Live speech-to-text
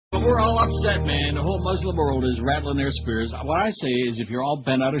But we're all upset, man. The whole Muslim world is rattling their spears. What I say is, if you're all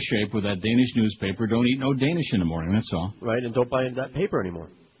bent out of shape with that Danish newspaper, don't eat no Danish in the morning. That's all. Right, and don't buy that paper anymore.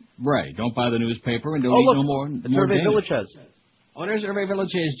 Right, don't buy the newspaper and don't eat no more. Hervé Villachez. Oh, there's Hervé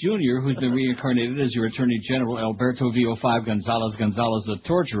Villachez Jr., who's been reincarnated as your Attorney General, Alberto VO5 Gonzalez, the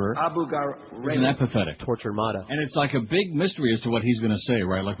torturer. Isn't that pathetic? Torture-mata. And it's like a big mystery as to what he's going to say,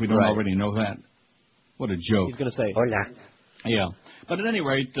 right? Like we don't already know that. What a joke. He's going to say, hola. Yeah. But at any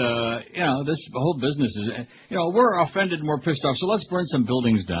rate, this whole business is, we're offended and we're pissed off, so let's burn some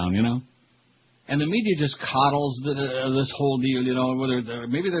buildings down, And the media just coddles this whole deal, whether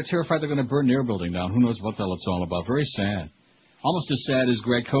maybe they're terrified they're going to burn their building down. Who knows what the hell it's all about. Very sad. Almost as sad as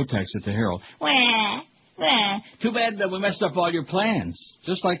Greg Kotex at the Herald. Wah, wah. Too bad that we messed up all your plans.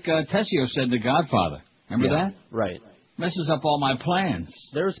 Just like Tessio said to Godfather. Remember that? Right. Messes up all my plans.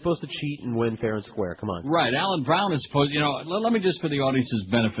 They were supposed to cheat and win fair and square. Come on. Right. Alan Brown is supposed, let me just for the audience's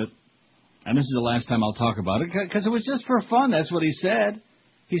benefit, and this is the last time I'll talk about it, because it was just for fun. That's what he said.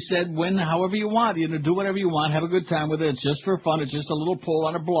 He said, win however you want, do whatever you want, have a good time with it. It's just for fun. It's just a little poll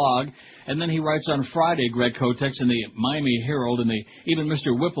on a blog. And then he writes on Friday, Greg Kotex in the Miami Herald, and even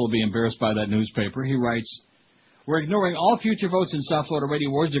Mr. Whipple will be embarrassed by that newspaper. He writes, we're ignoring all future votes in South Florida Radio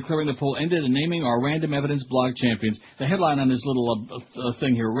Wars, declaring the poll ended and naming our random evidence blog champions. The headline on this little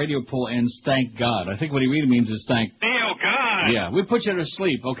thing here, radio poll ends, thank God. I think what he really means is thank God. Yeah, we put you to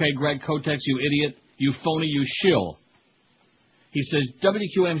sleep, okay, Greg Kotex, you idiot, you phony, you shill. He says,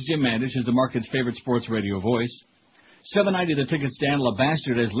 WQM's Jim Mandich is the market's favorite sports radio voice. 790 the tickets Dan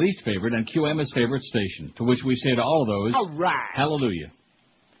LaBastard as least favorite, and QM is favorite station, to which we say to all of those, all right. Hallelujah.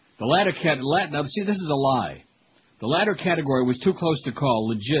 The latter now, see, this is a lie. The latter category was too close to call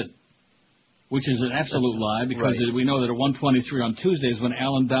legit, which is an absolute lie, because we know that at 1:23 on Tuesdays when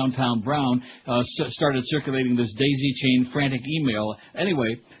Alan Downtown Brown started circulating this daisy chain frantic email.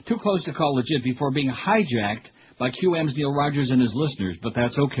 Anyway, too close to call legit before being hijacked by QM's Neil Rogers and his listeners, but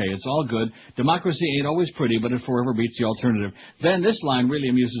that's okay. It's all good. Democracy ain't always pretty, but it forever beats the alternative. Then this line really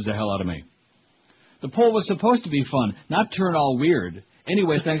amuses the hell out of me. The poll was supposed to be fun, not turn all weird.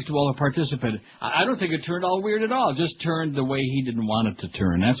 Anyway, thanks to all who participated. I don't think it turned all weird at all. It just turned the way he didn't want it to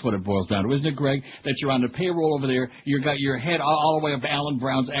turn. That's what it boils down to, isn't it, Greg? That you're on the payroll over there. You got your head all the way up Alan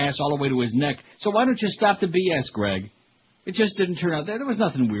Brown's ass, all the way to his neck. So why don't you stop the BS, Greg? It just didn't turn out. There was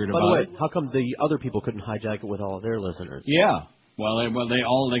nothing weird about it. By the way, how come the other people couldn't hijack it with all of their listeners? Yeah. Well,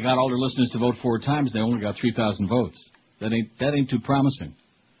 they got all their listeners to vote 4 times. They only got 3,000 votes. That ain't too promising.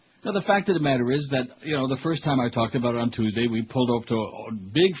 Now, the fact of the matter is that, the first time I talked about it on Tuesday, we pulled up to a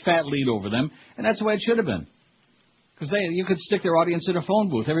big fat lead over them, and that's the way it should have been. Because you could stick their audience in a phone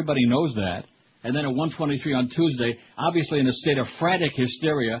booth. Everybody knows that. And then at 1:23 on Tuesday, obviously in a state of frantic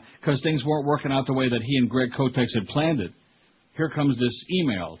hysteria because things weren't working out the way that he and Greg Kotex had planned it. Here comes this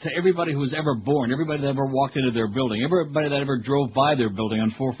email to everybody who was ever born, everybody that ever walked into their building, everybody that ever drove by their building on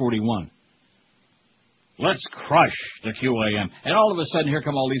 441. Let's crush the QAM. And all of a sudden, here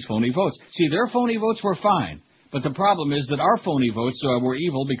come all these phony votes. See, their phony votes were fine. But the problem is that our phony votes were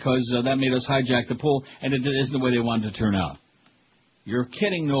evil because that made us hijack the poll, and it isn't the way they wanted to turn out. You're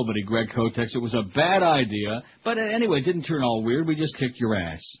kidding nobody, Greg Kotex. It was a bad idea. But anyway, it didn't turn all weird. We just kicked your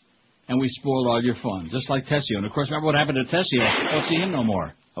ass. And we spoiled all your fun, just like Tessio. And, of course, remember what happened to Tessio? Don't see him no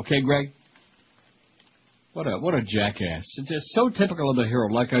more. Okay, Greg? What a jackass. It's just so typical of the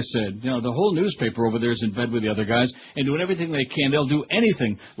Herald. Like I said, the whole newspaper over there is in bed with the other guys and doing everything they can. They'll do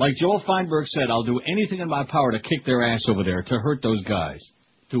anything. Like Joel Feinberg said, I'll do anything in my power to kick their ass over there, to hurt those guys,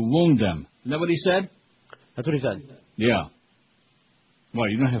 to wound them. Isn't that what he said? That's what he said. Yeah. Well,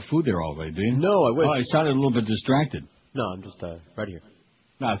 you don't have food there all day, do you? No, I wish. Oh, he sounded a little bit distracted. No, I'm just right here.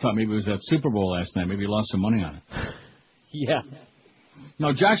 No, I thought maybe it was that Super Bowl last night. Maybe you lost some money on it. Yeah.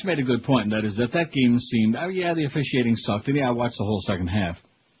 No, Josh made a good point, and that is that game seemed, the officiating sucked, and I watched the whole second half.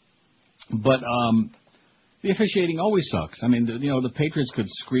 But the officiating always sucks. I mean, the Patriots could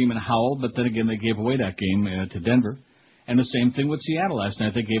scream and howl, but then again, they gave away that game to Denver. And the same thing with Seattle last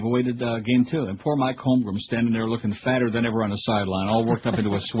night. They gave away the game, too. And poor Mike Holmgren standing there looking fatter than ever on the sideline, all worked up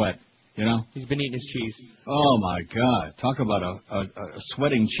into a sweat, He's been eating his cheese. Oh, my God. Talk about a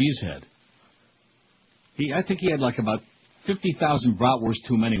sweating cheesehead. I think he had like about 50,000 bratwursts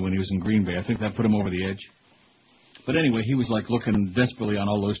too many when he was in Green Bay. I think that put him over the edge. But anyway, he was like looking desperately on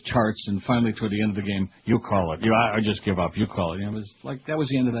all those charts, and finally toward the end of the game, you call it. I just give up. You call it. It was like that was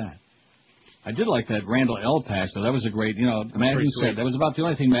the end of that. I did like that Randall L pass, though. That was a great, Madden said that was about the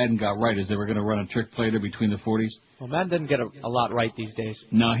only thing Madden got right is they were going to run a trick play there between the 40s. Well, Madden doesn't get a lot right these days.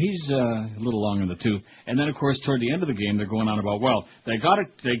 No, he's a little long in the tooth. And then, of course, toward the end of the game, they're going on about, well, they got to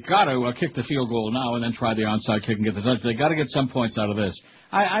kick the field goal now and then try the onside kick and get the touch. They got to get some points out of this.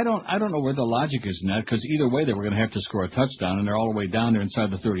 I don't know where the logic is in that, because either way they were going to have to score a touchdown, and they're all the way down there inside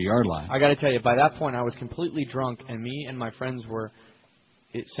the 30-yard line. I got to tell you, by that point I was completely drunk, and me and my friends were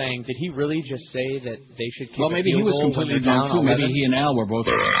saying, did he really just say that they should kick Well, maybe a he field was goal completely when they're drunk, down too. 11? Maybe he and Al were both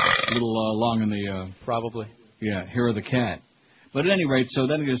a little long in the... Probably. Yeah, hair of the cat. But at any rate, so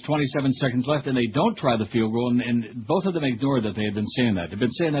then there's 27 seconds left, and they don't try the field goal, and both of them ignored that they had been saying that. They've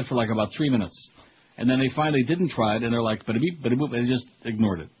been saying that for like about 3 minutes. And then they finally didn't try it, and they're like, ba-da-beep, ba-da-boop, and they just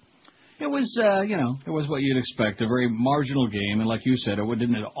ignored it. It was, it was what you'd expect, a very marginal game, and like you said, it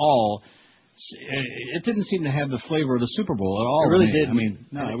didn't at all... It didn't seem to have the flavor of the Super Bowl at all. It really did. I mean,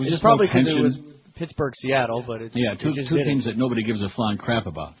 no, it was it's just probably no because tension. it was Pittsburgh-Seattle, but it two just teams that nobody gives a flying crap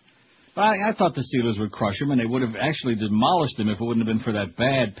about. But I thought the Steelers would crush them, and they would have actually demolished them if it wouldn't have been for that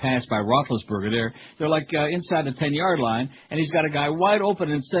bad pass by Roethlisberger. They're like inside the 10-yard line, and he's got a guy wide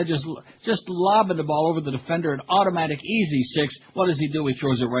open, and instead just lobbing the ball over the defender, an automatic easy 6. What does he do? He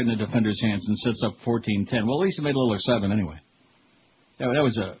throws it right in the defender's hands and sets up 14-10. Well, at least he made a little excitement anyway. That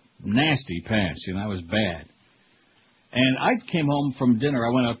was a nasty pass, It was bad. And I came home from dinner. I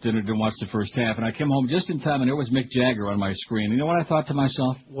went out to dinner to watch the first half, and I came home just in time, and there was Mick Jagger on my screen. You know what I thought to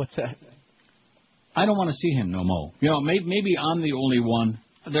myself? What's that? I don't want to see him no more. Maybe I'm the only one.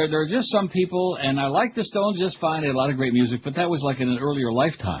 There are just some people, and I like the Stones just fine. They had a lot of great music, but that was like in an earlier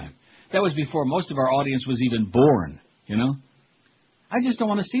lifetime. That was before most of our audience was even born, I just don't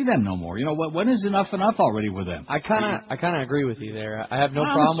want to see them no more. When is enough already with them? I kind of agree with you there. I have no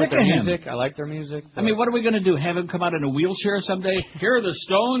problem with their music. I like their music. I mean, what are we going to do? Have him come out in a wheelchair someday? Here are the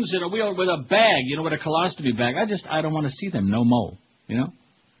Stones in a wheel with a bag, with a colostomy bag. I don't want to see them no more.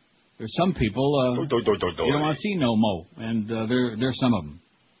 There's some people you don't want to see no more, and there's some of them.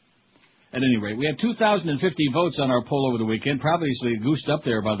 At any rate, we had 2,050 votes on our poll over the weekend, probably goosed up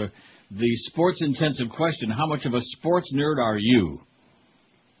there by the sports-intensive question: how much of a sports nerd are you?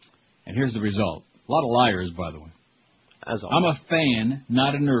 And here's the result. A lot of liars, by the way. I'm a fan,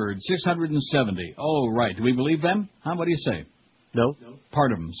 not a nerd. 670. Oh, right. Do we believe them? What do you say? No.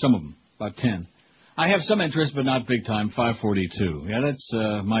 Part of them. Some of them. About 10. I have some interest, but not big time. 542. Yeah, that's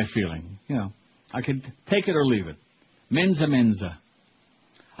my feeling. I could take it or leave it. Menza.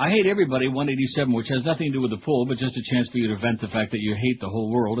 I hate everybody, 187, which has nothing to do with the poll, but just a chance for you to vent the fact that you hate the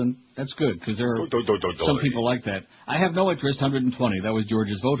whole world, and that's good, because there are some people like that. I have no interest, 120. That was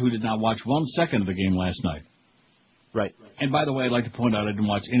George's vote, who did not watch 1 second of the game last night. Right. And by the way, I'd like to point out I didn't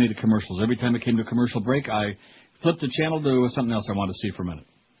watch any of the commercials. Every time it came to a commercial break, I flipped the channel to something else I wanted to see for a minute.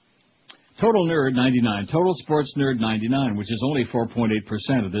 Total nerd, 99. Total sports nerd, 99, which is only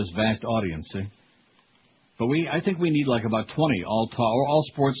 4.8% of this vast audience, see? But I think we need like about 20 all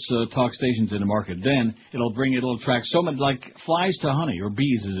sports talk stations in the market. Then it'll attract so many, like flies to honey, or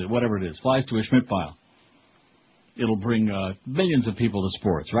bees, whatever it is, flies to a Schmidt pile. It'll bring millions of people to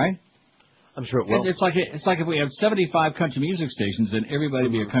sports, right? I'm sure it will. It's like if we have 75 country music stations, then everybody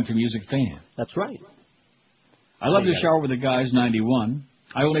be a country music fan. That's right. I love to shower with the guys, 91.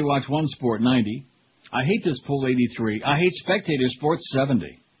 I only watch one sport, 90. I hate this poll, 83. I hate spectator sports,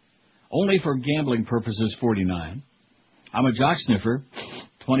 70. Only for gambling purposes, 49. I'm a jock sniffer,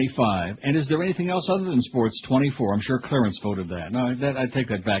 25. And is there anything else other than sports, 24? I'm sure Clarence voted that. No, I take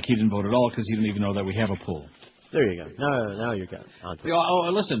that back. He didn't vote at all because he didn't even know that we have a poll. There you go. Now you're good.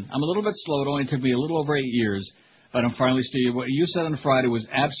 Listen, I'm a little bit slow. It only took me a little over 8 years, but I'm finally seeing what you said on Friday was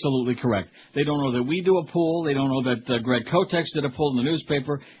absolutely correct. They don't know that we do a poll. They don't know that Greg Kotex did a poll in the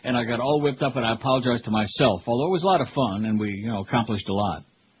newspaper, and I got all whipped up, and I apologize to myself. Although it was a lot of fun, and we accomplished a lot.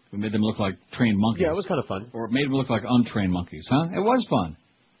 We made them look like trained monkeys. Yeah, it was kind of fun. Or made them look like untrained monkeys, huh? It was fun.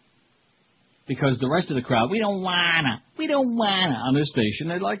 Because the rest of the crowd, we don't wanna on this station.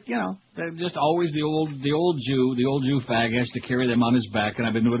 They're like, they're just always the old Jew fag has to carry them on his back, and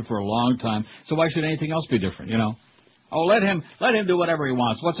I've been doing it for a long time. So why should anything else be different, Oh, let him do whatever he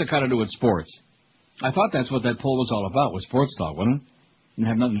wants. What's it got to do with sports? I thought that's what that poll was all about, was sports talk, wasn't it? Didn't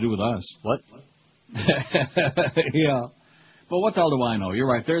have nothing to do with us. What? Yeah. But what the hell do I know? You're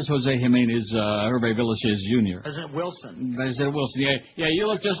right. There's Jose Jimenez, Hervé Villachez Jr. President Wilson. President Wilson. Yeah. You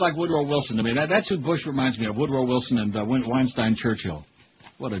look just like Woodrow Wilson to me. That's who Bush reminds me of. Woodrow Wilson and Weinstein Churchill.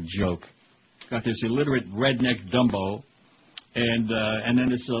 What a joke. Got this illiterate redneck Dumbo, and then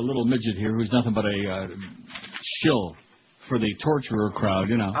this little midget here who's nothing but a shill for the torturer crowd.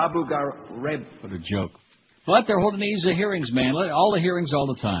 Abu Ghraib. What a joke. But they're holding these hearings, man. All the hearings all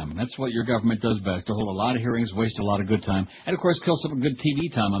the time. That's what your government does best. To hold a lot of hearings, waste a lot of good time. And, of course, kill some good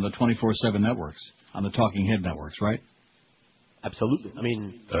TV time on the 24/7 networks, on the talking head networks, right? Absolutely.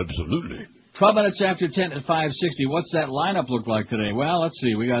 Absolutely. 12 minutes after 10 at 560. What's that lineup look like today? Well, let's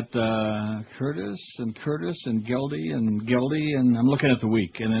see. We got Curtis and Geldy, and I'm looking at the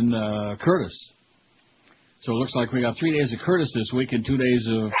week. And then Curtis. So it looks like we got 3 days of Curtis this week and 2 days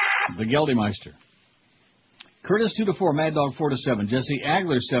of the Geldymeister. Curtis 2 to 4, Mad Dog 4 to 7, Jesse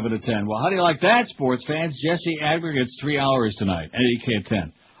Agler 7 to 10. Well, how do you like that, sports fans? Jesse Agler gets 3 hours tonight at EK at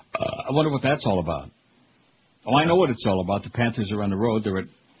 10. I wonder what that's all about. Oh, I know what it's all about. The Panthers are on the road. They're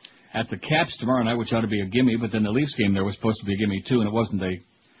at the Caps tomorrow night, which ought to be a gimme, but then the Leafs game there was supposed to be a gimme too, and it wasn't. They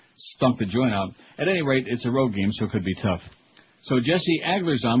stunk the joint out. At any rate, it's a road game, so it could be tough. So Jesse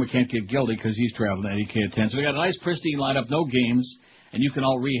Agler's on. We can't get Gildy because he's traveling at EK at 10. So we got a nice pristine lineup, no games, and you can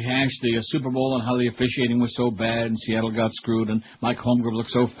all rehash the Super Bowl and how the officiating was so bad and Seattle got screwed and Mike Holmgren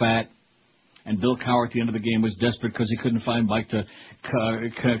looked so fat. And Bill Cowher at the end of the game was desperate because he couldn't find Mike to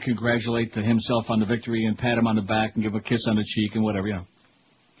congratulate himself on the victory and pat him on the back and give a kiss on the cheek and whatever, you know.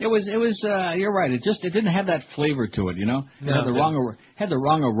 It was. You're right. It didn't have that flavor to it, you know. It had the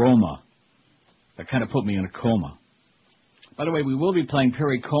wrong aroma. That kind of put me in a coma. By the way, we will be playing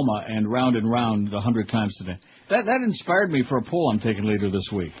Perry Coma and Round 100 times today. That inspired me for a poll I'm taking later this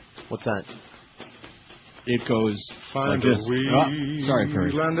week. What's that? It goes Find like this. Sorry,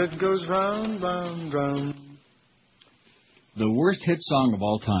 Perry. And it goes round, round, round. The worst hit song of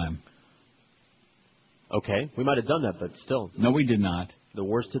all time. Okay, we might have done that, but still. No, we did not. The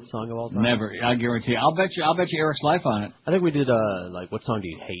worst hit song of all time? Never. I guarantee. I'll bet you Eric's life on it. I think we did, what song do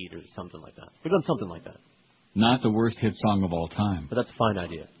you hate or something like that. We've done something like that. Not the worst hit song of all time. But that's a fine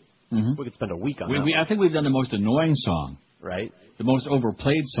idea. Mm-hmm. We could spend a week on that. I think we've done the most annoying song. Right. The most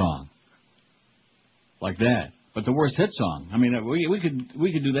overplayed song. Like that. But the worst hit song. I mean, we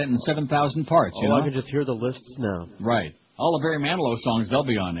could do that in 7,000 parts, you know? I can just hear the lists now. Right. All the Barry Manilow songs, they'll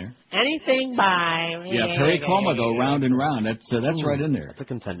be on there. Anything by... Yeah, Perry Como, though, Round and Round. That's right in there. That's a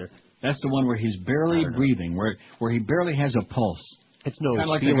contender. That's the one where he's barely breathing, where he barely has a pulse. It's no kind of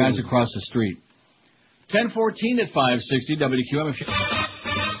like the guys across the street. 10:14 at 560 WQM.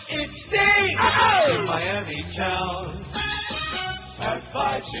 It's Steve in Miami town at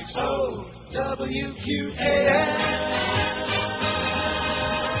 560 WQAM.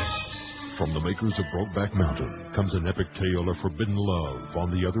 From the makers of Brokeback Mountain comes an epic tale of forbidden love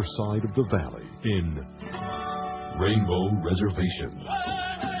on the other side of the valley in Rainbow Reservation.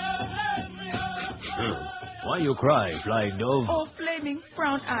 Why you cry, Flying Dove? Oh, Flaming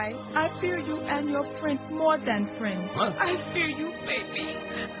Brown Eye, I fear you and your friends more than friends. Huh? I fear you, baby.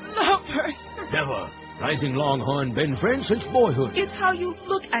 Lovers. Never. Rising Longhorn been friends since boyhood. It's how you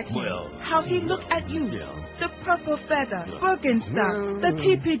look at him. Well. How he look at you. Yeah. The purple feather, Birkenstock, the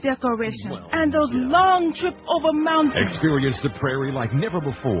teepee decoration, and those yeah. long trip over mountains. Experience the prairie like never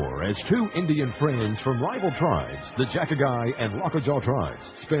before as two Indian friends from rival tribes, the Jackagai and Lockjaw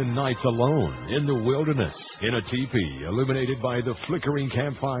tribes, spend nights alone in the wilderness in a teepee illuminated by the flickering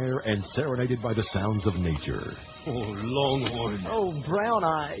campfire and serenaded by the sounds of nature. Oh, Longhorn. Oh, Brown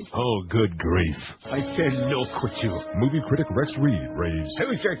Eye. Oh, good grief. I said no quit you. Movie critic Rex Reed raves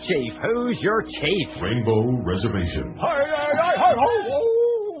Who's your chief? Who's your chief? Rainbow Reservation.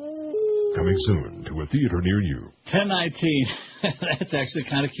 Coming soon to a theater near you. 10:19. That's actually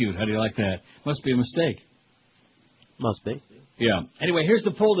kind of cute. How do you like that? Must be a mistake. Must be. Yeah. Anyway, here's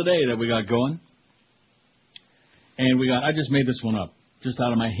the poll today that we got going. And I just made this one up, just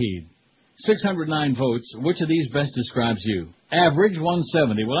out of my head. 609 votes. Which of these best describes you? Average,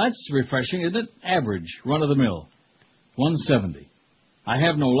 170. Well, that's refreshing, isn't it? Average, run of the mill, 170. I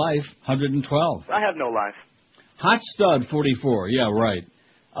have no life, 112. I have no life. Hot stud, 44. Yeah, right.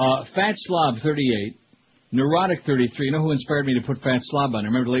 Fat slob, 38. Neurotic, 33. You know who inspired me to put fat slob on?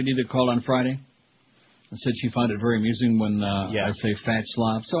 Remember the lady that called on Friday? And said she found it very amusing when I say fat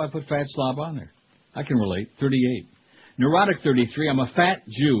slob. So I put fat slob on there. I can relate. 38. Neurotic, 33. I'm a fat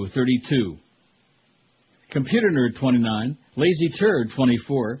Jew, 32. Computer nerd, 29. Lazy turd,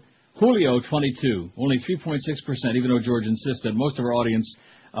 24. Julio, 22. Only 3.6%, even though George insisted. Most of our audience,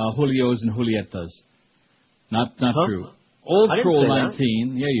 Julios and Julietas. Not true. Old Troll,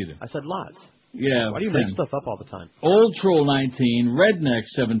 19. Yeah, you do. I said lots. Yeah. Why do you 10. make stuff up all the time? Old Troll, 19. Redneck,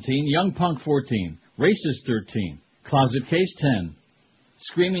 17. Young Punk, 14. Racist, 13. Closet Case, 10.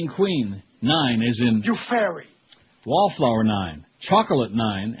 Screaming Queen, 9, as in... You fairy. Wallflower, 9. Chocolate,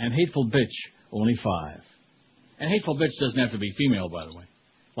 9. And Hateful Bitch, only 5. And Hateful Bitch doesn't have to be female, by the way.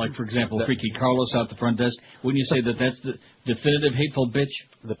 Like, for example, Freaky Carlos out the front desk. Wouldn't you say that that's the definitive Hateful Bitch?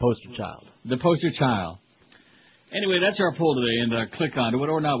 The poster child. The poster child. Anyway, that's our poll today, and click on it.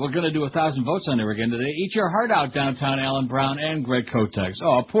 Or not, we're going to do 1,000 votes on there again today. Eat your heart out, downtown Alan Brown and Greg Kotex.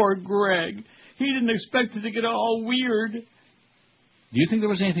 Oh, poor Greg. He didn't expect it to get all weird. Do you think there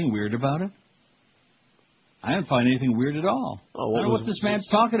was anything weird about it? I didn't find anything weird at all. I don't know what this man's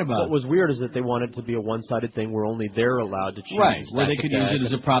talking about. What was weird is that they wanted it to be a one-sided thing where only they're allowed to choose. Right, where they could use it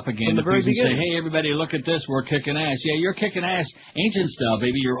as a propaganda piece and say, hey, everybody, look at this, we're kicking ass. Yeah, you're kicking ass. Ancient style,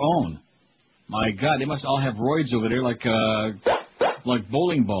 baby, your own. My God, they must all have roids over there like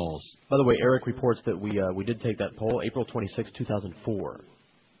bowling balls. By the way, Eric reports that we did take that poll April 26, 2004.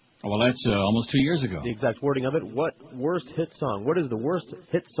 Oh, well, that's almost 2 years ago. The exact wording of it, what worst hit song? What is the worst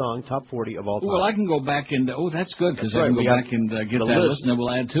hit song top 40 of all time? Well, I can go back and, that's good, because I can go back and get that list and then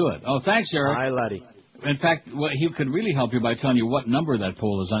we'll add to it. Oh, thanks, Eric. Hi, laddie. In fact, he could really help you by telling you what number that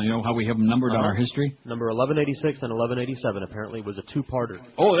poll is on. You know how we have them numbered on our history? Number 1186 and 1187 apparently was a two-parter.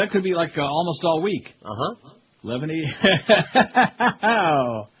 Oh, that could be like almost all week. 1180.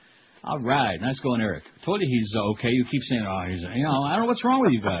 Oh. All right. Nice going, Eric. Told you he's okay. You keep saying, he's, I don't know what's wrong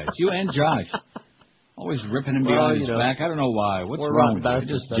with you guys. You and Josh. Always ripping him behind his back. I don't know why. What's wrong with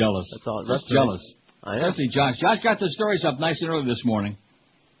you? Just jealous. That's all. Just jealous. Especially Josh. Josh got the stories up nice and early this morning.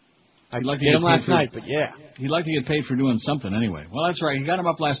 I'd like to get him last night, but yeah. He'd like to get paid for doing something anyway. Well, that's right. He got him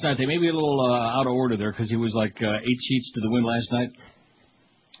up last night. They may be a little out of order there because he was like 8 sheets to the wind last night.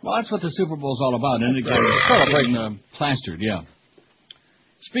 Well, that's what the Super Bowl's all about. And it got plastered, yeah.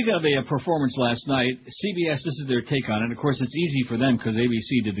 Speaking of the performance last night, CBS, this is their take on it. Of course, it's easy for them because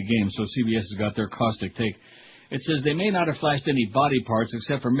ABC did the game, so CBS has got their caustic take. It says they may not have flashed any body parts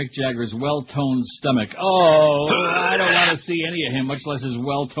except for Mick Jagger's well-toned stomach. Oh, I don't want to see any of him, much less his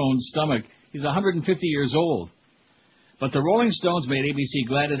well-toned stomach. He's 150 years old. But the Rolling Stones made ABC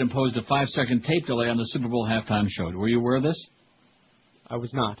glad it imposed a 5-second tape delay on the Super Bowl halftime show. Were you aware of this? I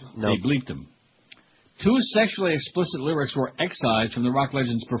was not. No. They bleeped him. 2 sexually explicit lyrics were excised from the rock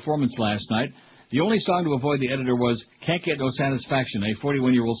legend's performance last night. The only song to avoid the editor was Can't Get No Satisfaction, a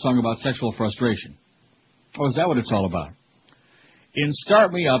 41-year-old song about sexual frustration. Oh, is that what it's all about? In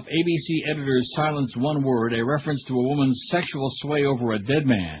Start Me Up, ABC editors silenced one word, a reference to a woman's sexual sway over a dead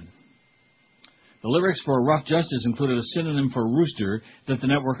man. The lyrics for Rough Justice included a synonym for rooster that the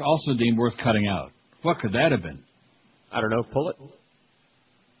network also deemed worth cutting out. What could that have been? I don't know. Pull it.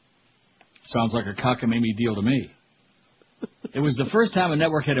 Sounds like a cockamamie deal to me. It was the first time a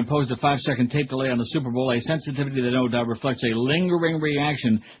network had imposed a 5-second tape delay on the Super Bowl, a sensitivity that no doubt reflects a lingering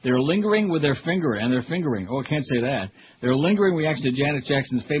reaction. They're lingering with their finger, and they're fingering. Oh, I can't say that. They're lingering reaction to Janet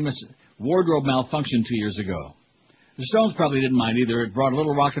Jackson's famous wardrobe malfunction 2 years ago. The Stones probably didn't mind either. It brought a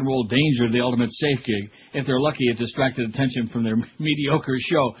little rock and roll danger to the ultimate safe gig. If they're lucky, it distracted attention from their mediocre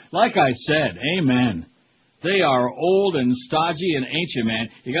show. Like I said, amen. They are old and stodgy and ancient, man.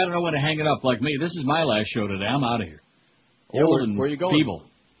 You got to know when to hang it up. Like me, this is my last show today. I'm out of here. Old and where you going? Feeble.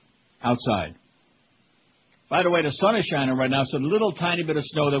 Outside. By the way, the sun is shining right now, so the little tiny bit of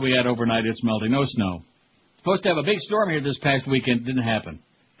snow that we had overnight, it's melting. No snow. Supposed to have a big storm here this past weekend. Didn't happen.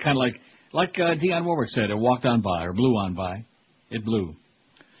 Kind of like Dionne Warwick said, it walked on by, or blew on by. It blew.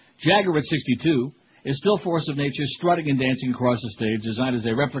 Jagger at 62 is still force of nature, strutting and dancing across the stage, designed as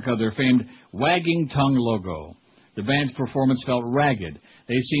a replica of their famed wagging tongue logo. The band's performance felt ragged.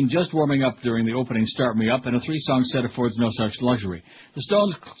 They seemed just warming up during the opening Start Me Up, and a 3-song set affords no such luxury. The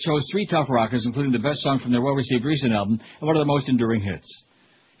Stones chose 3 tough rockers, including the best song from their well-received recent album, and one of the most enduring hits.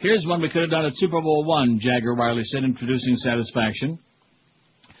 Here's one we could have done at Super Bowl I, Jagger Riley said, introducing Satisfaction.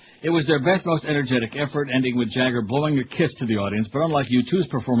 It was their best, most energetic effort, ending with Jagger blowing a kiss to the audience. But unlike U2's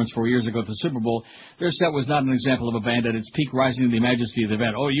performance 4 years ago at the Super Bowl, their set was not an example of a band at its peak rising to the majesty of the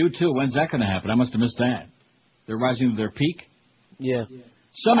event. Oh, U2, when's that going to happen? I must have missed that. They're rising to their peak? Yeah.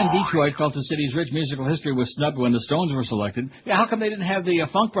 Some in Detroit felt the city's rich musical history was snubbed when the Stones were selected. Yeah, how come they didn't have the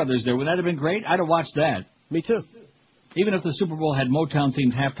Funk Brothers there? Would that have been great? I'd have watched that. Me too. Even if the Super Bowl had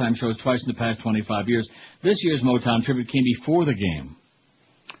Motown-themed halftime shows twice in the past 25 years, this year's Motown tribute came before the game.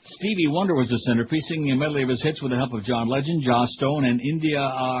 Stevie Wonder was the centerpiece, singing a medley of his hits with the help of John Legend, Joss Stone, and India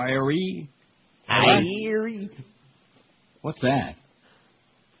Arie. What's that?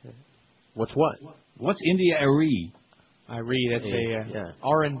 What's what? What's India Arie? Arie, that's a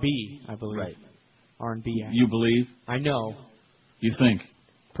R&B, I believe. Right. R&B act. You believe? I know. You think?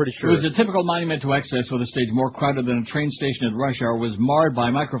 Pretty sure. It was a typical monument to excess, with a stage more crowded than a train station at rush hour, was marred by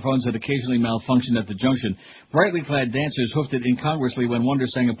microphones that occasionally malfunctioned at the junction. Brightly clad dancers hoofed it incongruously when Wonder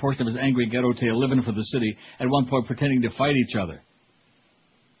sang a portion of his angry ghetto tale, Living for the City, at one point pretending to fight each other.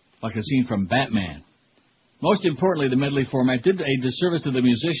 Like a scene from Batman. Most importantly, the medley format did a disservice to the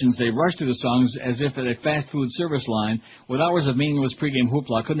musicians. They rushed through the songs as if at a fast food service line. With hours of meaningless pregame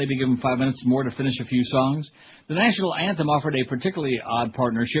hoopla, couldn't they be given 5 minutes more to finish a few songs? The national anthem offered a particularly odd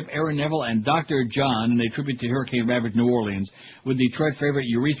partnership, Aaron Neville and Dr. John, in a tribute to hurricane-ravaged New Orleans, with Detroit favorite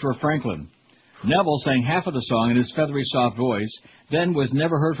Aretha Franklin. Neville sang half of the song in his feathery soft voice, then was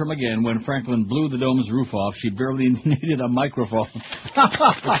never heard from again when Franklin blew the dome's roof off. She barely needed a microphone. Which,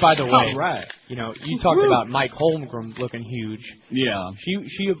 by the way, right. You know, you talked about Mike Holmgren looking huge. Yeah. She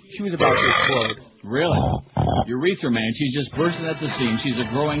was about to explode. Really? Urethra Man, she's just bursting at the seams. She's a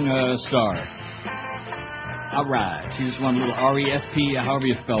growing star. All right. She just won a little REFP, however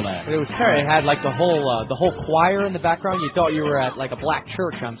you spell that. It was terrible. It had like the whole choir in the background. You thought you were at like a black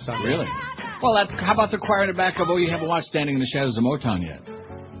church on Sunday. Really? Well, how about the choir in the back of Oh You Haven't Watched Standing in the Shadows of Motown yet?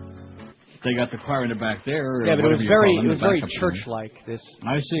 They got the choir in the back there. Yeah, but it was very church-like, this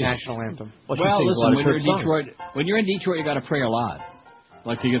I see. national anthem. Well, listen, when you're in Detroit, you got to pray a lot,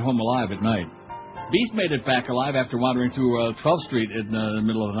 like to get home alive at night. Beast made it back alive after wandering through 12th Street in the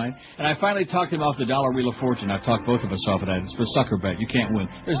middle of the night, and I finally talked him off the dollar wheel of fortune. I've talked both of us off of that. It's for sucker bet. You can't win.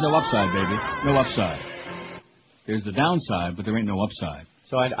 There's no upside, baby. No upside. There's the downside, but there ain't no upside.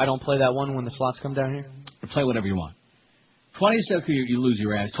 So I don't play that one when the slots come down here? Play whatever you want. 27, you lose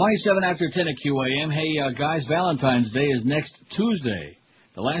your ass. 27 after 10 at QAM. Hey, guys, Valentine's Day is next Tuesday.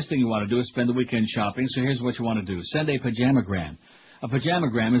 The last thing you want to do is spend the weekend shopping, so here's what you want to do. Send a pajamagram. A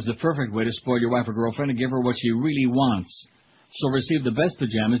pajamagram is the perfect way to spoil your wife or girlfriend and give her what she really wants. So receive the best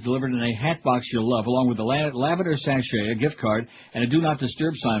pajamas delivered in a hat box you'll love, along with a lavender sachet, a gift card, and a Do Not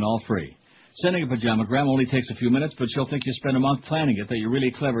Disturb sign, all free. Sending a pajamagram only takes a few minutes, but she'll think you spent a month planning it, that you're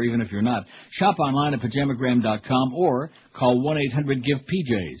really clever even if you're not. Shop online at pajamagram.com or call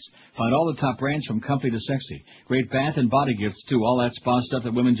 1-800-GIVE-PJs. Find all the top brands from comfy to sexy. Great bath and body gifts, too. All that spa stuff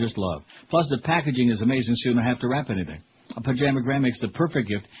that women just love. Plus, the packaging is amazing, so you don't have to wrap anything. A pajamagram makes the perfect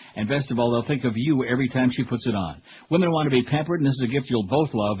gift, and best of all, they'll think of you every time she puts it on. Women want to be pampered, and this is a gift you'll both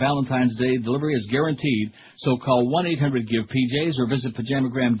love. Valentine's Day delivery is guaranteed, so call 1-800-GIVE-PJs or visit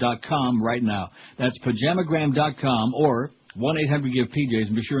pajamagram.com right now. That's pajamagram.com or 1-800-GIVE-PJs,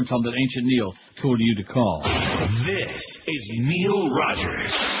 and be sure and tell them that Ancient Neil told you to call. This is Neil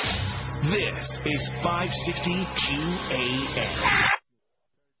Rogers. This is 560 QAM.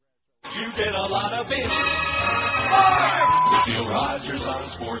 You get a lot of it. With Neil Rogers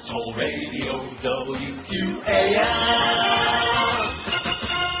on Sports Hole Radio, WQAM.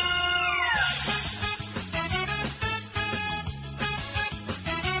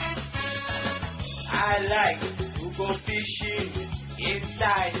 I like to go fishing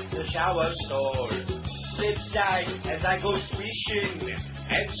inside the shower stall. Slip side as I go swishing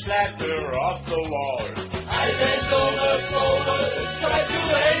and splatter off the wall. I bend over, try to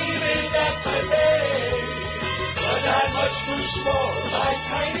aim it at my leg, but I'm much too small. My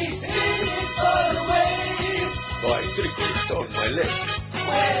tiny thing is far away. I tripped on my leg.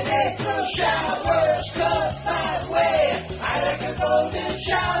 When April showers come my way, I like a golden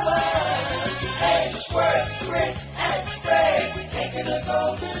shower. And squirt, sprit, and spray, taking a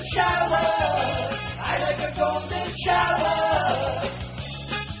golden shower. I like a golden shower.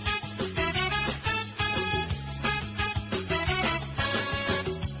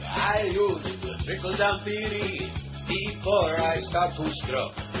 I use the trickle-down theory before I start to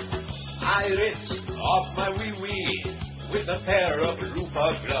scrub. I rinse off my wee-wee with a pair of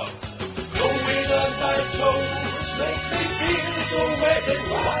Rupa gloves. Blowing on my toes makes me feel so wet and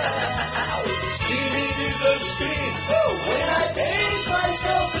wild. Steaming in the steam when I bathe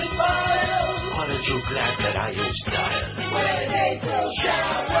myself in miles. Aren't you glad that I use style? When April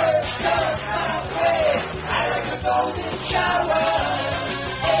showers come my way, I like a golden shower.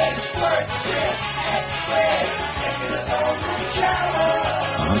 And squirt, spit, and spray, taking a golden shower.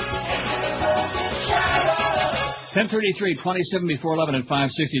 Taking a golden shower. 10:33, 27 before 11 at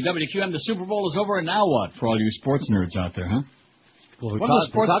 560 WQM. The Super Bowl is over, and now what? For all you sports nerds out there, huh? Well, what are the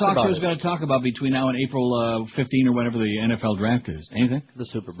sports talk shows going to talk about between now and April 15 or whenever the NFL draft is? Anything? The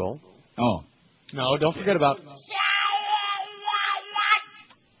Super Bowl. Oh. No, don't forget about...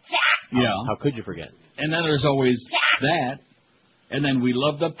 Yeah. How could you forget? And then there's always that. And then we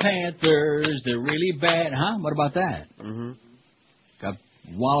love the Panthers. They're really bad. Huh? What about that? Mm-hmm. Got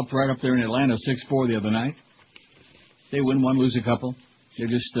walloped right up there in Atlanta 6-4 the other night. They win one, lose a couple. They're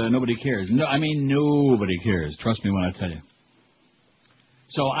just, nobody cares. No, I mean, nobody cares. Trust me when I tell you.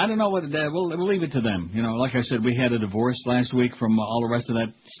 So I don't know what, we'll leave it to them. You know, like I said, we had a divorce last week from all the rest of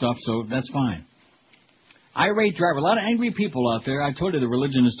that stuff, so that's fine. Irate driver. A lot of angry people out there. I told you the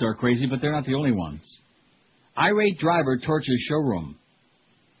religionists are crazy, but they're not the only ones. Irate driver torches showroom.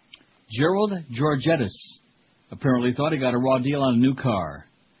 Gerald Georgettis apparently thought he got a raw deal on a new car.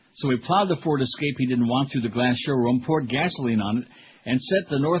 So he plowed the Ford Escape he didn't want through the glass showroom, poured gasoline on it, and set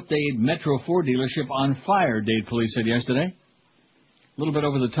the North Dade Metro Ford dealership on fire, Dade police said yesterday. little bit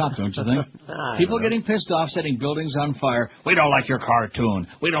over the top, don't you think? People getting pissed off, setting buildings on fire. We don't like your cartoon.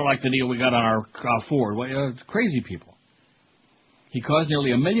 We don't like the deal we got on our Ford. Crazy people. He caused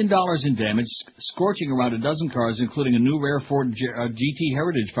nearly $1 million in damage, scorching around a dozen cars, including a new rare Ford GT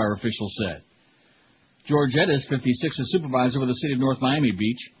Heritage, fire officials said. George Edis, 56, a supervisor with the city of North Miami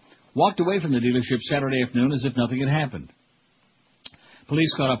Beach, walked away from the dealership Saturday afternoon as if nothing had happened.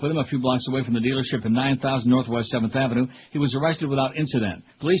 Police caught up with him a few blocks away from the dealership in 9000 Northwest 7th Avenue. He was arrested without incident.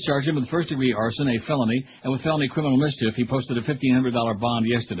 Police charged him with first-degree arson, a felony, and with felony criminal mischief. He posted a $1,500 bond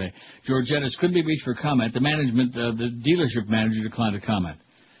yesterday. George Edis couldn't be reached for comment. The dealership manager declined to comment.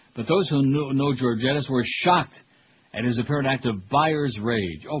 But those who know George Edis were shocked at his apparent act of buyer's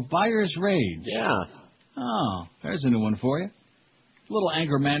rage. Oh, buyer's rage. Yeah. Oh, there's a new one for you. A little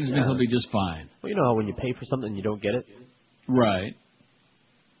anger management, he'll be just fine. Well, you know how when you pay for something you don't get it? Right.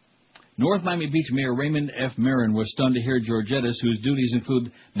 North Miami Beach Mayor Raymond F. Marin was stunned to hear George Edis, whose duties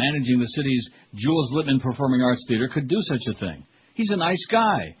include managing the city's Jules Littman Performing Arts Theater, could do such a thing. He's a nice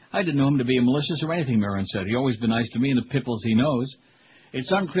guy. I didn't know him to be malicious or anything, Marin said. He's always been nice to me and the pipples he knows.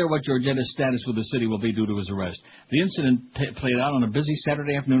 It's unclear what George Edis' status with the city will be due to his arrest. The incident played out on a busy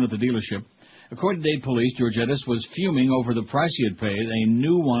Saturday afternoon at the dealership. According to Dade Police, George Edis was fuming over the price he had paid. A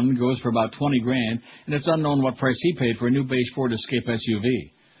new one goes for about $20,000, and it's unknown what price he paid for a new beige Ford Escape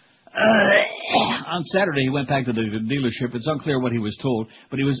SUV. On Saturday, he went back to the dealership. It's unclear what he was told,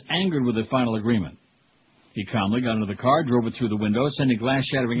 but he was angered with the final agreement. He calmly got into the car, drove it through the window, sending glass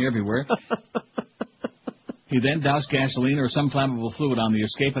shattering everywhere. He then doused gasoline or some flammable fluid on the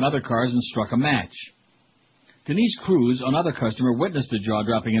Escape and other cars and struck a match. Denise Cruz, another customer, witnessed the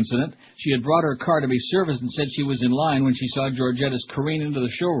jaw-dropping incident. She had brought her car to be serviced and said she was in line when she saw George Edis careen into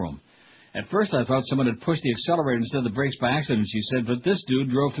the showroom. At first, I thought someone had pushed the accelerator instead of the brakes by accident, she said, but this dude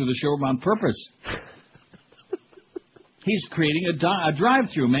drove through the showroom on purpose. He's creating a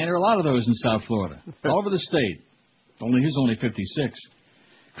drive-through, man. There are a lot of those in South Florida, all over the state. He's only 56.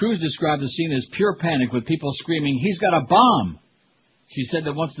 Cruz described the scene as pure panic with people screaming, "He's got a bomb!" She said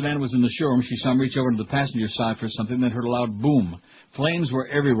that once the man was in the showroom, she saw him reach over to the passenger side for something, then heard a loud boom. Flames were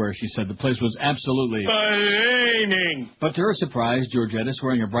everywhere, she said. The place was absolutely flaming. But to her surprise, George Edis,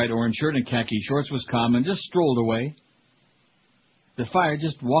 wearing a bright orange shirt and khaki shorts, was calm and just strolled away. The fire he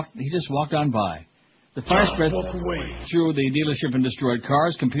just walked on by. The fire spread through the dealership and destroyed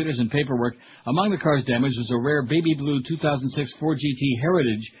cars, computers, and paperwork. Among the cars damaged was a rare baby blue 2006 Ford GT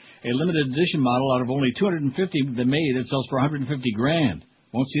Heritage, a limited edition model out of only 250 that made. It sells for $150,000.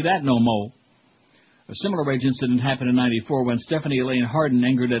 Won't see that no more. A similar rage incident happened in '94 when Stephanie Elaine Harden,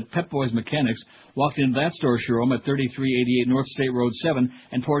 angered at Pep Boys Mechanics, walked into that store showroom at 3388 North State Road 7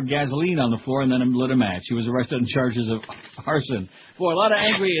 and poured gasoline on the floor and then lit a match. She was arrested on charges of arson. Boy, a lot of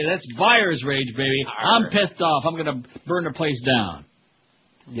angry. That's buyer's rage, baby. I'm pissed off. I'm going to burn the place down.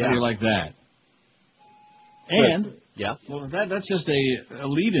 Yeah. How do you like that? And, well, that's just a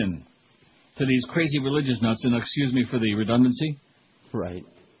lead-in to these crazy religious nuts, and excuse me for the redundancy. Right.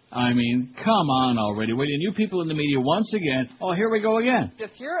 I mean, come on already, will you? And you people in the media, once again, here we go again. The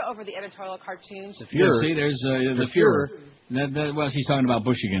Fuhrer over the editorial cartoons. The Fuhrer. Yeah, see, there's the Fuhrer. Well, she's talking about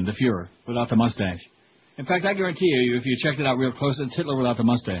Bush again, the Fuhrer, without the mustache. In fact, I guarantee you, if you checked it out real close, it's Hitler without the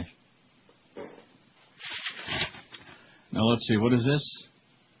mustache. Now, let's see, what is this?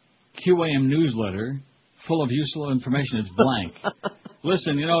 QAM newsletter, full of useful information. It's blank.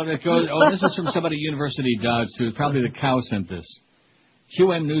 Listen, it goes, this is from somebody at University Dodge, too. Probably the cow sent this.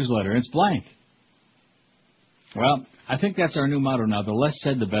 QM newsletter. It's blank. Well, I think that's our new motto now. The less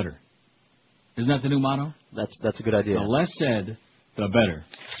said, the better. Isn't that the new motto? That's a good idea. The less said, the better.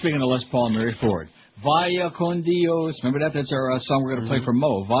 Speaking of Les Paul and Mary Ford. Vaya con Dios. Remember that? That's our song we're going to play for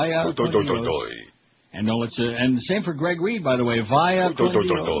Mo. Vaya con Dios. And and the same for Greg Reed, by the way. Vaya con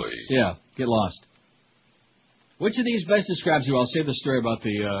Dios. Yeah, get lost. Which of these best describes you? I'll save the story about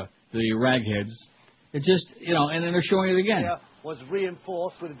the ragheads. It just, and then they're showing it again. Was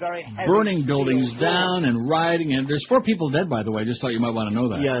reinforced with very heavy burning buildings down and rioting, and there's 4 people dead, by the way. Just thought you might want to know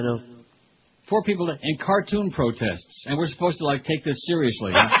that. Yeah, I know. 4 people dead in cartoon protests, and we're supposed to take this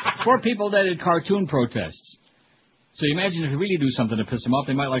seriously. 4 people dead in cartoon protests. So you imagine if you really do something to piss them off,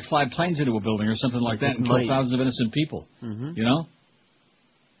 they might fly planes into a building or something like that and kill thousands of innocent people. Mm-hmm.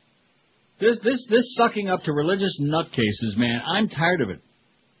 This sucking up to religious nutcases, man. I'm tired of it.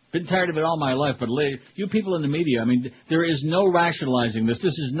 Been tired of it all my life, but you people in the media, I mean, there is no rationalizing this.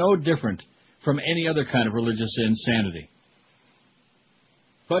 This is no different from any other kind of religious insanity.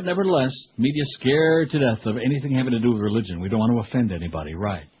 But nevertheless, media scared to death of anything having to do with religion. We don't want to offend anybody,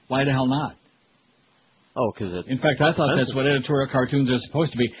 right? Why the hell not? Oh, because in fact, I thought that's what editorial cartoons are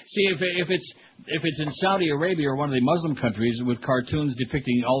supposed to be. See, if it's in Saudi Arabia or one of the Muslim countries with cartoons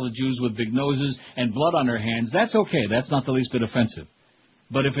depicting all the Jews with big noses and blood on their hands, that's okay. That's not the least bit offensive.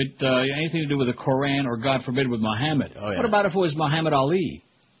 But if it anything to do with the Koran or, God forbid, with Muhammad, what about if it was Muhammad Ali?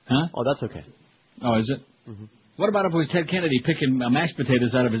 Huh? Oh, that's okay. Oh, is it? Mm-hmm. What about if it was Ted Kennedy picking mashed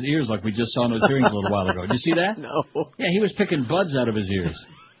potatoes out of his ears like we just saw in those hearings a little while ago? Did you see that? No. Yeah, he was picking buds out of his ears.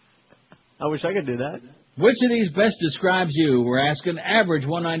 I wish I could do that. Which of these best describes you? We're asking. Average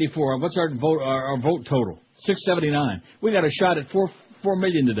 194. What's our vote total? 679. We got a shot at 4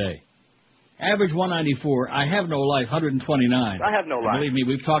 million today. Average 194. I have no life. 129. I have no life. Believe me,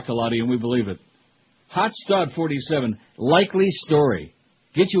 we've talked to a lot of you and we believe it. Hot Stud 47. Likely story.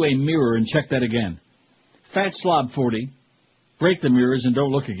 Get you a mirror and check that again. Fat Slob 40. Break the mirrors and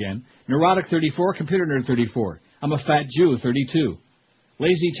don't look again. Neurotic 34. Computer Nerd 34. I'm a Fat Jew 32.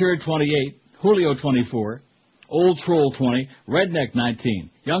 Lazy Turd 28. Julio 24. Old Troll 20. Redneck 19.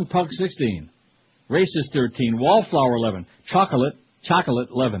 Young Punk 16. Racist 13. Wallflower 11. Chocolate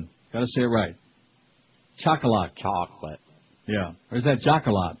 11. Gotta say it right. Chocolate. Yeah. Or is that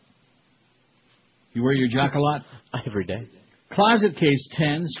Jocolate? You wear your Jocolate? Every day. Closet Case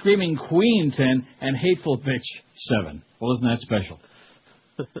 10, Screaming Queen 10, and Hateful Bitch 7. Well, isn't that special?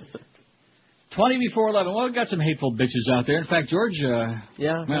 20 before 11. Well, we've got some hateful bitches out there. In fact, George, I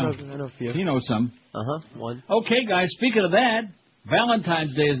know a few. He knows some. One. Okay, guys, speaking of that,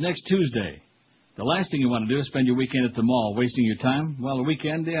 Valentine's Day is next Tuesday. The last thing you want to do is spend your weekend at the mall, wasting your time. Well, the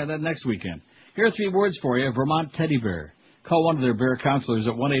weekend, that next weekend. Here are 3 words for you. Vermont Teddy Bear. Call one of their bear counselors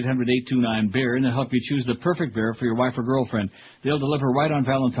at 1-800-829-BEAR, and they'll help you choose the perfect bear for your wife or girlfriend. They'll deliver right on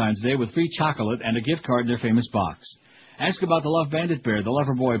Valentine's Day with free chocolate and a gift card in their famous box. Ask about the Love Bandit Bear, the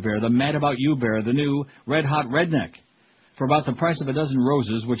Lover Boy Bear, the Mad About You Bear, the new Red Hot Redneck. For about the price of a dozen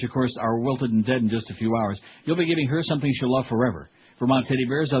roses, which of course are wilted and dead in just a few hours, you'll be giving her something she'll love forever. Vermont Teddy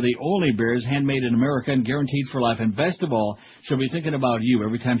Bears are the only bears handmade in America and guaranteed for life. And best of all, she'll be thinking about you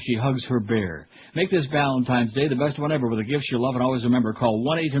every time she hugs her bear. Make this Valentine's Day the best one ever with a gift she'll love. And always remember, call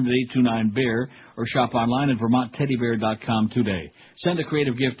 1-800-829-BEAR or shop online at VermontTeddyBear.com today. Send a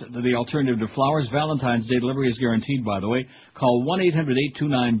creative gift to the alternative to flowers. Valentine's Day delivery is guaranteed, by the way. Call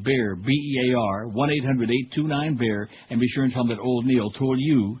 1-800-829-BEAR, B-E-A-R, 1-800-829-BEAR, and be sure and tell them that old Neil told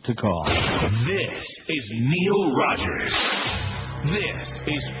you to call. This is Neil Rogers. This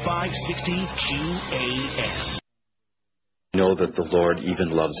is 560 QAM. Know that the Lord even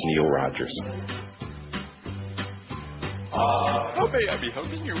loves Neil Rogers. How may I be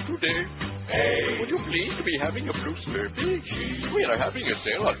helping you today? Hey. Would you please be having a blue Slurpee? We are having a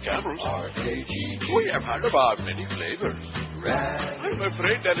sale on Camels. We have had about many flavors. I'm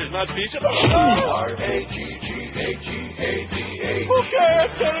afraid that is not feasible. R-A-G-G-A-G-A-D-A. Okay,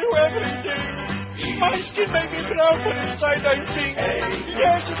 I'll tell you everything. My skin may be brown, but inside I think.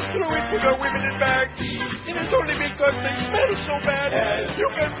 Yes, it's true, it could go women in bags. It is only because they smell so bad. You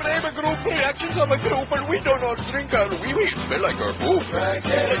can blame a group, reactions of a group, but we do not drink our wee. We smell like our poop. Let's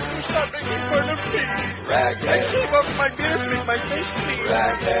you stop making fun of me. I keep up my beard, make my face clean.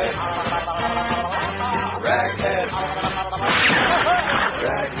 Raghead.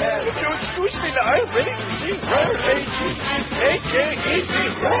 If you excuse me now, I'm ready to sing. R-A-G-G-A-G-E-D.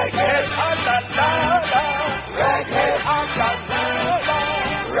 Raghead. Ah-la-la-la. Raghead. Ah-la-la-la.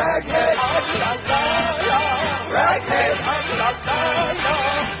 Raghead. Ah-la-la-la. Raghead. Ah-la-la-la.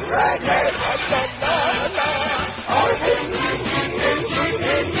 Raghead. Ah-la-la-la. R-A-G-G-A-G-E-D.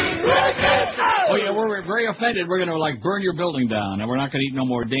 Raghead. Oh, yeah, we're very offended. We're going to, burn your building down, and we're not going to eat no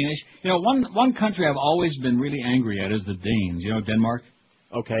more Danish. You know, one country I've always been really angry at is the Danes. You know, Denmark?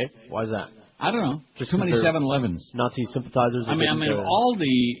 Okay. Why is that? I don't know. Just too many 7-Elevens. Nazi sympathizers. I mean, all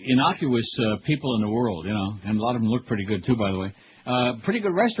the innocuous people in the world, you know, and a lot of them look pretty good, too, by the way. Pretty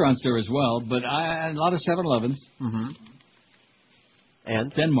good restaurants there as well, but a lot of 7-Elevens. Mm-hmm.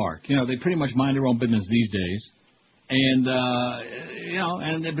 And? Denmark. You know, they pretty much mind their own business these days. And,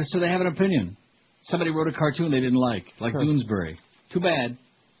 so they have an opinion. Somebody wrote a cartoon they didn't like Doonesbury. Too bad.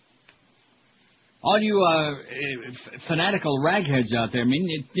 All you fanatical ragheads out there, I mean,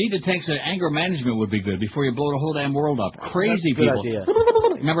 you need to take some anger management would be good before you blow the whole damn world up. Crazy That's a people. good idea.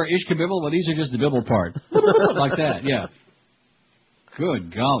 Remember Ishkabibble? Well, these are just the bibble part. Like that, yeah.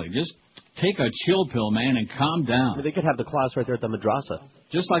 Good golly. Just take a chill pill, man, and calm down. I mean, they could have the class right there at the madrasa.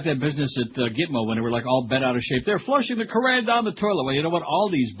 Just like that business at Gitmo when they were all bent out of shape. They're flushing the Quran down the toilet. Well, you know what? All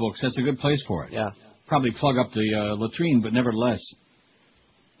these books, that's a good place for it. Yeah. Probably plug up the latrine, but nevertheless.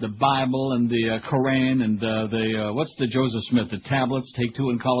 The Bible and the Quran and what's the Joseph Smith? The tablets, take two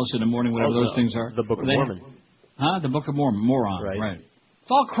and call us in the morning, whatever those things are. The Book of Mormon. Huh? The Book of Mormon. Moron. Right. It's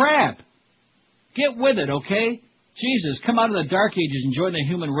all crap. Get with it, okay? Jesus, come out of the dark ages and join the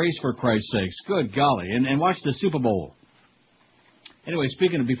human race for Christ's sakes. Good golly. And watch the Super Bowl. Anyway,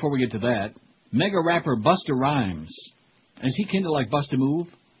 speaking of, before we get to that, mega rapper Busta Rhymes. Is he kind of like Busta Move?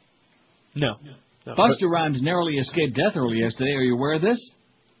 No. Busta Rhymes narrowly escaped death early yesterday. Are you aware of this?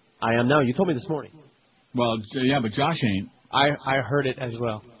 I am now. You told me this morning. Well, yeah, but Josh ain't. I heard it as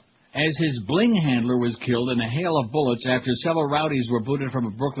well. As his bling handler was killed in a hail of bullets after several rowdies were booted from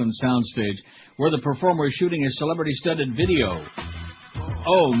a Brooklyn soundstage where the performer was shooting a celebrity-studded video.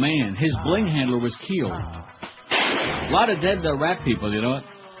 Oh, man, his bling handler was killed. A lot of dead rap people, you know what?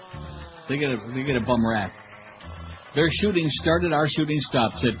 They get a bum rap. Their shooting started, our shooting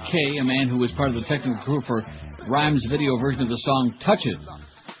stopped, said Kay, a man who was part of the technical crew for Rhymes' video version of the song Touch It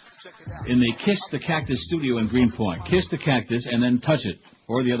in the Kiss the Cactus studio in Greenpoint. Kiss the Cactus and then touch it,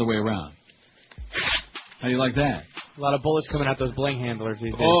 or the other way around. How do you like that? A lot of bullets coming out those bling handlers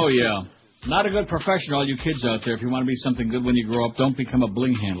these days. Oh, yeah. Not a good profession, all you kids out there. If you want to be something good when you grow up, don't become a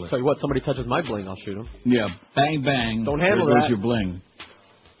bling handler. Tell you what, somebody touches my bling, I'll shoot him. Yeah, bang, bang. Don't handle there goes that. your bling.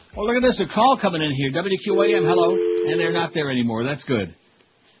 Oh, look at this, a call coming in here. WQAM, hello. And they're not there anymore. That's good.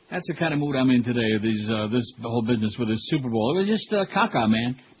 That's the kind of mood I'm in today, this whole business with this Super Bowl. It was just caca,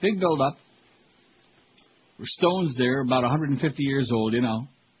 man. Big build-up. Stone's there, about 150 years old, you know.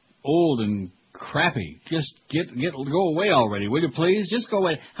 Old and crappy. Just go away already, will you please? Just go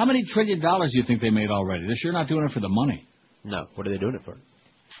away. How many $1 trillion do you think they made already? They're sure not doing it for the money. No. What are they doing it for?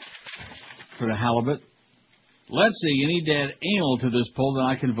 For the halibut. Let's see. You need to add anal to this poll, then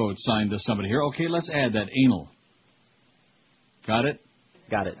I can vote. Signed to somebody here. Okay, let's add that anal. Got it?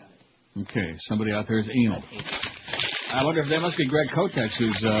 Got it. Okay, somebody out there is anal. I wonder if that must be Greg Kotex,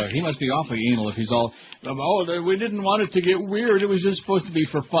 he must be awfully anal if he's all, we didn't want it to get weird. It was just supposed to be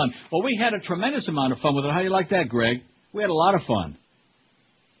for fun. Well, we had a tremendous amount of fun with it. How do you like that, Greg? We had a lot of fun.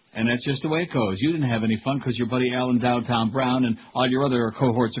 And that's just the way it goes. You didn't have any fun because your buddy Alan Downtown Brown and all your other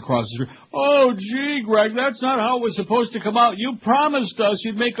cohorts across the street. Oh, gee, Greg, that's not how it was supposed to come out. You promised us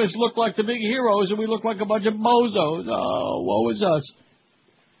you'd make us look like the big heroes, and we look like a bunch of bozos. Oh, woe is us.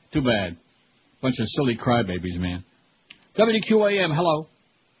 Too bad. Bunch of silly crybabies, man. WQAM, hello.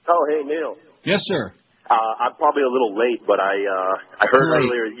 Oh, hey, Neil. Yes, sir. I'm probably a little late, but I heard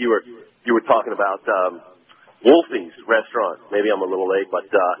earlier you were talking about Wolfie's restaurant. Maybe I'm a little late, but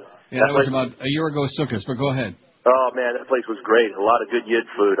yeah, that was about a year ago, Sukkot, but go ahead. Oh man, that place was great. A lot of good Yid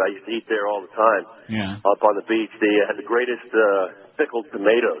food. I used to eat there all the time. Yeah. Up on the beach, they had the greatest pickled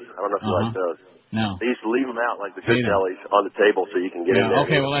tomatoes. I don't know if you like those. No. They used to leave them out like the good delis on the table so you can get in there.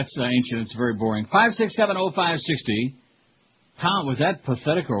 Okay, well that's ancient. It's very boring. 5670560. Pound, was that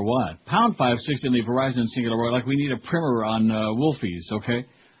pathetic or what? Pound 560 in the Verizon Singular Roy. Like we need a primer on Wolfie's, okay?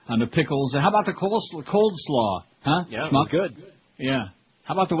 On the pickles. And how about the cold slaw? Huh? Yeah, good. Yeah.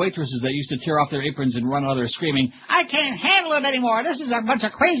 How about the waitresses that used to tear off their aprons and run out there screaming, I can't handle it anymore. This is a bunch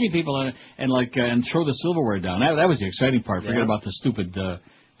of crazy people. And throw the silverware down. That was the exciting part. Forget about the stupid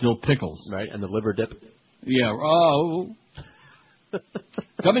dill pickles. Right, and the liver dip. Yeah. Oh.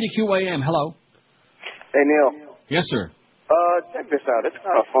 WQAM, hello. Hey, Neil. Yes, sir. Check this out. It's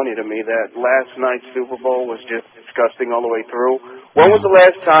kind of funny to me that last night's Super Bowl was just disgusting all the way through. When was the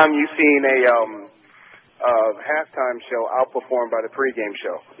last time you seen a halftime show outperformed by the pregame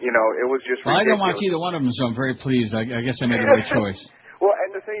show? You know, it was just ridiculous. Well, I don't watch either one of them, so I'm very pleased. I guess I made the right choice. Well,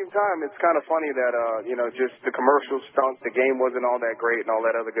 at the same time, it's kind of funny that, just the commercials stunk, the game wasn't all that great, and all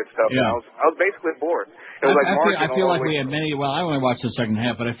that other good stuff. Yeah. And I was basically bored. It was I feel like we had many, well, I only watched the second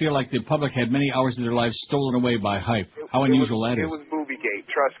half, but I feel like the public had many hours of their lives stolen away by hype. How unusual that is. It was Boobygate,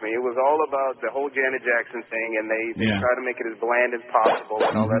 trust me. It was all about the whole Janet Jackson thing, and they tried to make it as bland as possible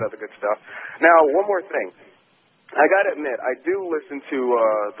and all that other good stuff. Now, one more thing. I got to admit, I do listen to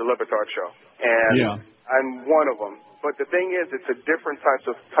the Libertard Show, and I'm one of them. But the thing is, it's a different type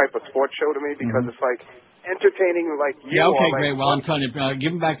of sports show to me because it's like entertaining, like you. Yeah, okay, are, great. Well, I'm telling you,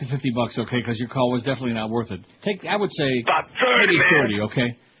 give him back the $50, okay? Because your call was definitely not worth it. I would say maybe 30,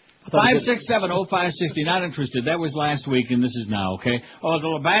 okay? 5670560. Not interested. That was last week, and this is now, okay? Oh,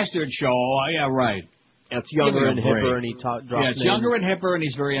 the Bastard Show. Oh, yeah, right. It's younger and hipper, and he drops it's younger and hipper, and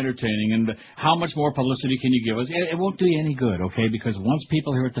he's very entertaining. And how much more publicity can you give us? It won't do you any good, okay? Because once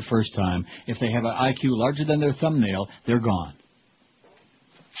people hear it the first time, if they have an IQ larger than their thumbnail, they're gone.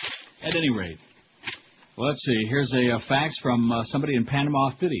 At any rate, let's see. Here's a fax from somebody in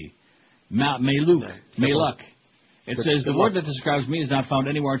Panama City, Mayluk. It says, the word that describes me is not found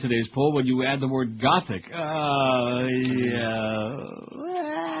anywhere in today's poll. Would you add the word Gothic?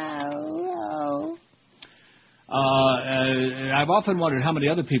 I've often wondered how many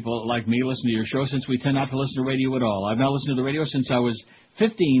other people like me listen to your show, since we tend not to listen to radio at all. I've now listened to the radio since I was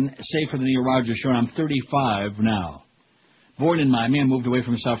 15, save for the Neil Rogers Show, and I'm 35 now. Born in Miami, I moved away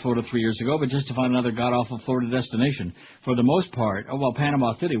from South Florida 3 years ago, but just to find another god-awful Florida destination. For the most part,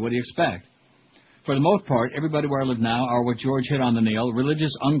 Panama City, what do you expect? For the most part, everybody where I live now are what George hit on the nail,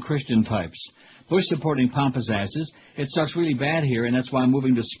 religious, unchristian types. Bush-supporting pompous asses. It sucks really bad here, and that's why I'm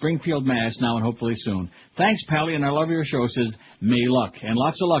moving to Springfield, Mass. now and hopefully soon. Thanks, Pally, and I love your show, says May Luck. And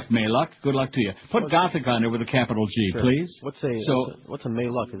lots of luck, May Luck. Good luck to you. Put Gothic on there with a capital G, sure. Please. What's a May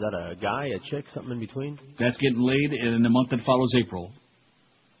Luck? Is that a guy, a chick, something in between? That's getting laid in the month that follows April.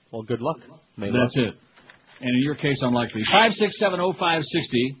 Well, good luck, May That's Luck. it. And in your case, unlikely.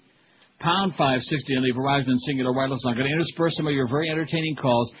 5670560. Pound 560 on the Verizon Singular Wireless. I'm going to intersperse some of your very entertaining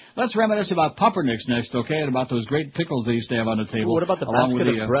calls. Let's reminisce about pumpernicks next, okay, and about those great pickles they used to have on the table. What about the basket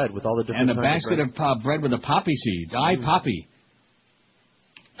of bread with all the different and the basket of bread with the poppy seeds? Aye, poppy.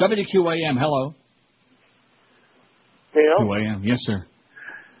 WQAM, hello. Hey, QAM, yes, sir.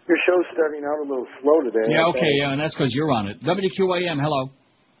 Your show's starting out a little slow today. Yeah, okay, yeah, and that's because you're on it. WQAM, hello.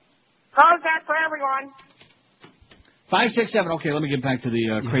 How's that for everyone? 567. Okay, let me get back to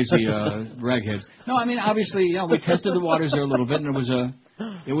the crazy ragheads. No, I mean obviously, we tested the waters there a little bit, and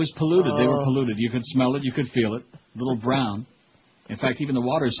it was polluted. They were polluted. You could smell it, you could feel it, a little brown. In fact, even the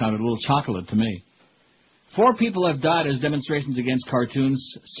water sounded a little chocolate to me. 4 people have died as demonstrations against cartoons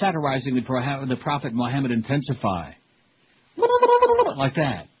satirizing the Prophet Muhammad intensify. Like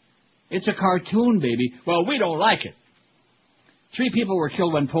that. It's a cartoon, baby. Well, we don't like it. 3 people were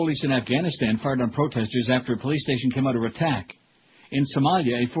killed when police in Afghanistan fired on protesters after a police station came under attack. In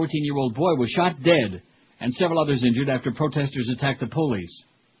Somalia, a 14-year-old boy was shot dead and several others injured after protesters attacked the police.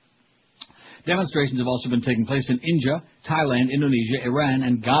 Demonstrations have also been taking place in India, Thailand, Indonesia, Iran,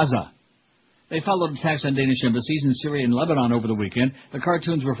 and Gaza. They followed attacks on Danish embassies in Syria and Lebanon over the weekend. The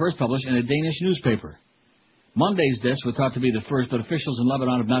cartoons were first published in a Danish newspaper. Monday's deaths were thought to be the first, but officials in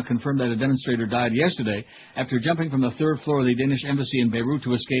Lebanon have now confirmed that a demonstrator died yesterday after jumping from the 3rd floor of the Danish embassy in Beirut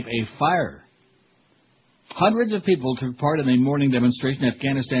to escape a fire. Hundreds of people took part in a morning demonstration in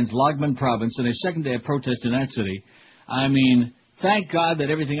Afghanistan's Laghman province in a second day of protest in that city. I mean, thank God that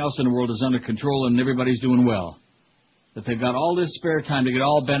everything else in the world is under control and everybody's doing well. That they've got all this spare time to get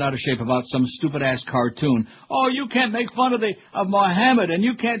all bent out of shape about some stupid-ass cartoon. Oh, you can't make fun of Muhammad, and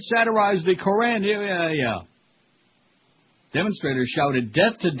you can't satirize the Koran. Yeah. Demonstrators shouted,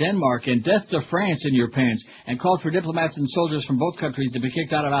 "Death to Denmark and death to France in your pants," and called for diplomats and soldiers from both countries to be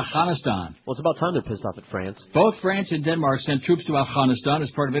kicked out of Afghanistan. Well, it's about time they're pissed off at France. Both France and Denmark sent troops to Afghanistan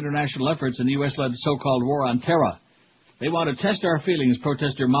as part of international efforts in the U.S.-led so-called war on terror. They want to test our feelings,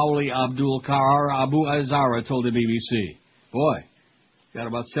 protester Mauli Abdul Kahar Abu Azara told the BBC. Boy, got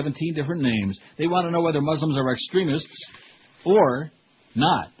about 17 different names. They want to know whether Muslims are extremists or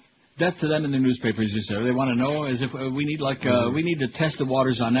not. Death to them in the newspapers, you say. They want to know as if we need to test the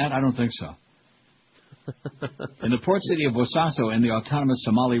waters on that. I don't think so. In the port city of Bosaso in the autonomous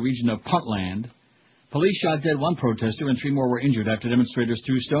Somali region of Puntland, police shot dead 1 protester and 3 more were injured after demonstrators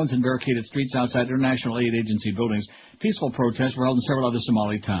threw stones and barricaded streets outside International Aid Agency buildings. Peaceful protests were held in several other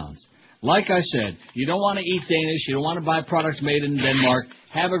Somali towns. Like I said, you don't want to eat Danish, you don't want to buy products made in Denmark.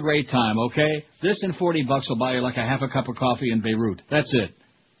 Have a great time, okay? This and $40 will buy you like a half a cup of coffee in Beirut. That's it.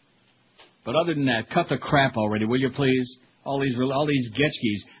 But other than that, cut the crap already, will you please? All these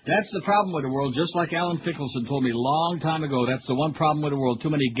getchkis. That's the problem with the world, just like Alan Finkelson told me a long time ago. That's the one problem with the world. Too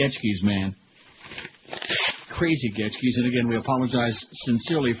many getchkis, man. Crazy getchkis. And again, we apologize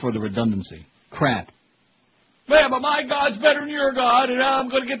sincerely for the redundancy. Crap. Yeah, but my God's better than your God, and I'm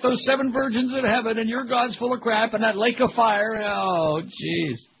going to get those 7 virgins in heaven, and your God's full of crap, and that lake of fire. Oh,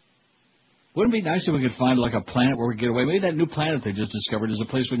 jeez. Wouldn't it be nice if we could find like a planet where we get away? Maybe that new planet they just discovered is a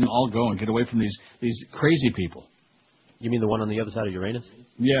place we can all go and get away from these crazy people. You mean the one on the other side of Uranus?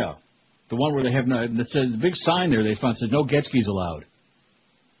 Yeah. The one where they have no, that says, the big sign there they found says no getskis allowed.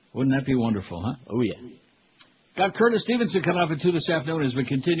 Wouldn't that be wonderful, huh? Oh, yeah. Got Curtis Stevenson coming up at 2 this afternoon as we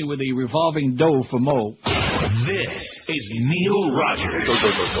continue with the revolving dough for Mo. This is Neil Rogers.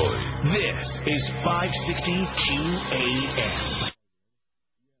 This is 560 QAM.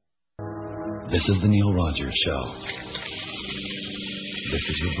 This is the Neil Rogers Show. This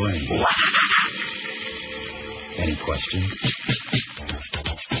is your brain. Any questions?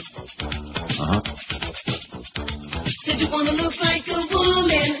 Said you wanna look like a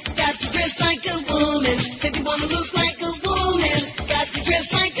woman, got to dress like a woman. Said you wanna look like a woman, got to dress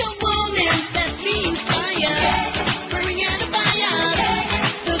like a woman. That means fire, burning out a fire.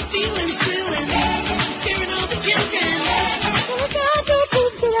 The feeling's brewing, scaring all the children.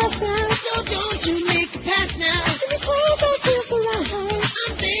 So don't you make a pass now.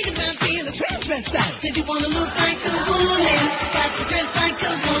 style. Said you wanna look like a woman, got to dress like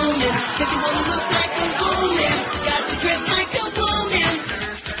a woman. Said you wanna look like a woman, got to dress like a woman.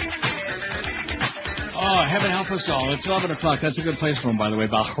 Oh, heaven help us all. It's 11 o'clock. That's a good place for him, by the way.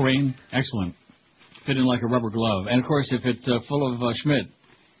 Bahrain. Excellent. Fit in like a rubber glove. And, of course, if it's full of Schmidt,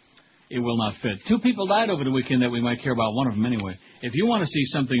 it will not fit. 2 people died over the weekend that we might care about. One of them, anyway. If you want to see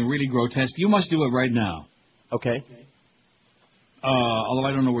something really grotesque, you must do it right now. Okay. Although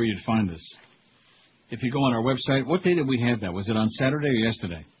I don't know where you'd find this. If you go on our website, what day did we have that? Was it on Saturday or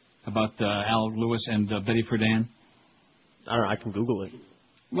yesterday? About Al Lewis and Betty Friedan? I don't know. I can Google it.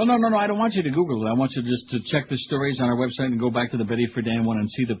 Well, no. I don't want you to Google it. I want you just to check the stories on our website and go back to the Betty Friedan one and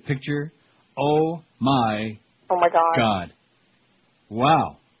see the picture. Oh, my God.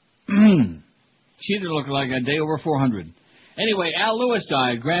 Wow. She did look like a day over 400. Anyway, Al Lewis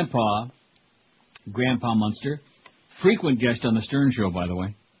died. Grandpa Munster. Frequent guest on the Stern Show, by the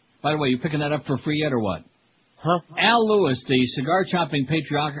way. By the way, you picking that up for free yet or what? Huh? Al Lewis, the cigar-chopping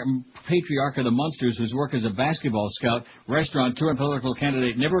patriarch of the Munsters, whose work as a basketball scout, restaurateur, and political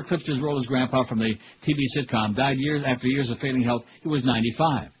candidate never eclipsed his role as grandpa from the TV sitcom, died after years of failing health. He was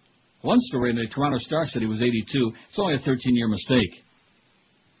 95. One story in the Toronto Star said he was 82. It's only a 13-year mistake.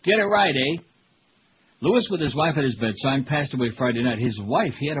 Get it right, eh? Lewis, with his wife at his bedside, passed away Friday night. His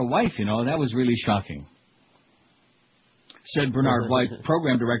wife, he had a wife, you know, that was really shocking. Said Bernard White,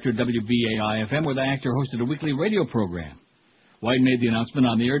 program director at WBAI-FM, where the actor hosted a weekly radio program. White made the announcement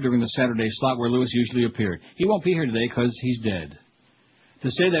on the air during the Saturday slot where Lewis usually appeared. He won't be here today because he's dead.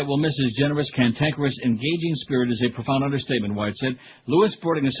 To say that we'll miss his generous, cantankerous, engaging spirit is a profound understatement, White said. Lewis,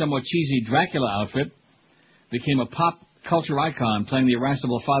 sporting a somewhat cheesy Dracula outfit, became a pop culture icon, playing the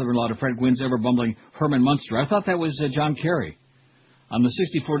irascible father-in-law to Fred Gwynn's ever-bumbling Herman Munster. I thought that was John Kerry. On the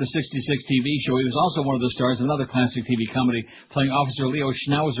 64 to 66 TV show, he was also one of the stars of another classic TV comedy, playing Officer Leo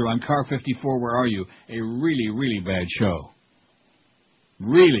Schnauzer on Car 54, Where Are You? A really, really bad show.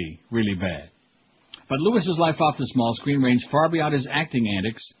 Really, really bad. But Lewis's life off the small screen ranged far beyond his acting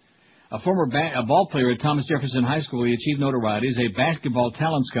antics. A former ball player at Thomas Jefferson High School, he achieved notoriety as a basketball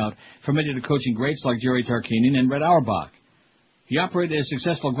talent scout, familiar to coaching greats like Jerry Tarkanian and Red Auerbach. He operated a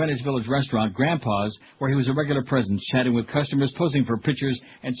successful Greenwich Village restaurant, Grandpa's, where he was a regular presence, chatting with customers, posing for pictures,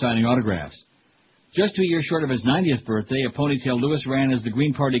 and signing autographs. Just 2 years short of his 90th birthday, a ponytail Lewis ran as the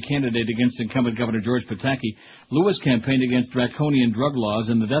Green Party candidate against incumbent Governor George Pataki. Lewis campaigned against draconian drug laws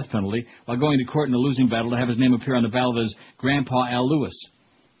and the death penalty, while going to court in a losing battle to have his name appear on the ballot as Grandpa Al Lewis.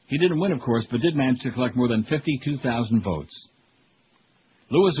 He didn't win, of course, but did manage to collect more than 52,000 votes.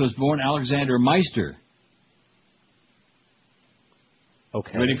 Lewis was born Alexander Meister.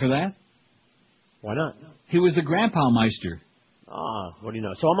 Okay. Ready for that? Why not? He was the Grandpa Meister. What do you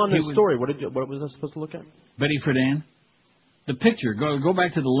know? So I'm on this story. What was I supposed to look at? Betty Friedan. The picture. Go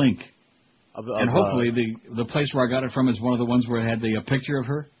back to the link. And hopefully the place where I got it from is one of the ones where it had the picture of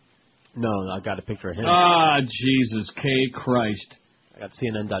her. No, I got a picture of him. Jesus K. Christ. I got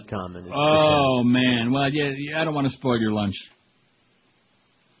CNN.com. And man. Well, yeah, I don't want to spoil your lunch.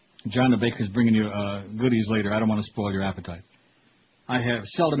 John the Baker's bringing you goodies later. I don't want to spoil your appetite. I have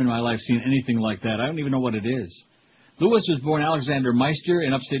seldom in my life seen anything like that. I don't even know what it is. Lewis was born Alexander Meister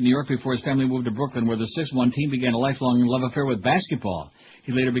in upstate New York before his family moved to Brooklyn, where the 6-1 team began a lifelong love affair with basketball.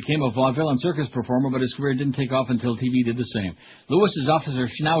 He later became a vaudeville and circus performer, but his career didn't take off until TV did the same. Lewis's Officer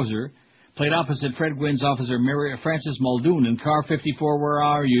Schnauzer played opposite Fred Gwynn's Officer Mary Frances Muldoon in Car 54, Where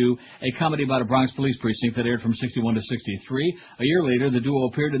Are You?, a comedy about a Bronx police precinct that aired from 61 to 63. A year later, the duo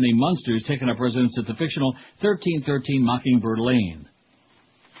appeared in The Munsters, taking up residence at the fictional 1313 Mockingbird Lane.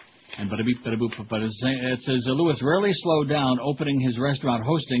 And but it says Lewis rarely slowed down opening his restaurant,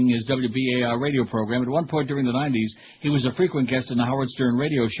 hosting his WBAI radio program. At one point during the 90s, he was a frequent guest on the Howard Stern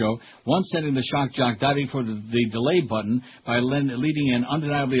radio show, once sending the shock jock diving for the delay button by leading an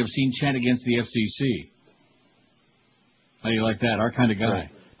undeniably obscene chant against the FCC. How do you like that? Our kind of guy. Right.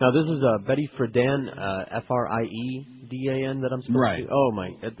 Now, this is Betty Friedan, Friedan, that I'm supposed to... Oh, my.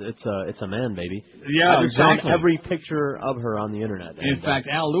 It's a man, baby. Yeah, exactly. Found every picture of her on the Internet. In fact,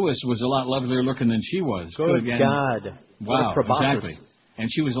 Al Lewis was a lot lovelier looking than she was. Good God. Wow, exactly. And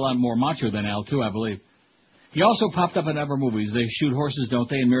she was a lot more macho than Al, too, I believe. He also popped up in other movies. They Shoot Horses, Don't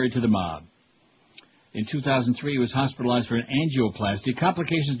They? And Married to the Mob. In 2003, he was hospitalized for an angioplasty.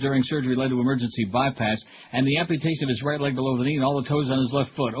 Complications during surgery led to emergency bypass and the amputation of his right leg below the knee and all the toes on his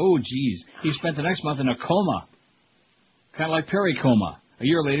left foot. Oh, geez. He spent the next month in a coma. Kind of like Perry coma. A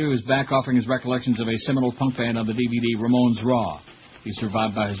year later, he was back offering his recollections of a seminal punk band on the DVD, Ramones Raw. He's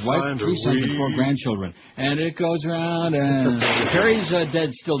survived by his wife, 3 sons, and 4 grandchildren. And it goes around and... Perry's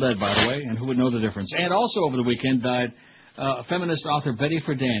still dead, by the way, and who would know the difference? And also over the weekend died feminist author Betty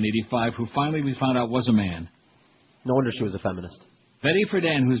Friedan, 85, who finally we found out was a man. No wonder she was a feminist. Betty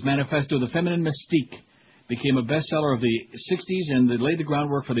Friedan, whose manifesto, The Feminine Mystique, became a bestseller of the 60s and laid the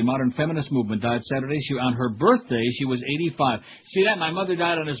groundwork for the modern feminist movement, died Saturday. On her birthday, she was 85. See that? My mother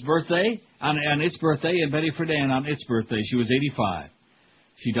died on its birthday, on its birthday, and Betty Friedan on its birthday. She was 85.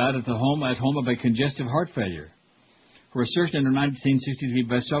 She died at home of a congestive heart failure. Her assertion in her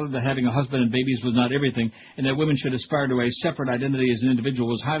 1963 bestseller that having a husband and babies was not everything, and that women should aspire to a separate identity as an individual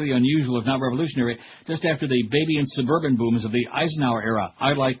was highly unusual, if not revolutionary, just after the baby and suburban booms of the Eisenhower era.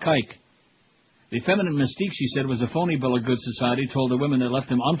 I like Kike. The feminine mystique, she said, was a phony bill of goods society told the women that left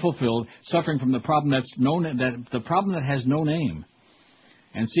them unfulfilled, suffering from the problem that has no name,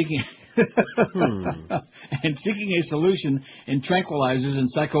 and seeking seeking a solution in tranquilizers and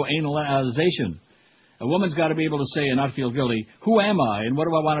psychoanalyzation. A woman's got to be able to say and not feel guilty, who am I and what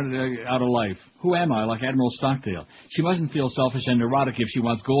do I want out of life? Who am I, like Admiral Stockdale? She mustn't feel selfish and neurotic if she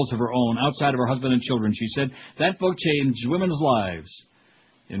wants goals of her own outside of her husband and children, she said. That book changed women's lives.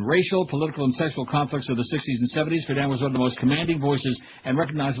 In racial, political, and sexual conflicts of the 60s and 70s, Friedan was one of the most commanding voices and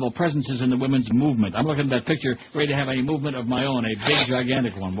recognizable presences in the women's movement. I'm looking at that picture, ready to have a movement of my own, a big,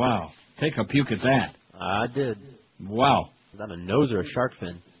 gigantic one. Wow. Take a puke at that. I did. Wow. Is that a nose or a shark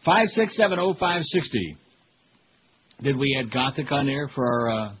fin? 5670560. Did we add Gothic on there for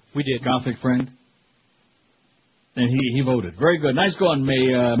our we did Gothic friend? And he voted. Very good. Nice going,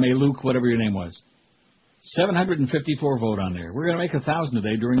 May Luke, whatever your name was. 754 vote on there. We're going to make 1,000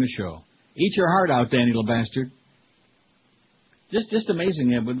 today during the show. Eat your heart out, Danny little bastard. Just amazing.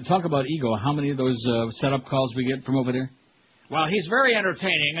 Yeah, but talk about ego. How many of those setup calls we get from over there? Well, he's very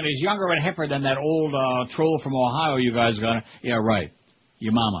entertaining, and he's younger and hipper than that old troll from Ohio you guys got. Yeah, right.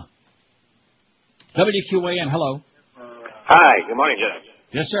 Your mama. WQAM, hello. Hi, good morning, Judge.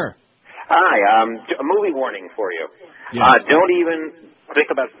 Yes, sir. Hi, a movie warning for you. Yeah. Don't even think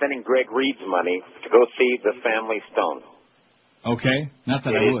about spending Greg Reed's money to go see The Family Stone. Okay, not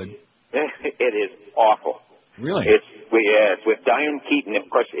that I would. It is awful. Really? It's with Diane Keaton. Of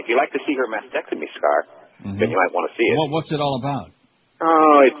course, if you like to see her mastectomy scar, then you might want to see it. Well, what's it all about?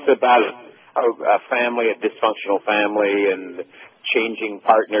 Oh, it's about a family, a dysfunctional family, and changing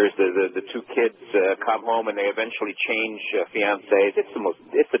partners. The two kids come home and they eventually change fiancés. It's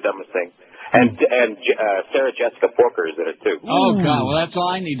the dumbest thing. And Sarah Jessica Parker is in it too. Oh God! Well, that's all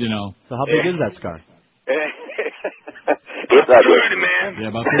I need to know. So how big is that scar? It's ugly, man. Yeah,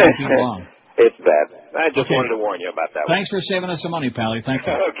 about 30 feet long. It's bad. I just wanted to warn you about that. Thanks for saving us some money, Pally. Thank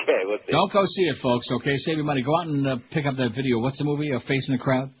you. Okay, let's see. Don't go see it, folks. Okay, save your money. Go out and pick up that video. What's the movie? Face in the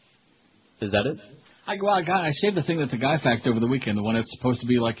Crowd. Is that it? I saved the thing that the guy faxed over the weekend. The one that's supposed to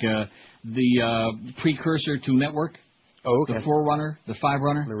be like the precursor to Network. Oh, okay. The Forerunner, the Five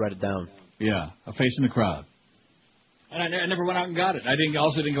Runner. Let me write it down. Yeah, A Face in the Crowd. And I never went out and got it. I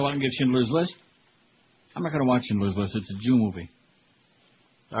also didn't go out and get Schindler's List. I'm not going to watch Schindler's List. It's a Jew movie.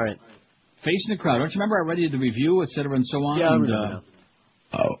 All right. Face in the Crowd. Don't you remember I read you the review, etc. and so on? Yeah, I remember now.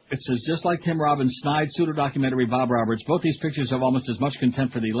 It says, just like Tim Robbins' snide pseudo-documentary Bob Roberts, both these pictures have almost as much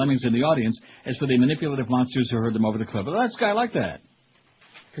contempt for the lemmings in the audience as for the manipulative monsters who heard them over the clip. Well, that's a guy like that.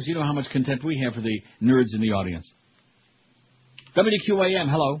 Because you know how much contempt we have for the nerds in the audience. WQAM,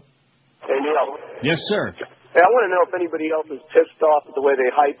 hello. Hey, Neil. Yes, sir. Hey, I want to know if anybody else is pissed off at the way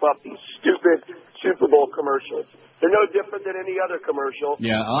they hype up these stupid Super Bowl commercials. They're no different than any other commercial.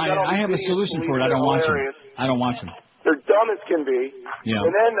 Yeah, I have a solution for it. I don't watch them. They're dumb as can be. Yeah. And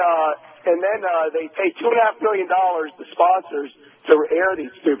then they pay $2.5 million to sponsors to air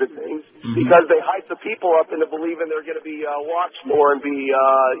these stupid things because they hype the people up into believing they're going to be watched more and be.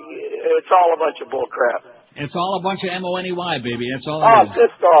 It's all a bunch of bull crap. It's all a bunch of MONEY, baby. That's all it is.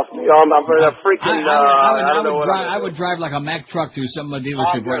 Pissed off me. I'm a freaking. I would drive like a Mack truck through some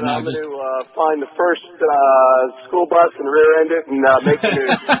dealership right now. I'm going to find the first school bus and rear end it and make the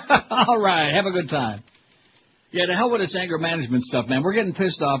news. All right. Have a good time. Yeah, to hell with this anger management stuff, man. We're getting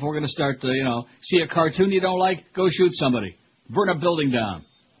pissed off. We're going to start to, see a cartoon you don't like, go shoot somebody. Burn a building down.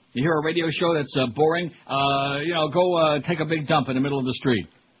 You hear a radio show that's boring, go take a big dump in the middle of the street.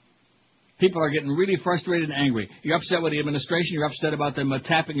 People are getting really frustrated and angry. You're upset with the administration. You're upset about them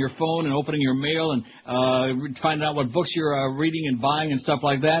tapping your phone and opening your mail and finding out what books you're reading and buying and stuff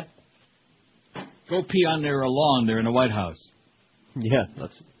like that. Go pee on their lawn there in the White House. Yeah,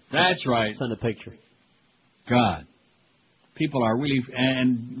 that's right. Send a picture. God. People are really,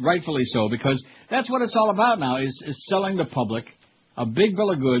 and rightfully so, because that's what it's all about now, is selling the public a big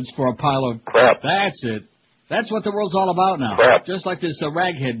bill of goods for a pile of crap. That's it. That's what the world's all about now. Just like this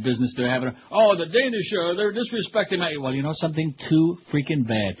raghead business they're having. Oh, the Danish, they're disrespecting me. Well, you know something? Too freaking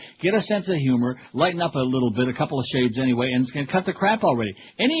bad. Get a sense of humor, lighten up a little bit, a couple of shades anyway, and cut the crap already.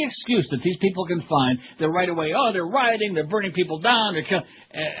 Any excuse that these people can find, they're right away, they're rioting, they're burning people down, they're killing.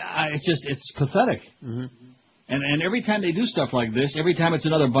 It's pathetic. Mm-hmm. And every time they do stuff like this, every time it's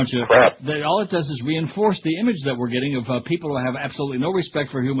another bunch of crap, all it does is reinforce the image that we're getting of people who have absolutely no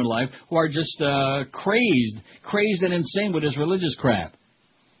respect for human life, who are just crazed and insane with this religious crap.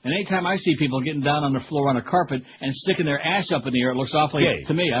 And anytime I see people getting down on the floor on a carpet and sticking their ass up in the air, it looks awfully,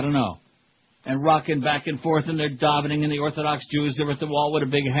 to me, I don't know. And rocking back and forth, and they're davening, and the Orthodox Jews, they're at the wall with the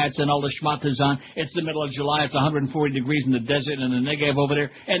big hats and all the schmatas on. It's the middle of July, it's 140 degrees in the desert and the Negev over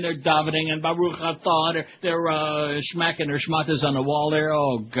there, and they're davening, and Baruch Atah, they're smacking their schmatas on the wall there.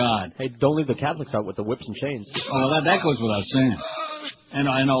 Oh, God. Hey, don't leave the Catholics out with the whips and chains. Oh, that goes without saying.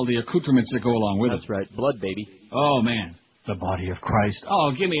 And all the accoutrements that go along with it. That's right. Blood, baby. Oh, man. The body of Christ.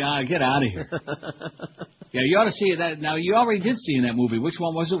 Oh, get out of here. Yeah, you ought to see that. Now, you already did see in that movie. Which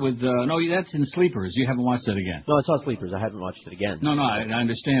one was it with, no, that's in Sleepers. You haven't watched that again. No, I saw Sleepers. I haven't watched it again. No, I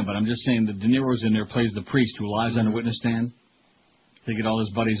understand, but I'm just saying that De Niro's in there, plays the priest who lies on the witness stand to get all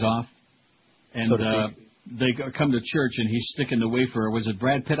his buddies off. And, they come to church and he's sticking the wafer. Was it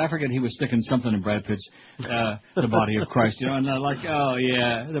Brad Pitt? I forget, he was sticking something in Brad Pitt's, the body of Christ. You know, and they're like, oh,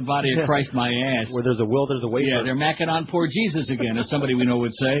 yeah, the body of Christ, my ass. Where there's a will, there's a wafer. Yeah, they're macking on poor Jesus again, as somebody we know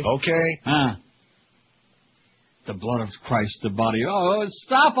would say. Okay. The blood of Christ, the body. Oh,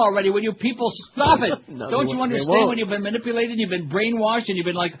 stop already. Will you people stop it? No, Don't you understand when you've been manipulated, you've been brainwashed, and you've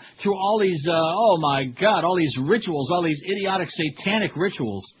been like through all these, oh my God, all these rituals, all these idiotic satanic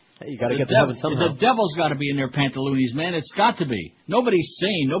rituals. Hey, you got to get to heaven somehow. The devil's got to be in their pantaloonies, man. It's got to be. Nobody's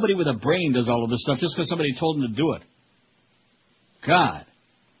sane. Nobody with a brain does all of this stuff just because somebody told them to do it. God.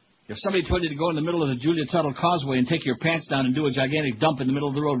 If somebody told you to go in the middle of the Julia Tuttle Causeway and take your pants down and do a gigantic dump in the middle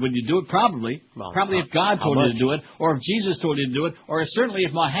of the road, would you do it? Probably. Well, probably if God told you to do it, or if Jesus told you to do it, or certainly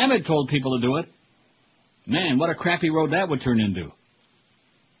if Muhammad told people to do it. Man, what a crappy road that would turn into.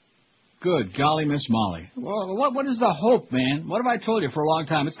 Good golly, Miss Molly. Well, what is the hope, man? What have I told you for a long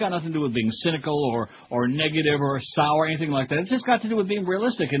time? It's got nothing to do with being cynical or negative or sour or anything like that. It's just got to do with being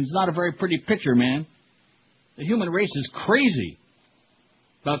realistic, and it's not a very pretty picture, man. The human race is crazy.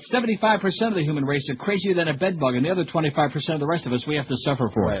 About 75% of the human race are crazier than a bedbug, and the other 25% of the rest of us we have to suffer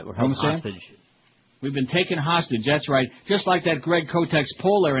for. Right, we're held hostage. We've been taken hostage, that's right. Just like that Greg Kotek's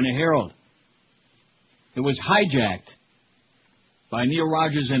poll there in the Herald. It was hijacked by Neil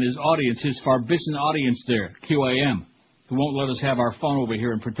Rogers and his audience, his Farbissen audience there, QAM, who won't let us have our phone over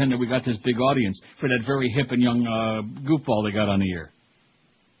here and pretend that we got this big audience for that very hip and young goofball they got on the air,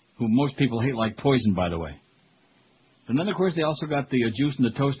 who most people hate like poison, by the way. And then, of course, they also got the juice and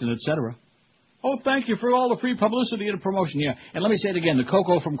the toast and etc. Oh, thank you for all the free publicity and promotion. Yeah, and let me say it again: the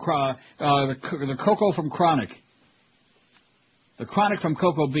cocoa from the cocoa from Chronic, the Chronic from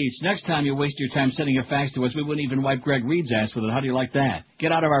Cocoa Beach. Next time you waste your time sending a fax to us, we wouldn't even wipe Greg Reed's ass with it. How do you like that?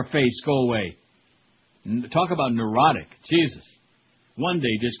 Get out of our face, go away. Talk about neurotic, Jesus. One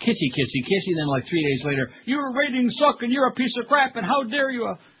day just kissy, then like 3 days later, your ratings suck and you're a piece of crap and how dare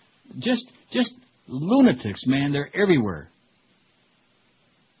you? Just lunatics, man. They're everywhere.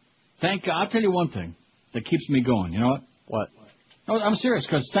 Thank God. I'll tell you one thing that keeps me going. You know what? What? No, I'm serious,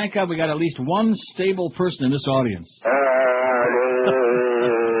 because thank God we got at least one stable person in this audience.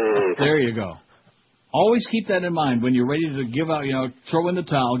 There you go. Always keep that in mind when you're ready to give out, throw in the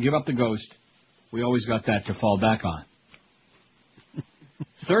towel, give up the ghost. We always got that to fall back on.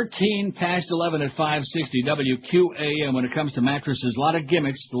 13 past 11 at 560 WQAM. When it comes to mattresses, a lot of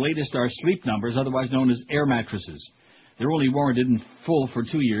gimmicks. The latest are Sleep Numbers, otherwise known as air mattresses. They're only warranted in full for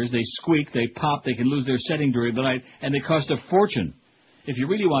 2 years. They squeak, they pop, they can lose their setting during the night, and they cost a fortune. If you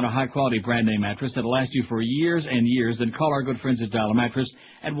really want a high-quality brand-name mattress that'll last you for years and years, then call our good friends at Dial a Mattress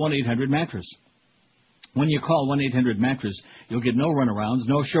at 1-800-MATTRESS. When you call 1-800-MATTRESS, you'll get no runarounds,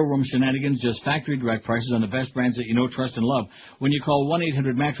 no showroom shenanigans, just factory direct prices on the best brands that you know, trust, and love. When you call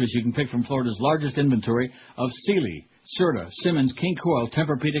 1-800-MATTRESS, you can pick from Florida's largest inventory of Sealy, Serta, Simmons, King Coil,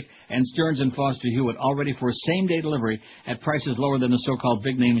 Tempur-Pedic, and Stearns & Foster Hewitt, all ready for same-day delivery at prices lower than the so-called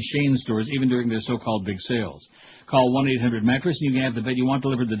big-name Shane stores, even during their so-called big sales. Call 1-800-MATTRESS, and you can have the bed you want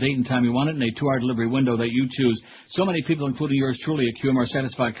delivered the date and time you want it in a 2-hour delivery window that you choose. So many people, including yours truly, at QM, are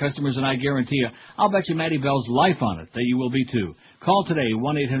satisfied customers, and I guarantee you, I'll bet you Matty Bell's life on it that you will be too. Call today,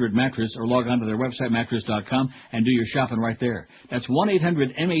 1-800-MATTRESS, or log on to their website, mattress.com, and do your shopping right there. That's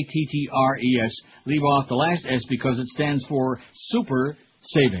 1-800-MATTRES. Leave off the last S because it stands for Super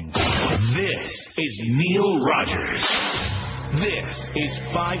Savings. This is Neil Rogers. This is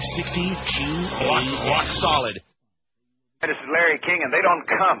 560 QAM. Rock solid. This is Larry King, and they don't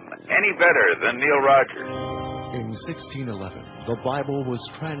come any better than Neil Rogers. In 1611, the Bible was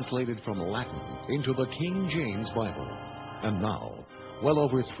translated from Latin into the King James Bible. And now, well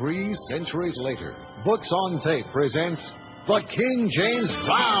over 3 centuries later, Books on Tape presents the King James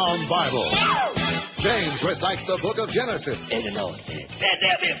Brown Bible. James recites the book of Genesis. That'll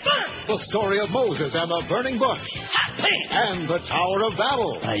be fun. The story of Moses and the burning bush. And the Tower of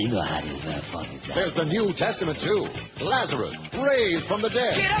Babel. You know how this is funny. There's the New Testament, too. Lazarus, raised from the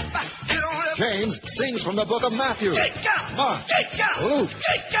dead. Get up, get on up. James sings from the book of Matthew. Mark, Luke,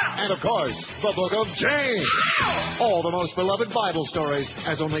 and, of course, the book of James. All the most beloved Bible stories,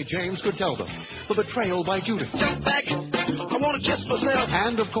 as only James could tell them. The betrayal by Judas. Jump back. I want to kiss myself.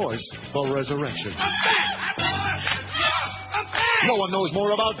 And, of course, the resurrection. I'm back. No one knows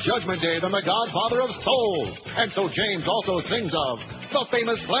more about Judgment Day than the Godfather of Soul. And so James also sings of the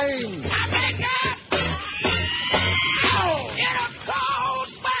famous flames.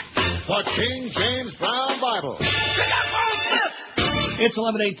 The King James Brown Bible. It's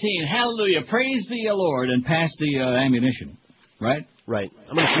 11:18. Hallelujah. Praise the Lord and pass the ammunition. Right? Right.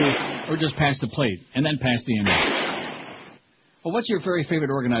 I'm going to choose. Or just pass the plate and then pass the ammunition. Well, what's your very favorite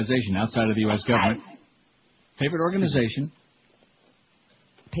organization outside of the U.S. government? Favorite organization?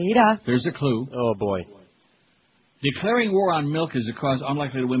 Peter. There's a clue. Oh, boy. Declaring war on milk is a cause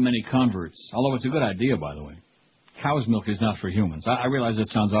unlikely to win many converts. Although it's a good idea, by the way. Cow's milk is not for humans. I realize that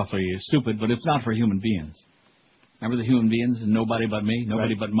sounds awfully stupid, but it's not for human beings. Remember the human beings and nobody but me?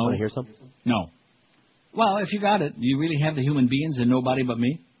 Nobody but Mo? Want to hear something? No. Well, if you got it, you really have the human beings and nobody but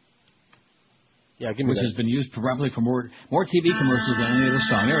me? Yeah, give me Which that. has been used probably for more TV commercials than any other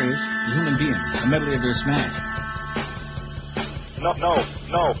song. There it is. The human beings. A medley of their smash. No.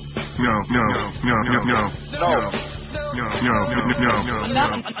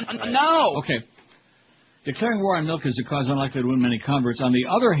 No. Okay. Declaring war on milk is a cause unlikely to win many converts. On the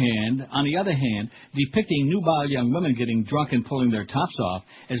other hand, depicting nubile young women getting drunk and pulling their tops off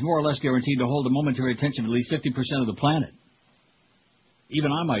is more or less guaranteed to hold the momentary attention of at least 50% of the planet.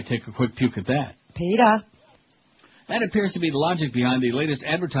 Even I might take a quick puke at that. Peter. That appears to be the logic behind the latest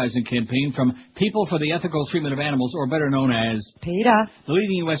advertising campaign from People for the Ethical Treatment of Animals, or better known as Peter, the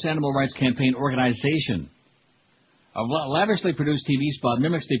leading U.S. animal rights campaign organization. A lavishly produced TV spot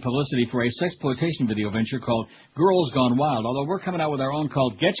mimics the publicity for a sexploitation video venture called Girls Gone Wild, although we're coming out with our own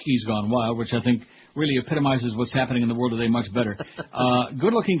called Getchkis Gone Wild, which I think really epitomizes what's happening in the world today much better.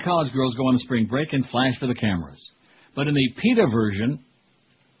 Good-looking college girls go on a spring break and flash for the cameras. But in the PETA version,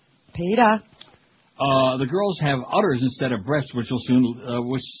 the girls have udders instead of breasts, which will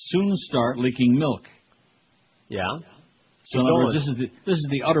soon start leaking milk. Yeah. So in other words, this is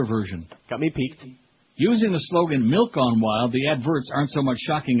the udder version. Got me peaked. Using the slogan "Milk Gone Wild," the adverts aren't so much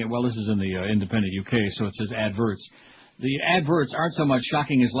shocking. Well, this is in the Independent UK, so it says adverts. The adverts aren't so much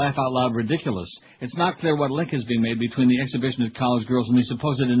shocking as laugh out loud ridiculous. It's not clear what link is being made between the exhibition of college girls and the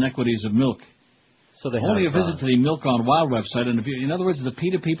supposed inequities of milk. So they only have, a visit to the Milk Gone Wild website, and in other words, the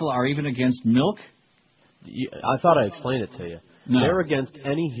PETA people are even against milk. I thought I explained it to you. No. They're against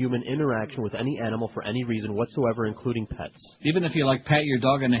any human interaction with any animal for any reason whatsoever, including pets. Even if you pat your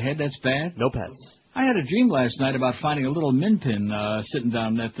dog on the head, that's bad? No pets. I had a dream last night about finding a little min pin sitting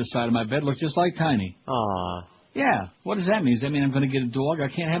down at the side of my bed. Looks just like Tiny. Aw. Yeah. What does that mean? Does that mean I'm going to get a dog? I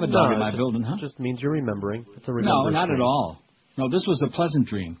can't have a dog in my building, huh? It just means you're remembering. It's a No, not at all. No, this was a pleasant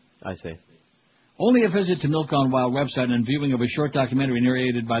dream. I see. Only a visit to Milk Gone Wild website and viewing of a short documentary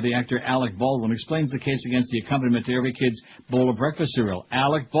narrated by the actor Alec Baldwin explains the case against the accompaniment to every kid's bowl of breakfast cereal.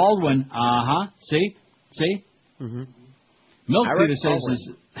 Alec Baldwin. See? Mm-hmm. Milk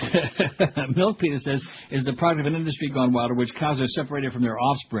PETA says is the product of an industry gone wild in which cows are separated from their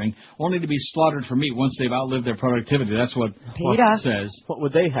offspring, only to be slaughtered for meat once they've outlived their productivity. That's what it says. What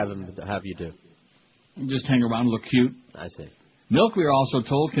would they have you do? Just hang around and look cute. I see. Milk, we are also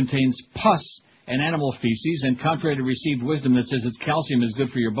told, contains pus and animal feces, and contrary to received wisdom that says its calcium is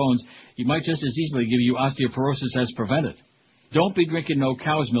good for your bones, it might just as easily give you osteoporosis as prevent it. Don't be drinking no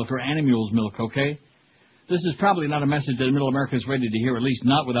cow's milk or animal's milk, okay? This is probably not a message that Middle America is ready to hear, at least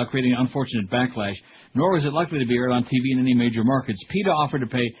not without creating an unfortunate backlash, nor is it likely to be aired on TV in any major markets. PETA offered to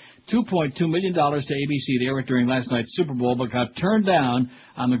pay $2.2 million to ABC to air it during last night's Super Bowl, but got turned down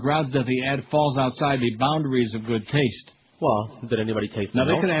on the grounds that the ad falls outside the boundaries of good taste. Well, did anybody taste Now, the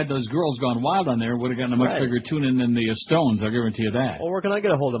they milk? could have had those Girls Gone Wild on there. Would have gotten a much bigger tune-in than the Stones, I'll guarantee you that. Well, where can I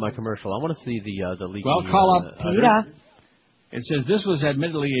get a hold of my commercial? I want to see the leaky... Well, call up PETA. It says this was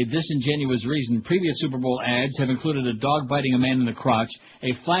admittedly a disingenuous reason. Previous Super Bowl ads have included a dog biting a man in the crotch,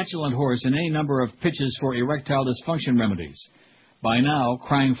 a flatulent horse, and any number of pitches for erectile dysfunction remedies. By now,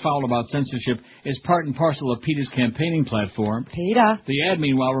 crying foul about censorship is part and parcel of PETA's campaigning platform. PETA. The ad,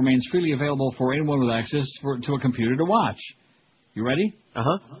 meanwhile, remains freely available for anyone with access to a computer to watch. You ready?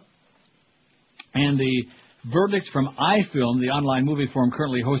 Uh-huh. And the verdict from iFilm, the online movie forum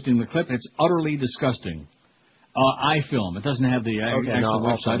currently hosting the clip, it's utterly disgusting. iFilm. It doesn't have the actual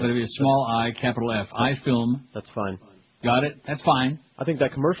website, but it's small I, capital F. iFilm. That's fine. Got it? That's fine. I think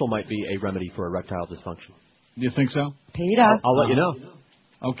that commercial might be a remedy for erectile dysfunction. Do you think so? PETA. I'll let you know.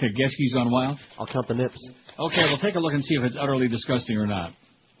 Okay, Geschke's on wild? I'll count the nips. Okay, we'll take a look and see if it's utterly disgusting or not.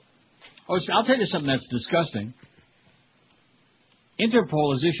 Oh, I'll tell you something that's disgusting.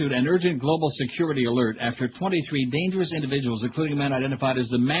 Interpol has issued an urgent global security alert after 23 dangerous individuals, including men identified as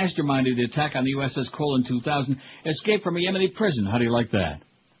the mastermind of the attack on the USS Cole in 2000, escaped from a Yemeni prison. How do you like that?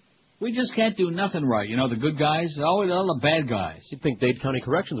 We just can't do nothing right. You know, the good guys, all the bad guys. You'd think Dade County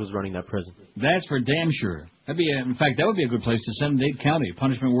Corrections was running that prison. That's for damn sure. In fact, that would be a good place to send Dade County.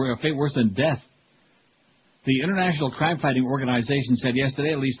 Punishment, a fate worse than death. The International Crime-Fighting Organization said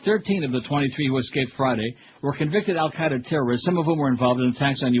yesterday at least 13 of the 23 who escaped Friday were convicted al-Qaeda terrorists, some of whom were involved in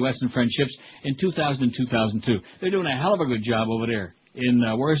attacks on U.S. and French ships in 2000 and 2002. They're doing a hell of a good job over there. In,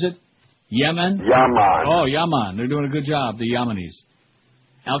 where is it? Yemen? Yaman. Oh, Yaman. They're doing a good job, the Yemenis.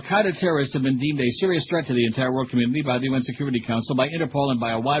 Al-Qaeda terrorists have been deemed a serious threat to the entire world community by the UN Security Council, by Interpol, and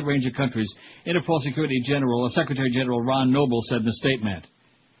by a wide range of countries. Interpol Secretary General Ron Noble said in a statement.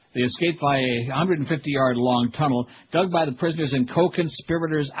 They escaped by a 150-yard-long tunnel dug by the prisoners and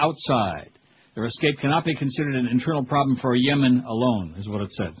co-conspirators outside. Their escape cannot be considered an internal problem for Yemen alone, is what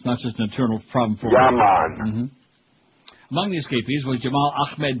it said. It's not just an internal problem for Yaman. Among the escapees was Jamal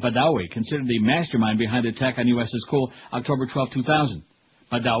Ahmed Badawi, considered the mastermind behind the attack on USS Cole, October 12, 2000.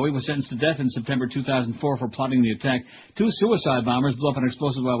 Badawi was sentenced to death in September 2004 for plotting the attack. 2 suicide bombers blew up an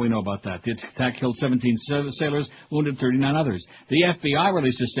explosive. Well, we know about that. The attack killed 17 sailors, wounded 39 others. The FBI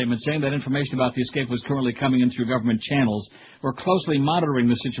released a statement saying that information about the escape was currently coming in through government channels. We're closely monitoring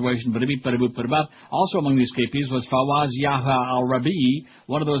the situation. Also among the escapees was Fawaz Yahya al-Rabi'i,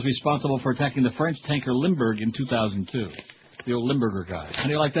 one of those responsible for attacking the French tanker Limburg in 2002. The old Limburger guy. How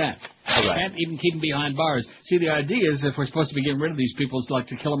do you like that? Right. Can't even keep them behind bars. See, the idea is if we're supposed to be getting rid of these people, it's like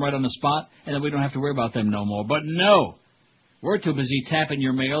to kill them right on the spot, and then we don't have to worry about them no more. But no! We're too busy tapping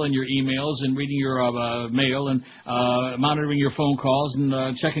your mail and your emails and reading your mail and monitoring your phone calls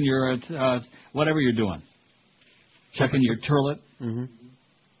and checking your whatever you're doing. Checking your turlet.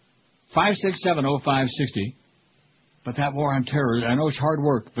 5670560. But that war on terror, I know it's hard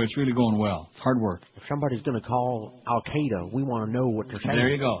work, but it's really going well. It's hard work. If somebody's going to call Al-Qaeda, we want to know what they're saying. There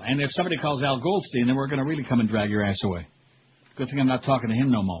you go. And if somebody calls Al Goldstein, then we're going to really come and drag your ass away. Good thing I'm not talking to him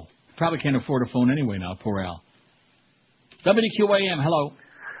no more. Probably can't afford a phone anyway now, poor Al. WQAM, hello.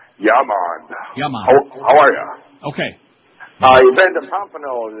 Yaman. How are you? Okay. You've been to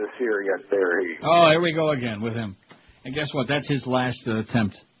Pompano this year yet, there. Oh, here we go again with him. And guess what? That's his last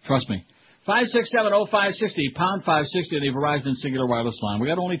attempt. Trust me. 5670560, pound 560 on the Verizon and Singular Wireless line. We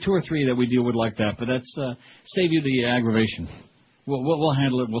got only 2 or 3 that we deal with like that, but that's save you the aggravation. We'll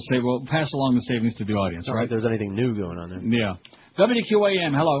handle it. We'll pass along the savings to the audience. All right. If there's anything new going on there. Yeah.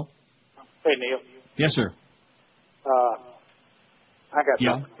 WQAM, hello. Hey, Neil. Yes, sir. I got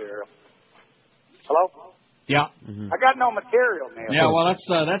no material. Hello? Yeah. I got no material, Neil. Yeah, well,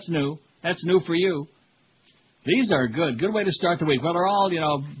 that's new. That's new for you. These are good. Good way to start the week. Well, they're all,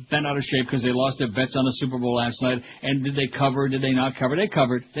 bent out of shape because they lost their bets on the Super Bowl last night. And did they cover? Did they not cover? They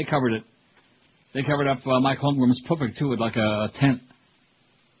covered. They covered it. They covered up Mike Holmgren's Pupik, too, with like a tent.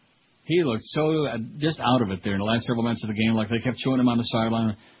 He looked so just out of it there in the last several minutes of the game. Like they kept showing him on the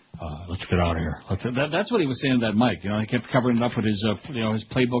sideline. Let's get out of here. That's what he was saying to that mic. He kept covering it up with his, his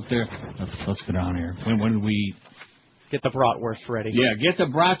playbook there. Let's get out of here. When did we get the bratwurst ready? Yeah, get the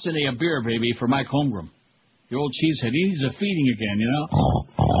brats in a beer, baby, for Mike Holmgren. The old cheesehead. He needs a feeding again,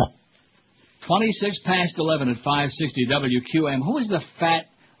 26 past 11 at 560 WQM. Who is the fat?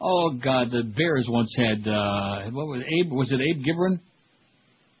 Oh God, the Bears once had. What was Abe? Was it Abe Gibran?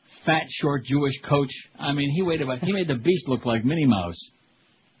 Fat, short Jewish coach. I mean, he made the beast look like Minnie Mouse.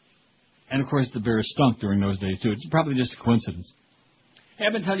 And of course, the Bears stunk during those days too. It's probably just a coincidence. Hey,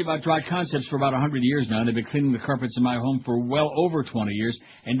 I've been telling you about Dry Concepts for about 100 years now. They've been cleaning the carpets in my home for well over 20 years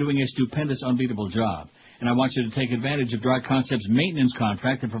and doing a stupendous, unbeatable job. And I want you to take advantage of Dry Concepts' maintenance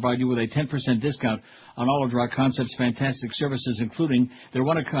contract and provide you with a 10% discount on all of Dry Concepts' fantastic services, including their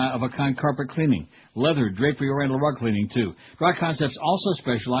one-of-a-kind carpet cleaning, leather, drapery, oriental rug cleaning, too. Dry Concepts also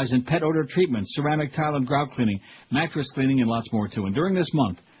specialize in pet odor treatments, ceramic tile and grout cleaning, mattress cleaning, and lots more, too. And during this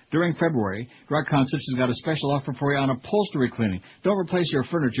month, During February, Drug Concepts has got a special offer for you on upholstery cleaning. Don't replace your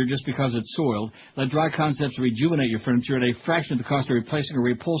furniture just because it's soiled. Let Dry Concepts rejuvenate your furniture at a fraction of the cost of replacing or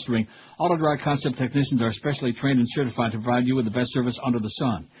reupholstering. All the Dry Concept technicians are specially trained and certified to provide you with the best service under the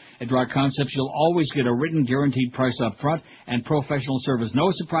sun. At Dry Concepts, you'll always get a written guaranteed price up front and professional service.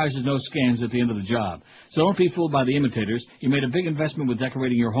 No surprises, no scams at the end of the job. So don't be fooled by the imitators. You made a big investment with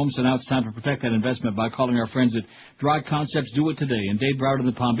decorating your home, so now it's time to protect that investment by calling our friends at Dry Concepts. Do it today. In Dade, Broward, and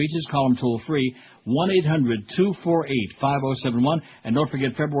the Palm Beaches, call them toll-free, 1-800-248-5071. And don't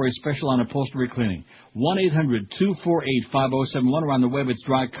forget February's special on upholstery cleaning, 1-800-248-5071, or on the web it's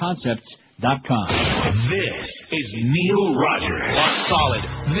dryconcepts.com. This is Neil Rogers. Rock solid.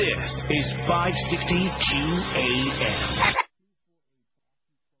 This is 560 QAM.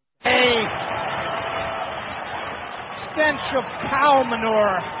 A stench of cow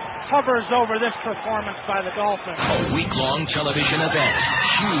manure hovers over this performance by the Dolphins. A week-long television event.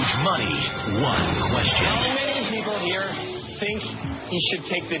 Huge money. One question. How many people here think he should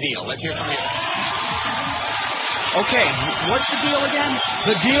take the deal? Let's hear from you. Okay, what's the deal again?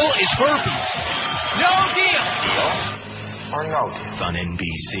 The deal is herpes. No deal. Deal or no deal? On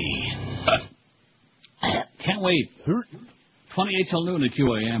NBC. Can't wait. 28 till noon at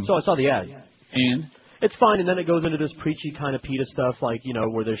QAM. So I saw the ad. And? It's fine, and then it goes into this preachy kind of PETA stuff, like, you know,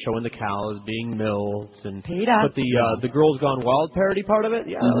 where they're showing the cows being milked and PETA. But the Girls Gone Wild parody part of it,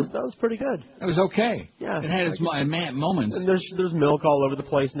 yeah, that was pretty good. It was okay. Yeah, it had its moments. And there's milk all over the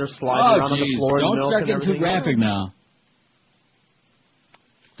place, and they're sliding around on the floor. Don't start and getting too graphic now.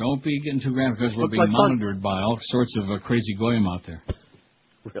 Don't be getting too graphic because we're Looks being like monitored by all sorts of crazy goyim out there.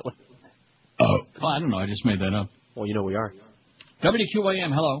 Really? Well, I don't know. I just made that up. Well, you know we are.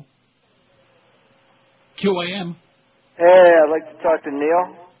 WQAM, hello. QAM. Hey, I'd like to talk to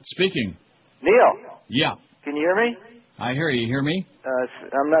Neil. Speaking. Neil. Yeah. Can you hear me? I hear you. You hear me?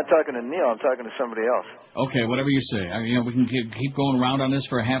 I'm not talking to Neil. I'm talking to somebody else. Okay, whatever you say. We can keep going around on this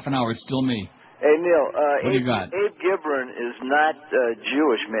for a half an hour. It's still me. Hey, Neil. What do you got? Abe Gibran is not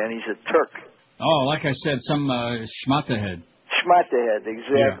Jewish, man. He's a Turk. Oh, like I said, some schmatahead. Schmatahead,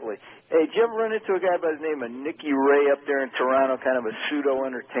 exactly. Yeah. Hey, did you ever run into a guy by the name of Nicky Ray up there in Toronto, kind of a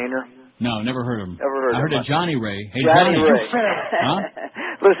pseudo-entertainer? No, never heard of him. Never heard I of heard him. of Johnny Ray. Hey, Johnny Ray. Huh?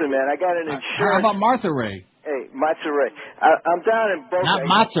 Listen, man, I got an insurance. How about Martha Ray? Hey, Martha Ray. I'm down in Boca. Not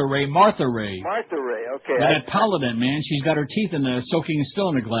Martha Ray, Martha Ray. Martha Ray, okay. That Paladin, man. She's got her teeth in the soaking still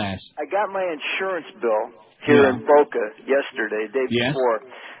in a glass. I got my insurance bill here in Boca yesterday, day before,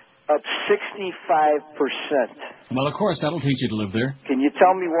 up 65%. Well, of course, that'll teach you to live there. Can you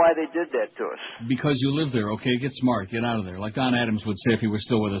tell me why they did that to us? Because you live there, okay? Get smart. Get out of there. Like Don Adams would say if he were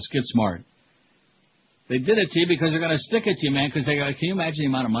still with us. Get smart. They did it to you because they're going to stick it to you, man, because can you imagine the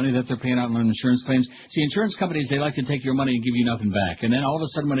amount of money that they're paying out on insurance claims? See, insurance companies, they like to take your money and give you nothing back. And then all of a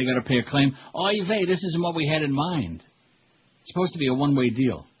sudden when they got to pay a claim, oh, Yves, this isn't what we had in mind. It's supposed to be a one-way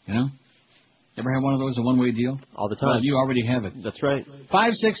deal, you know? Ever have one of those, a one-way deal? All the time. Well, you already have it. That's right.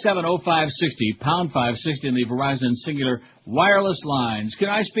 5670560, pound 560 in the Verizon Singular wireless lines. Can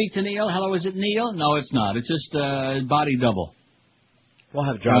I speak to Neil? Hello, is it Neil? No, it's not. It's just body double. We'll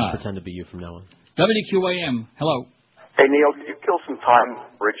have Josh pretend to be you from now on. WQAM, hello. Hey, Neil, could you kill some time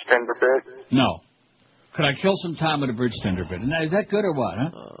bridge tender bit? No. Could I kill some time with a bridge tender bit? And is that good or what,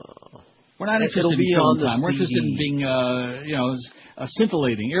 huh? We're not interested in killing time. We're interested in being,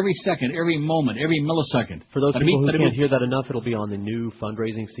 scintillating every second, every moment, every millisecond. For those people who can't hear that enough, it'll be on the new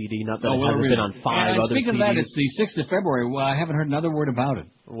fundraising CD. Not that it hasn't been on 5 other speaking CDs. of that, it's the 6th of February. Well, I haven't heard another word about it.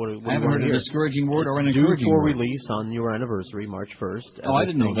 I haven't heard a discouraging word or an encouraging word. Due for word. release on your anniversary, March 1st. Oh, I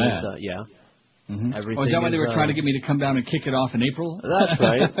didn't know that. Yeah. Mm-hmm. Oh, is that why they were trying to get me to come down and kick it off in April? That's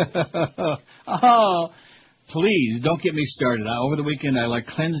right. Oh, please don't get me started. Over the weekend, I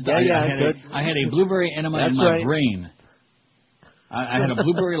cleansed. I had a blueberry enema in my brain. I had a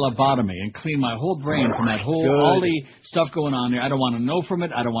blueberry lobotomy and cleaned my whole brain from that all the stuff going on there. I don't want to know from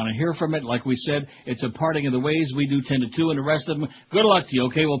it. I don't want to hear from it. Like we said, it's a parting of the ways. We do 10 to 2, and the rest of them. Good luck to you.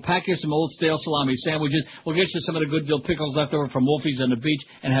 Okay, we'll pack you some old stale salami sandwiches. We'll get you some of the good dill pickles left over from Wolfie's on the beach,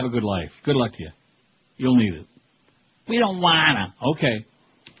 and have a good life. Good luck to you. You'll need it. We don't wanna. Okay.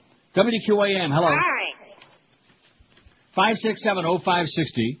 WQAM. Hello. Hi.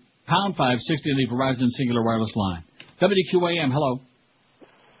 5670560, pound 560 in the Verizon Singular Wireless line. WQAM, hello.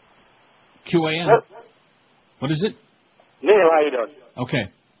 QAM. Hello? What is it? Neil, how you doing? Okay.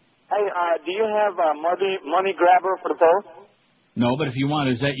 Hey, do you have a money grabber for the poll? No, but if you want,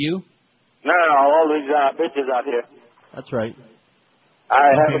 is that you? No, all these bitches out here. That's right. All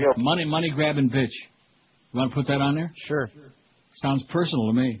right, have a good Money grabbing bitch. You want to put that on there? Sure. Sounds personal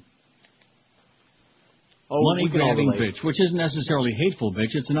to me. Money-grabbing bitch, which isn't necessarily hateful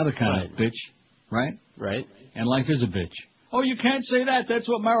bitch. It's another kind of bitch, right? Right. And life is a bitch. Oh, you can't say that. That's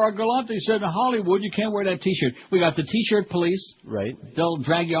what Mara Galante said in Hollywood. You can't wear that T-shirt. We got the T-shirt police. Right. They'll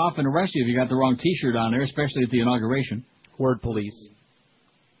drag you off and arrest you if you got the wrong T-shirt on there, especially at the inauguration. Word police.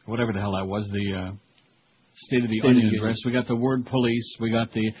 Whatever the hell that was, the State of the Union address. We got the word police. We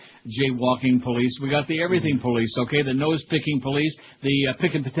got the jaywalking police. We got the everything police, okay? The nose-picking police. The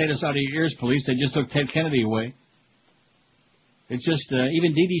picking potatoes out of your ears police. They just took Ted Kennedy away. It's just,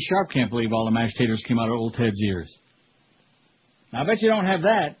 even Dee Sharp can't believe all the mashed taters came out of old Ted's ears. Now, I bet you don't have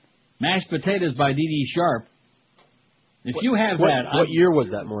that. Mashed Potatoes by Dee Sharp. If you have that... What year was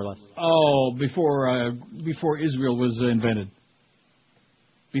that, more or less? Oh, before Israel was invented.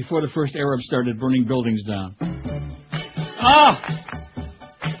 Before the first Arabs started burning buildings down. Oh!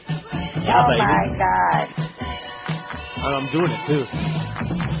 Oh, my God. I'm doing it, too.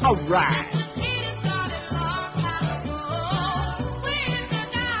 All right.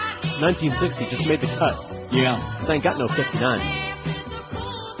 1960 just made the cut. Yeah. I ain't got no 59.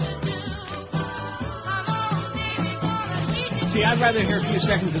 See, I'd rather hear a few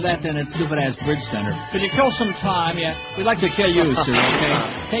seconds of that than that stupid-ass Bridge Center. Could you kill some time? Yeah, we'd like to kill you, sir,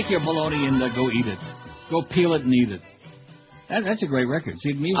 okay? Take your bologna and go eat it. Go peel it and eat it. That's a great record.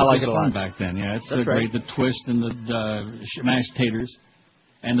 See, music was fun back then. Yeah, it's great. The twist and the mashed taters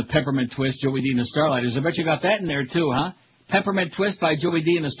and the peppermint twist, Joey D and the Starlighters. I bet you got that in there, too, huh? Peppermint twist by Joey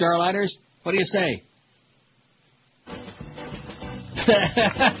D and the Starlighters? What do you say?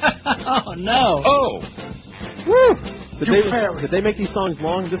 Oh, no. Oh. Woo. Did they make these songs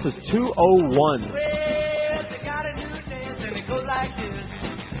long? This is 2:01.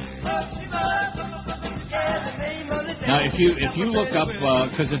 Now, if you look up,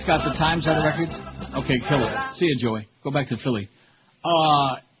 because it's got the times on the records. Okay, kill it. See you, Joey. Go back to Philly.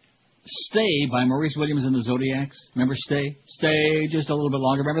 Stay by Maurice Williams and the Zodiacs. Remember Stay? Stay just a little bit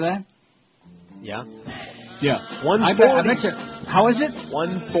longer. Remember that? Yeah. Yeah. 140. I bet you. How is it?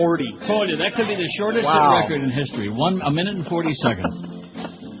 140. Told you, that could be the shortest record in history. 1 minute and 40 seconds.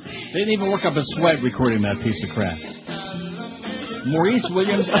 They didn't even work up a sweat recording that piece of crap. Maurice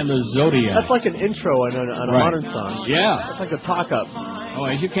Williams and the Zodiacs. That's like an intro on a modern song. Yeah. That's like a talk-up. Oh,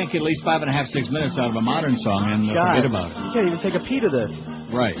 as you can't get at least 5.5, 6 minutes out of a modern song and forget about it. You can't even take a pee to this.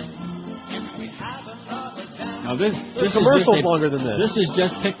 Right. Now this commercial's longer than this. This is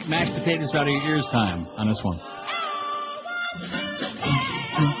just pick mashed potatoes out of your ears time on this one.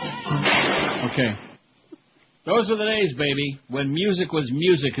 Okay. Those were the days, baby, when music was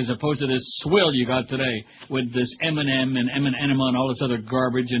music as opposed to this swill you got today with this Eminem and Enema and all this other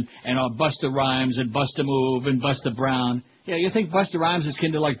garbage and all Busta Rhymes and Busta Move and Busta Brown. Yeah, you think Busta Rhymes is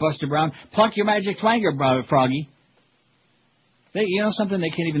kind of like Busta Brown? Plunk your magic twanger, Froggy. You know something? They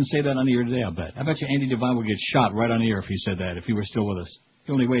can't even say that on the air today, I bet. I bet you Andy Devine would get shot right on the air if he said that, if he were still with us.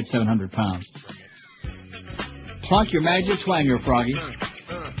 He only weighed 700 pounds. Plunk your magic twanger, Froggy.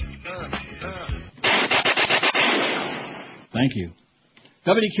 Thank you.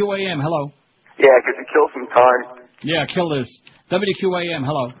 WQAM, hello. Yeah, could you kill some time? Yeah, kill this. WQAM,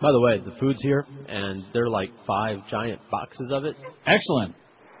 hello. By the way, the food's here, and they're like 5 giant boxes of it. Excellent.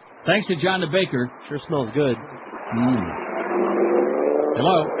 Thanks to John the Baker. Sure smells good.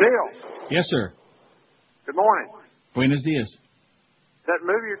 Hello. Neil. Yes, sir. Good morning. Buenos dias. That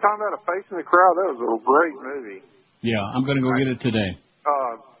movie you're talking about, A Face in the Crowd, that was a great movie. Yeah, I'm going to go get it today.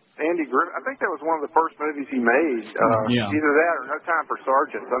 Andy Griffith, I think that was one of the first movies he made. Yeah. Either that or No Time for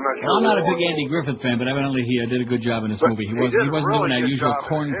Sergeants. I'm not sure. I'm not a big Andy Griffith fan, but evidently he did a good job in this movie. He wasn't doing that usual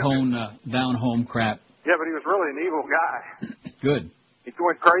corn-pone, down-home crap. Yeah, but he was really an evil guy. Good. He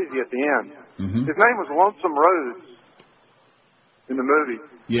went crazy at the end. Mm-hmm. His name was Lonesome Rose in the movie.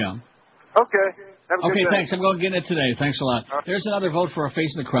 Yeah. Okay. Have a good day. Thanks. I'm going to get it today. Thanks a lot. There's another vote for A Face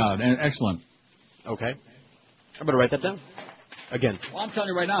in the Crowd. Excellent. Okay. I'm going to write that down. Again. Well, I'm telling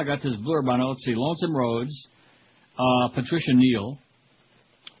you right now, I got this blurb on it. Let's see. Lonesome Rhodes, Patricia Neal.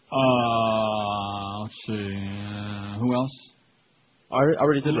 Let's see. Who else? I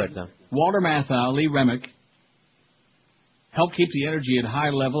already did write down. Walter Matthau, Lee Remick. Help keep the energy at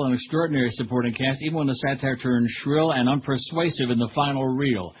high level, an extraordinary supporting cast, even when the satire turns shrill and unpersuasive in the final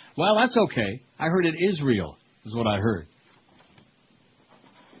reel. Well, that's okay. I heard it is real, is what I heard.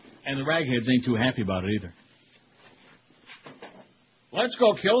 And the ragheads ain't too happy about it either. Let's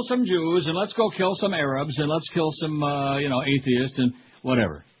go kill some Jews, and let's go kill some Arabs, and let's kill some, atheists, and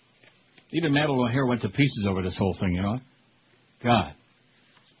whatever. Even Madeline O'Hare went to pieces over this whole thing, you know? God.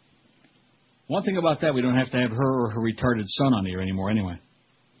 One thing about that, we don't have to have her or her retarded son on the air anymore anyway.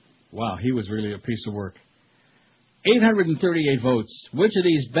 Wow, he was really a piece of work. 838 votes. Which of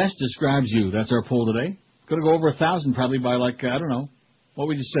these best describes you? That's our poll today. Going to go over 1,000 probably by like, I don't know. What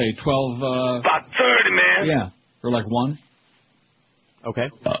would you say, 12? About 30, man. Yeah, or like 1. Okay.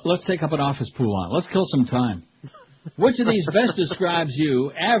 Let's take up an office pool on. Let's kill some time. Which of these best describes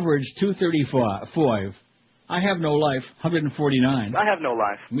you? Average 235. I have no life, 149. I have no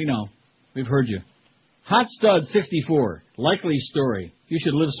life. We know. We've heard you. Hot stud, 64. Likely story. You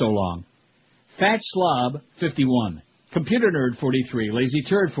should live so long. Fat slob, 51. Computer nerd, 43. Lazy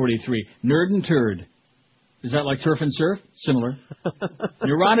turd, 43. Nerd and turd. Is that like turf and surf? Similar.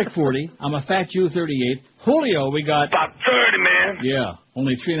 Neurotic, 40. I'm a fat Jew, 38. Julio, we got... About 30, man. Yeah,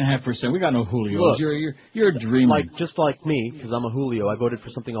 only 3.5%. We got no Julios. Look, you're a dreamer. Just like me, because I'm a Julio, I voted for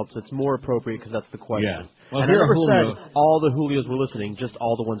something else that's more appropriate because that's the question. Yeah. Well, and I never Julio. said all the Julios were listening, just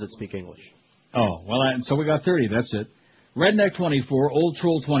all the ones that speak English. Oh, well, so we got 30. That's it. Redneck, 24. Old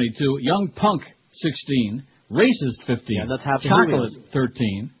Troll, 22. Young Punk, 16. Racist, 15. Yeah, that's half the Chocolate, Julios.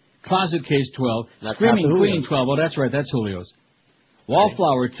 13. Closet Case, 12. That's Screaming half the Queen, Julios. 12. Oh, that's right. That's Julio's.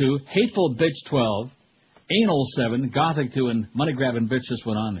 Wallflower, 2. Hateful Bitch, 12. Anal, 7. Gothic, 2. And Money Grabbing Bitch just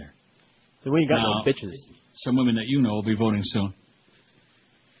went on there. So we ain't got Now, no bitches. Some women that you know will be voting soon.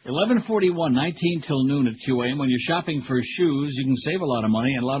 11:41, 19 till noon at QAM. When you're shopping for shoes, you can save a lot of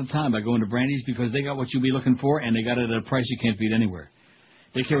money and a lot of time by going to Brandy's because they got what you'll be looking for, and they got it at a price you can't beat anywhere.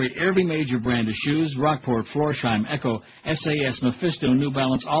 They carry every major brand of shoes: Rockport, Florsheim, Echo, SAS, Mephisto, New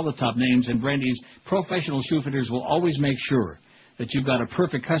Balance, all the top names, and Brandy's professional shoe fitters will always make sure that you've got a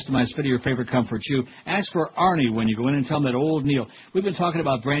perfect customized fit of your favorite comfort shoe. Ask for Arnie when you go in and tell him that old Neil. We've been talking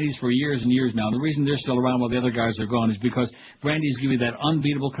about Brandy's for years and years now. The reason they're still around while the other guys are gone is because Brandy's give you that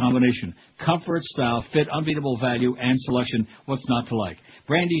unbeatable combination. Comfort, style, fit, unbeatable value, and selection. What's not to like?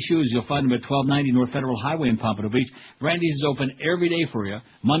 Brandy's shoes, you'll find them at 1290 North Federal Highway in Pompano Beach. Brandy's is open every day for you,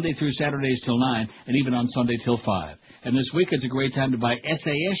 Monday through Saturdays till 9, and even on Sunday till 5. And this week it's a great time to buy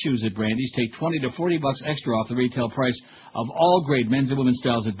SAS shoes at Brandy's. Take $20 to $40 extra off the retail price of all great men's and women's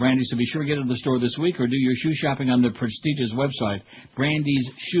styles at Brandy's. So be sure to get to the store this week or do your shoe shopping on the prestigious website,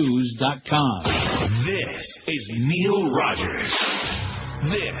 brandysshoes.com. This is Neil Rogers.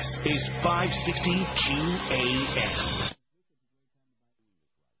 This is 560 QAM.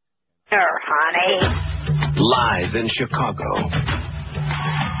 Honey. Live in Chicago,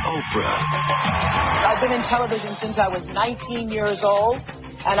 Oprah. I've been in television since I was 19 years old,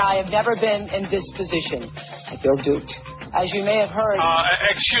 and I have never been in this position. I feel duped. As you may have heard...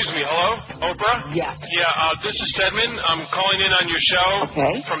 Excuse me. Hello? Oprah? Yes. Yeah, this is Stedman. I'm calling in on your show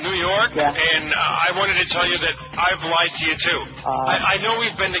from New York, and I wanted to tell you that I've lied to you, too. I know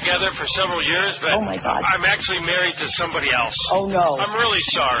we've been together for several years, but oh my God. I'm actually married to somebody else. Oh, no. I'm really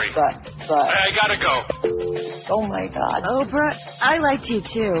sorry. But... I gotta go. Oh, my God. Oprah, I liked you,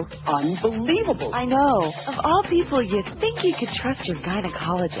 too. Unbelievable. I know. Of all people, you'd think you could trust your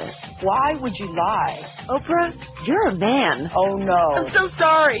gynecologist. Why would you lie? Oprah, you're a man. Oh, no. I'm so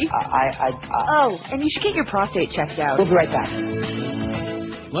sorry. Oh, and you should get your prostate checked out. We'll be right back.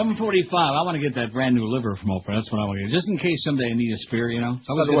 11:45. I want to get that brand new liver from Oprah. That's what I want to get. Just in case someday I need a spare, you know.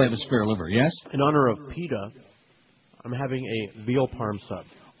 So I was going to have a spare liver. Yes? In honor of PETA, I'm having a veal parm sub.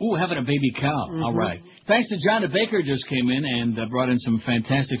 Ooh, having a baby cow. Mm-hmm. All right. Thanks to John the Baker just came in and brought in some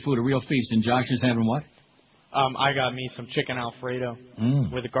fantastic food, a real feast. And Josh is having what? I got me some chicken Alfredo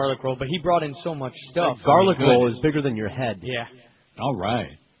with a garlic roll, but he brought in so much stuff. The garlic roll is bigger than your head. Yeah. All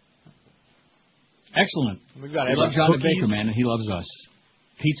right. Excellent. We love John the Baker, man, and he loves us.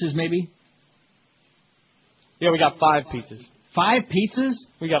 Pizzas, maybe? Yeah, we got 5 pizzas. 5 pizzas?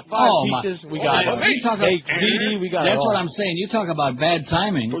 We got 5 pizzas. We got steak, ziti, we got That's it all. what I'm saying. You talk about bad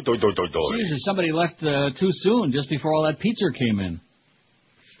timing. Jesus, somebody left too soon, just before all that pizza came in.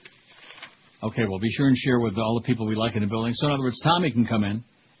 Okay, well, be sure and share with all the people we like in the building. So, in other words, Tommy can come in,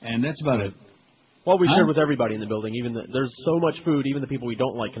 and that's about it. Well, we share with everybody in the building. There's so much food, even the people we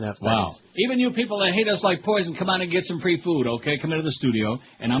don't like can have seconds. Wow. Even you people that hate us like poison, come on and get some free food, okay? Come into the studio,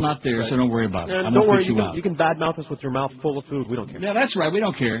 and I'm not there, so don't worry about it. And I'm don't gonna worry, put you out. you can badmouth us with your mouth full of food. We don't care. Yeah, that's right. We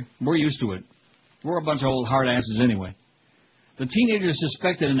don't care. We're used to it. We're a bunch of old hard asses anyway. The teenager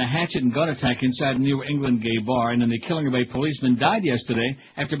suspected in a hatchet and gun attack inside a New England gay bar and in the killing of a policeman died yesterday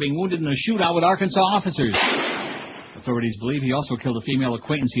after being wounded in a shootout with Arkansas officers. Authorities believe he also killed a female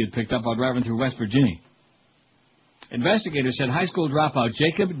acquaintance he had picked up while driving through West Virginia. Investigators said high school dropout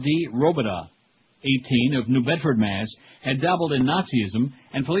Jacob D. Robida, 18, of New Bedford, Mass., had dabbled in Nazism,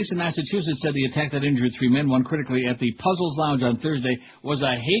 and police in Massachusetts said the attack that injured 3 men, one critically, at the Puzzles Lounge on Thursday was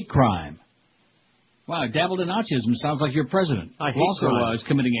a hate crime. Wow, dabbled in Nazism sounds like your president. Who also was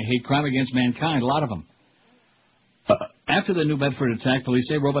committing a hate crime against mankind, a lot of them. After the New Bedford attack, police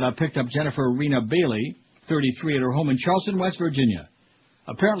say Robida picked up Jennifer Rena Bailey, 33, at her home in Charleston, West Virginia.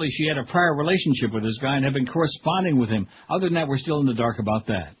 Apparently, she had a prior relationship with this guy and had been corresponding with him. Other than that, we're still in the dark about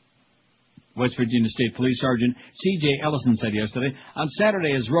that. West Virginia State Police Sergeant C.J. Ellison said yesterday, on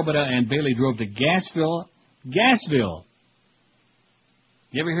Saturday, as Robida and Bailey drove to Gassville.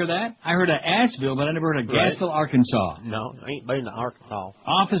 You ever hear that? I heard of Assville, but I never heard of Gassville, Arkansas. No, I ain't been to Arkansas.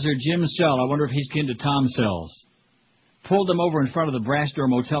 Officer Jim Sell, I wonder if he's kin to Tom Sells, pulled them over in front of the Brassdoor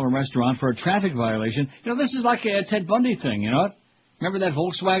Motel and Restaurant for a traffic violation. You know, this is like a Ted Bundy thing, you know what? Remember that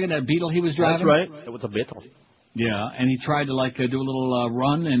Volkswagen, that Beetle he was driving? That's right. It was a Beetle. Yeah, and he tried to, do a little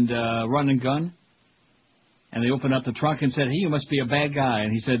run and gun. And they opened up the trunk and said, hey, you must be a bad guy.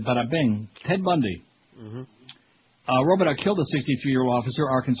 And he said, bada bing, Ted Bundy. Mm-hmm. Robida killed a 63-year-old officer,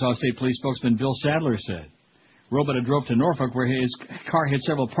 Arkansas State Police spokesman Bill Sadler said. Robida drove to Norfolk, where his car hit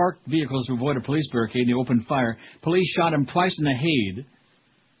several parked vehicles to avoid a police barricade, and he opened fire. Police shot him twice in the head,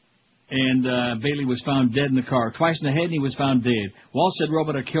 and Bailey was found dead in the car. Twice in the head, and he was found dead. Wall said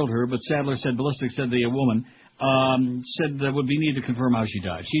Robida killed her, but Sadler said ballistics said the woman said that would be needed to confirm how she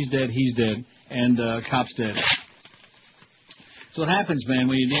died. She's dead, he's dead, and cop's dead. So what happens, man,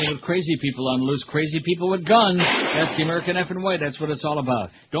 when you deal with crazy people on the loose, crazy people with guns, that's the American effing way. That's what it's all about.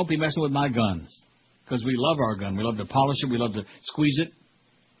 Don't be messing with my guns. Because we love our gun. We love to polish it. We love to squeeze it.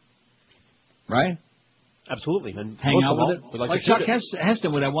 Right? Absolutely. And hang out with it. Like Chuck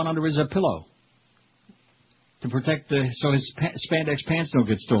Heston would have one under his pillow. To protect so his spandex pants don't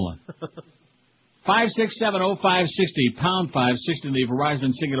get stolen. 5670560, pound 560, the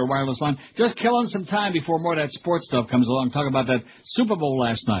Verizon Singular Wireless line. Just killing some time before more of that sports stuff comes along. Talk about that Super Bowl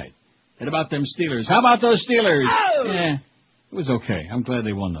last night. And about them Steelers. How about those Steelers? Oh! Yeah, it was okay. I'm glad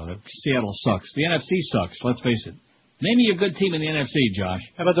they won, though. Seattle sucks. The NFC sucks, let's face it. Name me a good team in the NFC, Josh.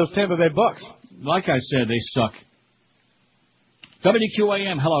 How about those Tampa Bay Bucks? Like I said, they suck.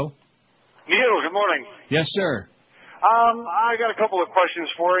 WQAM, hello. Neil, good morning. Yes, sir. I got a couple of questions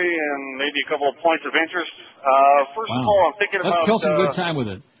for you and maybe a couple of points of interest. First of all, I'm thinking about... Let's kill some good time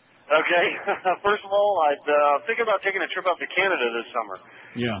with it. Okay. First of all, I'm thinking about taking a trip up to Canada this summer.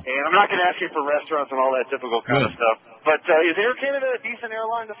 Yeah. And I'm not going to ask you for restaurants and all that typical kind of stuff. But is Air Canada a decent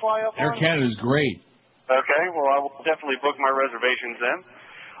airline to fly up on? Air Canada's great. Okay. Well, I will definitely book my reservations then.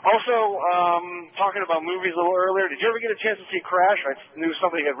 Also, talking about movies a little earlier, did you ever get a chance to see Crash? I knew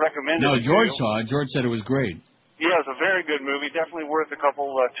somebody had recommended it. No, George saw it. George said it was great. Yeah, it's a very good movie. Definitely worth a couple,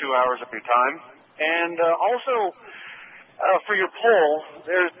 2 hours of your time. And also, for your poll,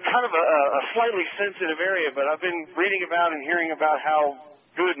 there's kind of a slightly sensitive area, but I've been reading about and hearing about how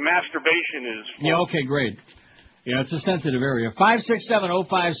good masturbation is. Yeah, okay, great. Yeah, it's a sensitive area.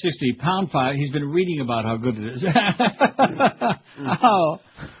 5670560, pound 5. He's been reading about how good it is. Oh.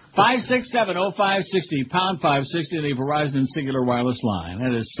 5670560, pound 560, the Verizon Singular Wireless line.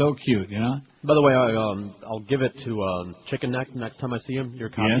 That is so cute, you know? By the way, I'll give it to Chicken Neck next time I see him, your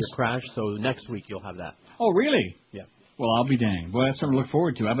copy of Crash, so next week you'll have that. Oh, really? Yeah. Well, I'll be danged. Well, that's something to look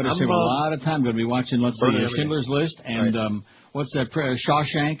forward to. I better save a lot of time. Going to be watching, let's see, Schindler's List and, what's that,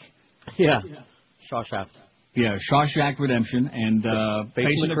 Shawshank? Yeah. Shawshank. Yeah, Shawshank Redemption and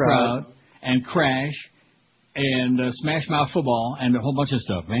Facing the Crowd and Crash. And Smash Mouth Football and a whole bunch of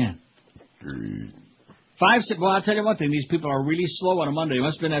stuff, man. Well, I'll tell you one thing. These people are really slow on a Monday. It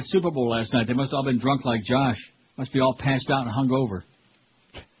must have been that Super Bowl last night. They must have all been drunk like Josh. Must be all passed out and hungover.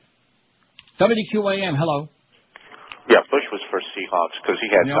 WQAM, hello. Yeah, Bush was for Seahawks because he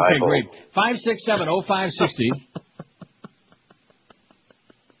had okay, great.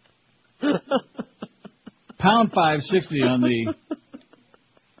 5670560. Pound 560 on the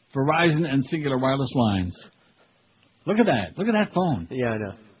Verizon and Singular Wireless lines. Look at that. Look at that phone. Yeah, I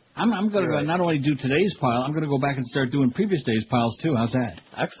know. I'm going to not only do today's pile, I'm going to go back and start doing previous days' piles, too. How's that?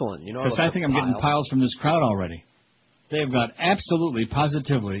 Excellent. You know, because I think I'm getting piles from this crowd already. They have got absolutely,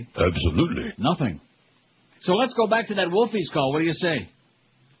 positively... Absolutely. Nothing. So let's go back to that Wolfie's call. What do you say?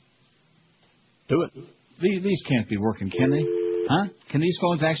 Do it. These can't be working, can they? Huh? Can these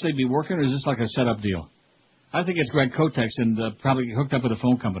phones actually be working, or is this like a setup deal? I think it's Greg Kotex and probably hooked up with a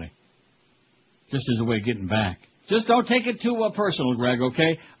phone company. Just as a way of getting back. Just don't take it too personal, Greg,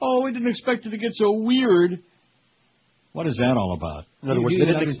 okay? Oh, we didn't expect it to get so weird. What is that all about? In other words, they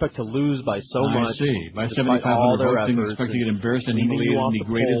didn't expect to lose by so much. I see. By 7,500 votes, didn't expect to get embarrassed and humiliated and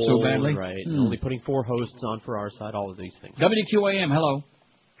degraded so badly? Right. Only putting 4 hosts on for our side, all of these things. WQAM, hello.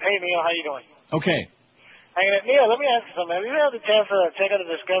 Hey, Neil, how you doing? Okay. Hey, Neil, let me ask you something. Have you had the chance to check out the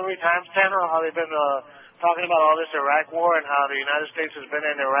Discovery Times channel, how they've been talking about all this Iraq war and how the United States has been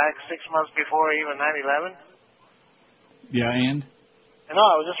in Iraq 6 months before even 9/11? Yeah, and? No,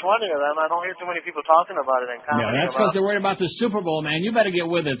 I was just wondering. I don't hear too many people talking about it and commenting. Yeah, that's because they're worried about the Super Bowl, man. You better get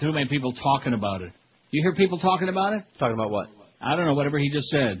with it. Too many people talking about it. You hear people talking about it? Talking about what? I don't know, whatever he just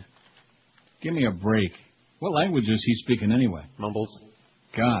said. Give me a break. What language is he speaking anyway? Mumbles.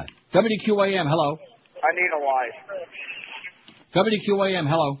 God. WQAM, hello. I need a wife. WQAM,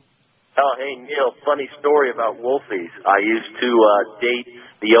 hello. Oh, hey, Neil, funny story about Wolfies. I used to date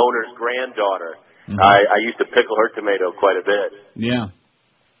the owner's granddaughter. Mm-hmm. I used to pickle her tomato quite a bit. Yeah.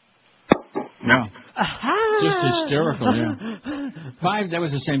 Yeah. Just hysterical, yeah. That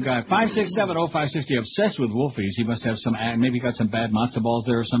was the same guy. 5670560, obsessed with Wolfies. He must have some, maybe got some bad matzo balls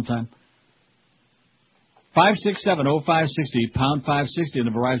there or sometime. 5670560, pound 560 in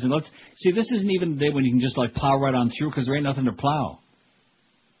the Verizon. Let's see, this isn't even the day when you can just like plow right on through because there ain't nothing to plow.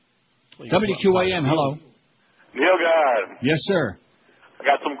 WQAM, hello. Neil God. Yes, sir. I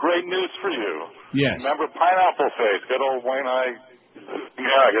got some great news for you. Yes. Remember Pineapple Face, good old Wayne I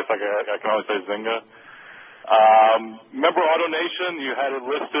guess I can only say Zynga. Remember AutoNation? You had it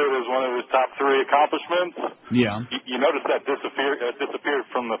listed as one of his top 3 accomplishments. Yeah. You noticed that disappeared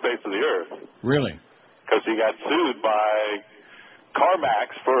from the face of the earth. Really? Because he got sued by CarMax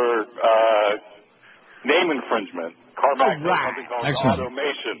for name infringement. CarMax has something called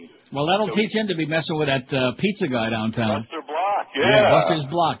Automation. Well, that'll teach him to be messing with that pizza guy downtown. Buster Block, yeah. Buster's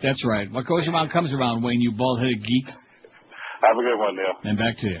Block, that's right. What goes around comes around, Wayne, you bald-headed geek. Have a good one, Neil. And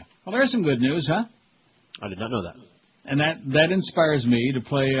back to you. Well, there's some good news, huh? I did not know that. And that inspires me to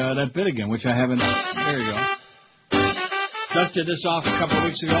play that bit again, which I haven't. There you go. Just did this off a couple of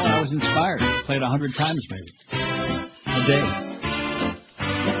weeks ago, and I was inspired. Played 100 times, maybe. A day.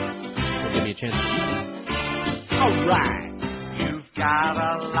 Well, give me a chance. All right. You've got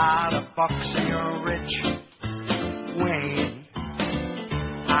a lot of bucks and you're rich, Wayne.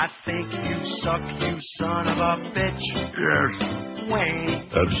 I think you suck, you son of a bitch. Yes. Wayne.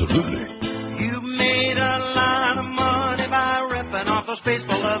 Absolutely. You made a lot of money by ripping off those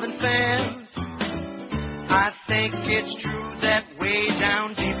baseball-loving fans. I think it's true that way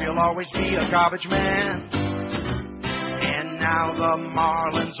down deep you'll always be a garbage man. And now the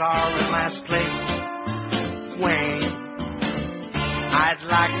Marlins are in last place, Wayne. I'd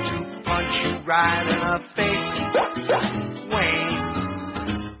like to punch you right in the face, Wayne.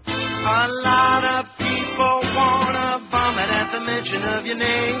 A lot of people wanna vomit at the mention of your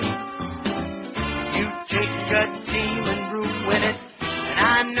name. You take a team and ruin it, and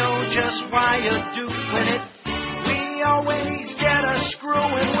I know just why you're doing it. We always get a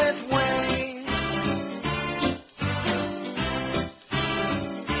screwing with Wayne.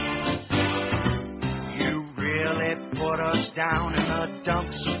 You really put us down in the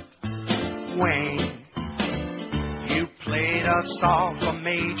dumps, Wayne. You played us all for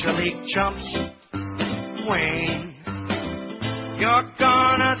Major League chumps, Wayne. You're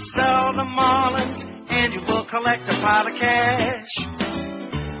gonna sell the Marlins and you will collect a pile of cash.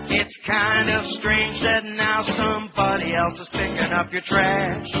 It's kind of strange that now somebody else is picking up your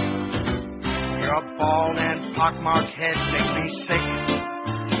trash. Your bald and pockmarked head makes me sick,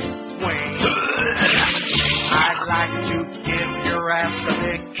 Wayne. I'd like to give your ass a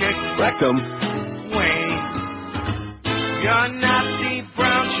big kick, Rectum, Wayne. Your Nazi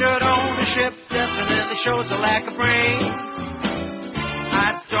brown shirt ownership definitely shows a lack of brains.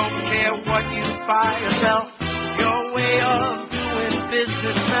 I don't care what you buy or sell, your way of doing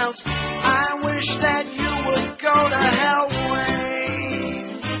business smells. I wish that you would go to hell, Wayne.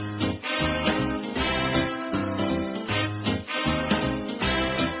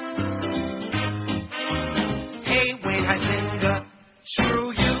 Hey, Wayne Huizenga,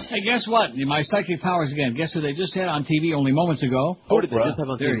 screw you. Hey, guess what? My psychic powers again. Guess who they just had on TV only moments ago? What did they just have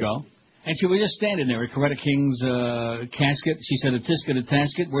on TV? There you go. And she was just standing there at Coretta King's casket. She said, a tisket, a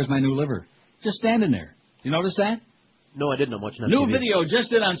tasket, where's my new liver? Just standing there. You notice that? No, I didn't. I'm watching that New TV. video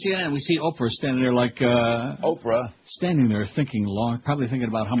just did on CNN. We see Oprah standing there like... Oprah? Standing there thinking long, probably thinking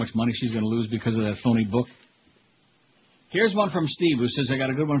about how much money she's going to lose because of that phony book. Here's one from Steve who says, I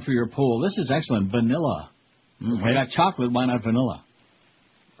got a good one for your pool. This is excellent. Vanilla. I got chocolate. Why not vanilla?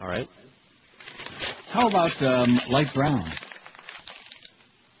 All right. How about light brown?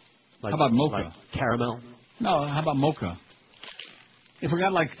 How about mocha? Like caramel? No, how about mocha? If we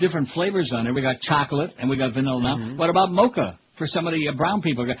got like different flavors on there, we got chocolate and we got vanilla now. Mm-hmm. What about mocha for some of the brown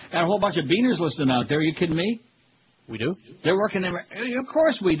people? Got a whole bunch of beaners listening out there. Are you kidding me? We do? They're working there. Of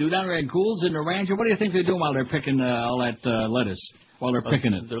course we do. Down there at Gould's in Naranja. What do you think they're doing while they're picking all that lettuce? While they're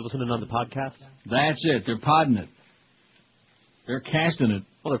picking it? They're listening on the podcast? That's it. They're podding it. They're casting it.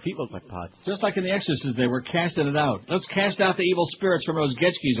 Well, their feet look like pods. Just like in The Exorcist, they were casting it out. Let's cast out the evil spirits from those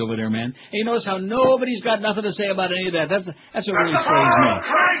Getchkis over there, man. And you notice how nobody's got nothing to say about any of that. That's what really slays me.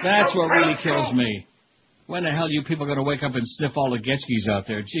 That's what really kills me. When the hell are you people going to wake up and sniff all the Getchkis out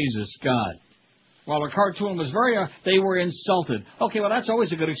there? Jesus God. Well, the cartoon was they were insulted. Okay, well, that's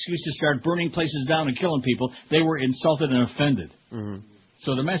always a good excuse to start burning places down and killing people. They were insulted and offended. Mm-hmm.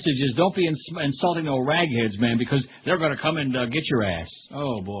 So the message is don't be insulting no ragheads, man, because they're going to come and get your ass.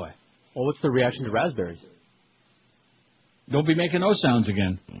 Oh, boy. Well, what's the reaction to raspberries? Don't be making those sounds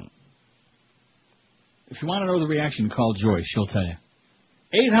again. If you want to know the reaction, call Joyce. She'll tell you.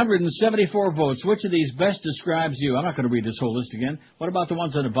 874 votes. Which of these best describes you? I'm not going to read this whole list again. What about the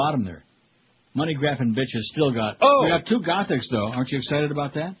ones on the bottom there? Money grabbing bitch has still got... Oh! We got 2 Gothics, though. Aren't you excited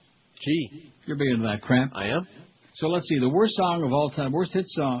about that? Gee. You're big into that crap. I am. So let's see. The worst song of all time. Worst hit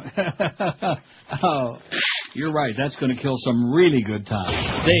song. Oh, you're right. That's going to kill some really good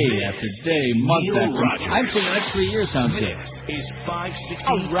times. Day after day, month Neil after Rogers. month. I'd say the next 3 years sounds good. This is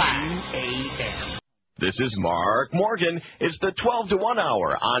 560 AM. This is Mark Morgan. It's the 12 to 1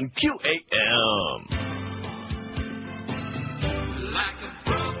 hour on QAM. Like a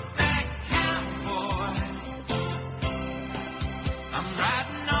broke-back cowboy, I'm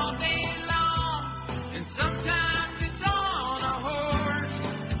riding all day long, and sometimes it's on a horse.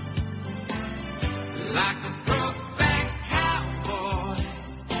 Like a broke-back cowboy,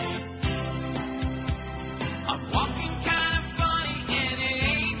 I'm walking kind of funny, and it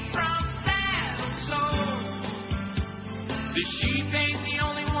ain't from saddle sore. The sheep ain't the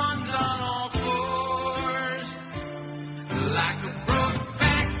only ones on all fours. Like a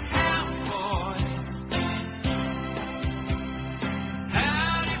broke-back cowboy.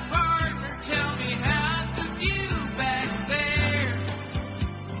 Howdy, partner, tell me how's the view back there?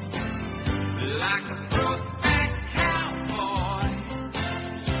 Like a broke-back cowboy.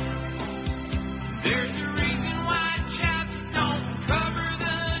 There's a reason why chaps don't cover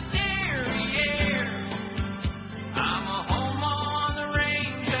the derriere. I'm a home on the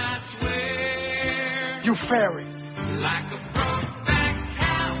range, I swear. You fairy. Like a broke-back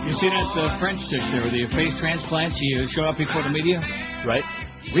cowboy. You see that French chick there with the face transplant? She showed up before the media? Right.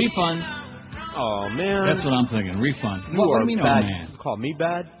 Refund. Oh, man. That's what I'm thinking. Refund. You What are do you mean, bad. oh, man? You call me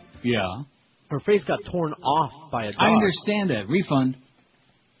bad? Yeah. Her face got torn off by a dog. I understand that. Refund.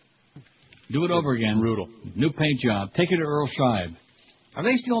 Do it over again. Brutal. New paint job. Take it to Earl Scheib. Are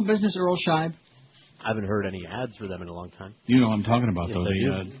they still in business, Earl Scheib? I haven't heard any ads for them in a long time. You know what I'm talking about, Yes, though.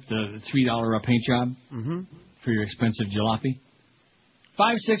 I do. The $3 paint job for your expensive jalopy.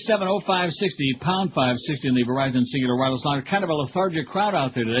 5670560, pound 560 in the Verizon Singular Wireless line. Kind of a lethargic crowd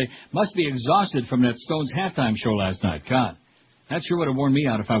out there today. Must be exhausted from that Stones halftime show last night. God, that sure would have worn me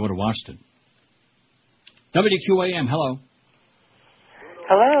out if I would have watched it. WQAM, hello.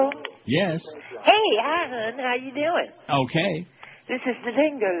 Hello. Yes. Hey, hi, hon. How you doing? Okay. This is the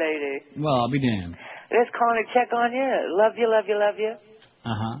Dingo Lady. Well, I'll be damned. Just calling to check on you. Love you, love you, love you.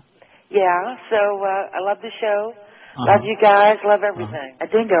 Uh-huh. Yeah, so I love the show. Love you guys. Love everything. A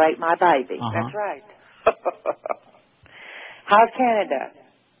dingo ate my baby. That's right. How's Canada?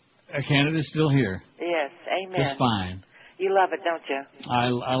 Canada's still here. Yes, amen. Just fine. You love it, don't you?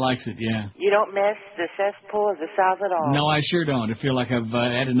 I likes it, yeah. You don't miss the cesspool of the South at all. No, I sure don't. I feel like I've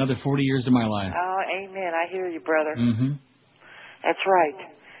added another 40 years to my life. Oh, amen. I hear you, brother. Mm-hmm. That's right.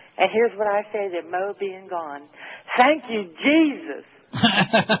 And here's what I say that Mo being gone. Thank you, Jesus.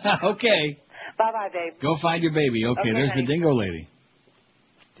 Okay. Bye-bye, babe. Go find your baby. Okay, there's honey. the Dingo Lady.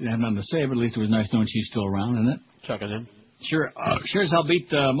 Didn't have nothing to say, but at least it was nice knowing she's still around, isn't it? Chucking in. Sure. Sure as hell beat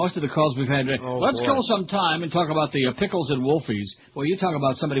most of the calls we've had. Let's boy. kill some time and talk about the pickles at Wolfie's. Well, you talk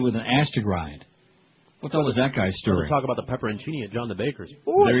about somebody with an ass to grind. What the hell was that guy's story? Talk about the pepperoncini at John the Baker's.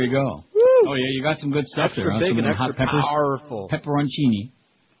 Ooh. There you go. Woo. Oh, yeah, you got some good stuff Extra there. big Some of and the hot extra peppers. powerful. Pepperoncini.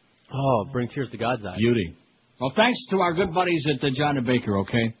 Oh, bring tears to God's eye. Beauty. Well, thanks to our good buddies at John the Baker,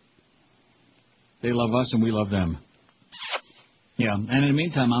 okay? They love us and we love them. Yeah, and in the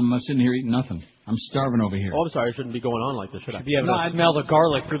meantime, I'm sitting here eating nothing. I'm starving over here. Oh, I'm sorry. I shouldn't be going on like this, should I? Be able to smell the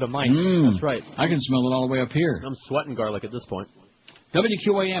garlic through the mic. That's right. I can smell it all the way up here. I'm sweating garlic at this point.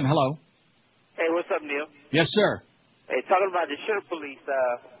 WQAM, hello. Hey, what's up, Neil? Yes, sir. Hey, talking about the shirt police,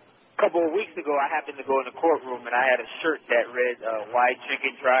 a couple of weeks ago, I happened to go in the courtroom, and I had a shirt that read, why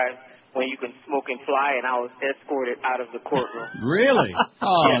chicken drive when you can smoke and fly, and I was escorted out of the courtroom. Really?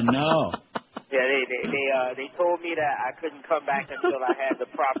 Oh, Yeah. no. Yeah, they told me that I couldn't come back until I had the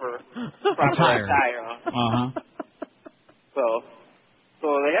proper attire on. Uh-huh. So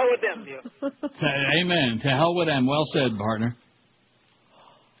the hell with them, Neil. Amen. To hell with them. Well said, partner.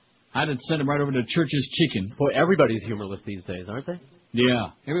 I'd have sent him right over to Church's Chicken. Boy, everybody's humorless these days, aren't they?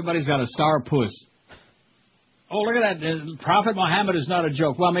 Yeah. Everybody's got a star puss. Oh, look at that. Prophet Muhammad is not a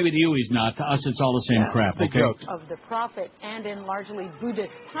joke. Well, maybe to you he's not. To us, it's all the same crap, okay? Of the Prophet. And in largely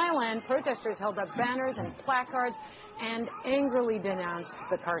Buddhist Thailand, protesters held up banners and placards and angrily denounced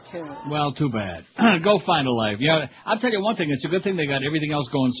the cartoon. Well, too bad. Go find a life. Yeah, I'll tell you one thing. It's a good thing they got everything else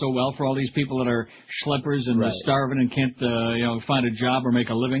going so well for all these people that are schleppers and starving and can't, find a job or make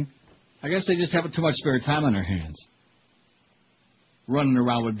a living. I guess they just have too much spare time on their hands. Running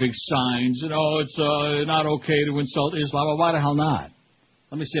around with big signs, it's not okay to insult Islam. Well, why the hell not?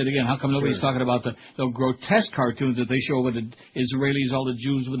 Let me say it again. How come nobody's talking about the grotesque cartoons that they show with the Israelis, all the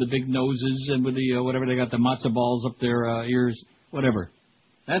Jews with the big noses and with the whatever they got, the matzo balls up their ears, whatever.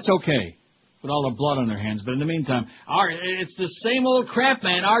 That's okay, with all the blood on their hands. But in the meantime, it's the same old crap,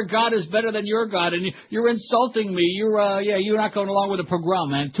 man. Our God is better than your God, and you're insulting me. You're not going along with the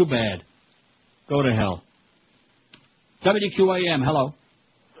pogrom, man. Too bad. Go to hell. WQAM, hello.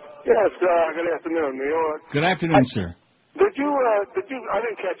 Yes, good afternoon, Neil. Good afternoon, sir. Did you, I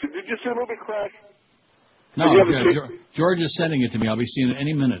didn't catch it. Did you see the movie Crash? No, George is sending it to me. I'll be seeing it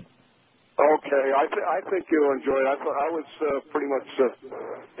any minute. Okay, I think you'll enjoy it. I was pretty much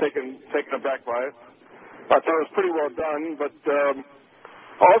taken aback by it. I thought it was pretty well done, but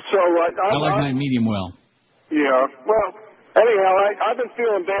also... I like my medium well. Yeah, well... Anyhow, I've been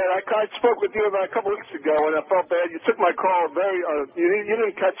feeling bad. I spoke with you about a couple weeks ago, and I felt bad. You took my call you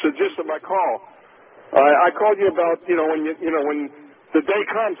didn't catch the gist of my call. I called you about when the day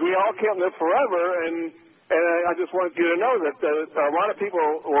comes, we all can't live forever, and I just wanted you to know that a lot of people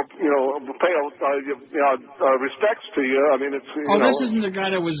will pay respects to you. I mean, it's this isn't the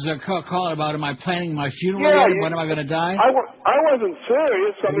guy that was calling about am I planning my funeral yet? When am I going to die? I wasn't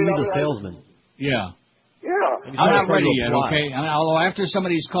serious. I mean, he's a salesman. Yeah. Yeah. I'm not ready yet, okay? Although after some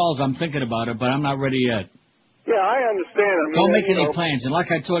of these calls, I'm thinking about it, but I'm not ready yet. Yeah, I understand. I mean, don't make any plans. And like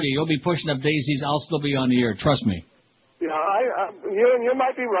I told you, you'll be pushing up daisies. I'll still be on the air. Trust me. Yeah, you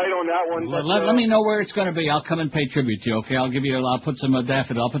might be right on that one. Let me know where it's going to be. I'll come and pay tribute to you, okay? I'll put some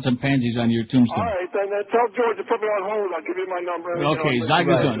daffodil. I'll put some pansies on your tombstone. All right, then tell George to put me on hold. I'll give you my number. Okay,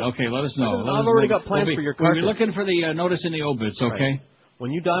 Zygazun. Okay, let us know. I've already got plans for your carcass. We'll be looking for the notice in the obits, okay? Right. When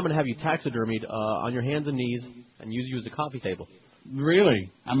you die, I'm going to have you taxidermied on your hands and knees and use you as a coffee table.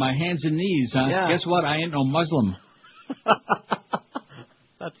 Really? On my hands and knees, huh? Yeah. Guess what? I ain't no Muslim.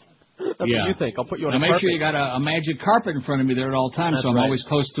 That's what you think. I'll put you on a make carpet. Sure you got a magic carpet in front of me there at all times, so I'm always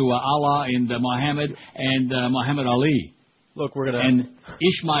close to Allah and Muhammad and Muhammad Ali. Look, we're going to... And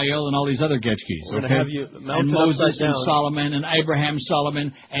Ishmael and all these other getchkis, We're going to have you mounted and Moses down. and Solomon and Abraham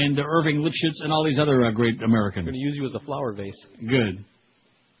Solomon and Irving Lipschitz and all these other great Americans. We're going to use you as a flower vase. Good.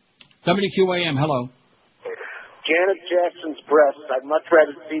 WQAM, hello. Janet Jackson's breasts. I'd much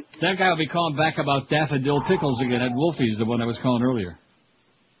rather see... That guy will be calling back about daffodil pickles again at Wolfie's, the one I was calling earlier.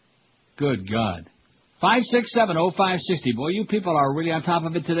 Good God. 5670560. Boy, you people are really on top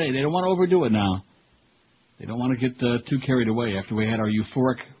of it today. They don't want to overdo it now. They don't want to get too carried away after we had our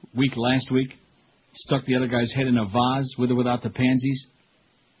euphoric week last week. Stuck the other guy's head in a vase with or without the pansies.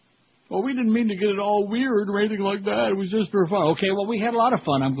 Well, we didn't mean to get it all weird or anything like that. It was just for fun. Okay, well, we had a lot of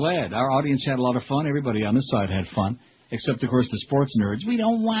fun. I'm glad. Our audience had a lot of fun. Everybody on this side had fun. Except, of course, the sports nerds. We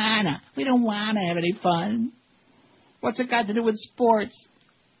don't wanna have any fun. What's it got to do with sports?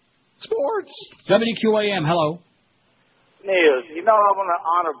 Sports. WQAM, hello. Neil, you know I want to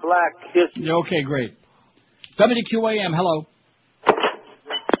honor Black History. Okay, great. WQAM, hello.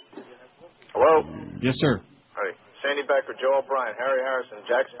 Hello? Yes, sir. Hi. Sandy Becker, Joe O'Brien, Harry Harrison,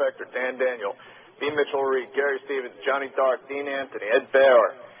 Jack Spector, Dan Daniel, B. Mitchell Reed, Gary Stevens, Johnny Dark, Dean Anthony, Ed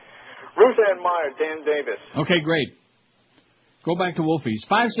Bauer, Ruth Ann Meyer, Dan Davis. Okay, great. Go back to Wolfie's.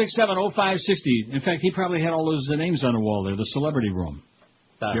 5670560. In fact, he probably had all those names on the wall there, the celebrity room.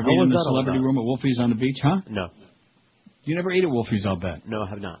 You ever eat in the celebrity room at Wolfie's on the beach, huh? No. You never ate at Wolfie's, I'll bet. No, I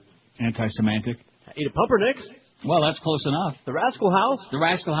have not. Anti-Semantic? I ate at Pumpernicks. Well, that's close enough. The Rascal House. The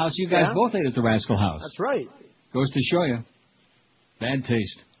Rascal House. You guys both ate at the Rascal House. That's right. Goes to show you. Bad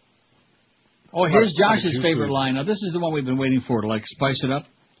taste. Oh, here's Josh's favorite line. Now, this is the one we've been waiting for to, like, spice it up.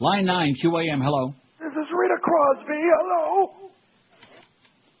 Line 9, QAM, hello. This is Rita Crosby, hello.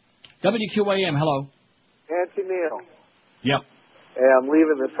 WQAM, hello. Nancy Neal. Yep. Hey, I'm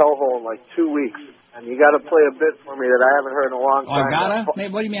leaving this hellhole in like 2 weeks, and you got to play a bit for me that I haven't heard in a long time. I gotta?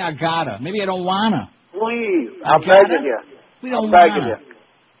 Maybe, what do you mean I gotta? Maybe I don't wanna. Please, I'm begging you. We don't I'm begging wanna.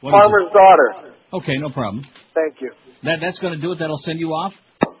 you. Farmer's daughter. Okay, no problem. Thank you. That's going to do it? That'll send you off?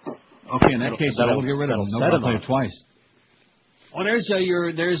 Okay, in that case, we'll get rid of him. Nobody will play it twice. Oh, there's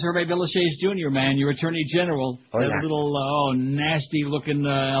Hervé Villachez Jr., man, your Attorney General. That little, nasty-looking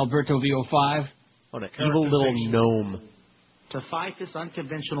Alberto VO5. What an evil little gnome. To fight this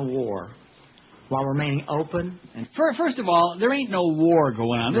unconventional war, while remaining open. And first of all, there ain't no war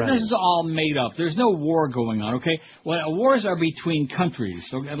going on. Right. This is all made up. There's no war going on, okay? Well, wars are between countries.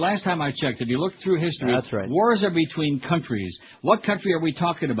 So last time I checked, if you look through history, that's right. Wars are between countries. What country are we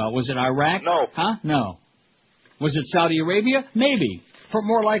talking about? Was it Iraq? No. Huh? No. Was it Saudi Arabia? Maybe.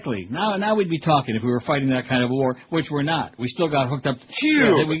 More likely. Now we'd be talking if we were fighting that kind of war, which we're not. We still got hooked up.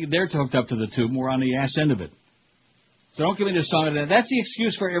 They're hooked up to the tube, and we're on the ass end of it. So don't give me this song of that. That's the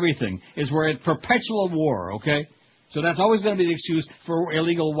excuse for everything, is we're at perpetual war, okay? So that's always going to be the excuse for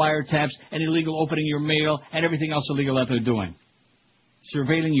illegal wiretaps and illegal opening your mail and everything else illegal that they're doing.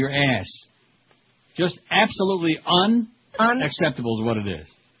 Surveilling your ass. Just absolutely unacceptable is what it is.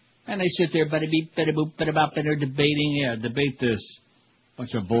 And they sit there, bada-beep, bada-boop, bada-bop, and they're debating, debate this.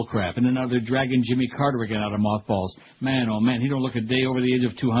 Bunch of bullcrap. And then now they're dragging Jimmy Carter again out of mothballs. Man, oh man, he don't look a day over the age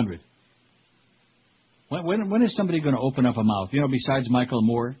of 200. When is somebody going to open up a mouth? You know, besides Michael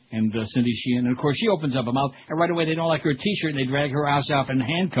Moore and Cindy Sheehan. And, of course, she opens up a mouth, and right away they don't like her T-shirt, and they drag her ass off in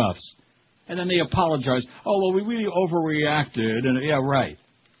handcuffs. And then they apologize. Oh, well, we really overreacted. And yeah, right.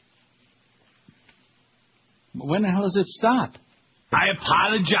 When the hell does it stop? I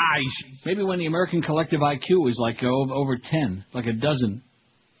apologize. Maybe when the American collective IQ is like over 10, like a dozen.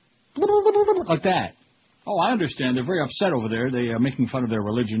 Like that. Oh, I understand. They're very upset over there. They are making fun of their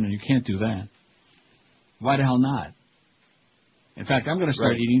religion, and you can't do that. Why the hell not? In fact, I'm going to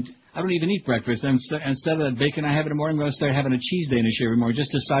start eating. I don't even eat breakfast. Instead of that bacon I have in the morning, I'm going to start having a cheese Danish every morning, just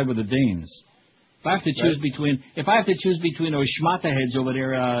to side with the Danes. If I have to choose between those schmata heads over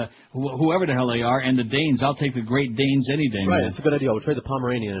there, whoever the hell they are, and the Danes, I'll take the Great Danes any day. Right, it's a good idea. We'll trade the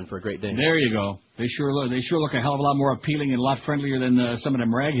Pomeranian in for a Great Dane. There you go. They sure look a hell of a lot more appealing and a lot friendlier than some of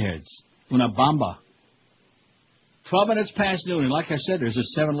them ragheads. Una bamba. 12 minutes past noon, and like I said, there's a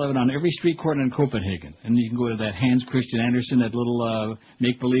 7-Eleven on every street corner in Copenhagen. And you can go to that Hans Christian Andersen, that little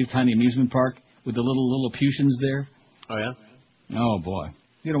make-believe tiny amusement park with the little Lilliputians there. Oh, yeah? Oh, boy.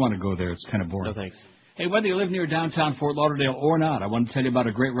 You don't want to go there. It's kind of boring. No, thanks. Hey, whether you live near downtown Fort Lauderdale or not, I want to tell you about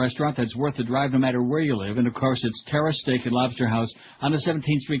a great restaurant that's worth the drive no matter where you live. And, of course, it's Terra Steak and Lobster House on the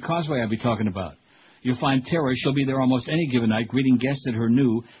 17th Street Causeway I'll be talking about. You'll find Terra. She'll be there almost any given night, greeting guests at her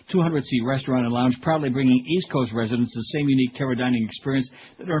new 200-seat restaurant and lounge, proudly bringing East Coast residents the same unique Terra dining experience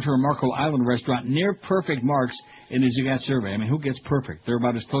that earned her Marco Island restaurant near-perfect marks in the Zagat survey. I mean, who gets perfect? They're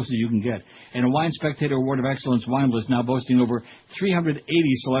about as close as you can get. And a Wine Spectator Award of Excellence wine list now boasting over 380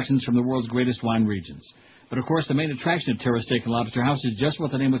 selections from the world's greatest wine regions. But, of course, the main attraction of Terra Steak and Lobster House is just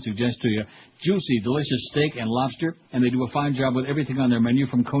what the name would suggest to you. Juicy, delicious steak and lobster, and they do a fine job with everything on their menu,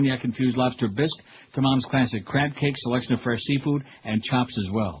 from cognac-infused lobster bisque to Mom's classic crab cake, selection of fresh seafood, and chops as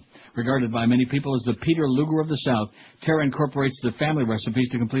well. Regarded by many people as the Peter Luger of the South, Terra incorporates the family recipes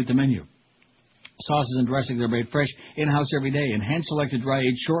to complete the menu. Sauces and dressings are made fresh in-house every day, and hand-selected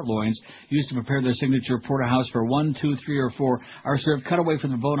dry-aged short loins used to prepare their signature porterhouse for 1, 2, 3, or 4 are served cut away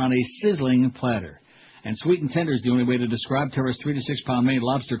from the bone on a sizzling platter. And sweet and tender is the only way to describe Terra's 3 to 6 pound Maine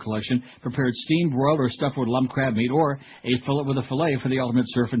lobster collection, prepared steamed, broiled, or stuffed with lump crab meat, or a fillet with a fillet for the ultimate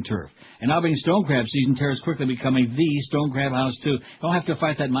surf and turf. And now being stone crab season, Terra's quickly becoming the stone crab house, too. Don't have to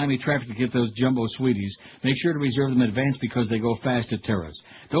fight that Miami traffic to get those jumbo sweeties. Make sure to reserve them in advance because they go fast at Terra's.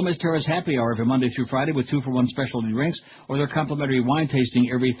 Don't miss Terra's happy hour every Monday through Friday with 2-for-1 specialty drinks, or their complimentary wine tasting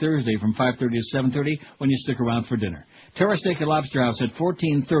every Thursday from 5:30 to 7:30 when you stick around for dinner. Terra Steak and Lobster House at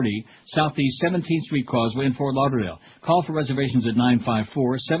 1430 Southeast 17th Street Causeway in Fort Lauderdale. Call for reservations at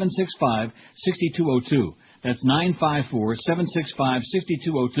 954-765-6202. That's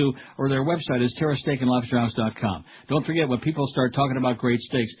 954-765-6202, or their website is terrasteakandlobsterhouse.com. Don't forget, when people start talking about great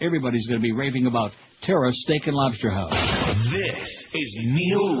steaks, everybody's going to be raving about Terra Steak and Lobster House. This is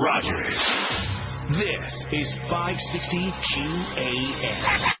Neil Rogers. This is 560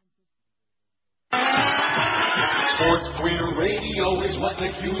 QAM. Sports Queer Radio is what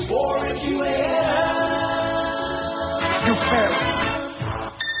the Q's for if you You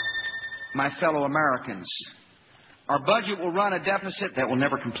my fellow Americans, our budget will run a deficit that will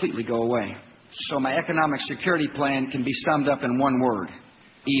never completely go away. So my economic security plan can be summed up in one word: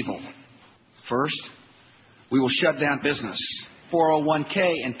 evil. First, we will shut down business,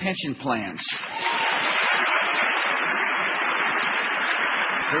 401k, and pension plans.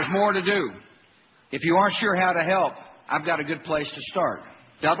 There's more to do. If you aren't sure how to help, I've got a good place to start.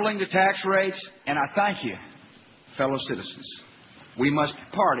 Doubling the tax rates, and I thank you, fellow citizens. We must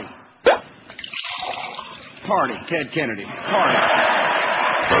party. Party, Ted Kennedy. Party.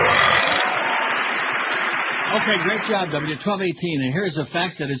 Okay, great job, W1218. And here's a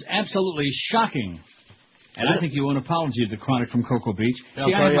fact that is absolutely shocking. And I think you owe an apology to Chronic from Cocoa Beach. See, I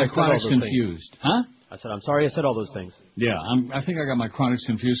have my Chronics confused. Huh? I said, I'm sorry I said all those things. Yeah, I think I got my chronics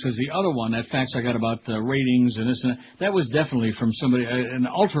confused because the other one, that fax I got about ratings and this and that was definitely from somebody, an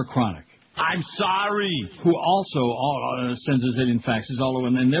ultra-chronic. I'm sorry. Who also sends us in faxes, although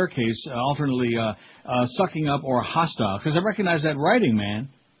in their case, alternately sucking up or hostile. Because I recognize that writing, man,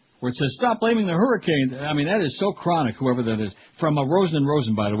 where it says, stop blaming the hurricane. I mean, that is so chronic, whoever that is. From Rosen &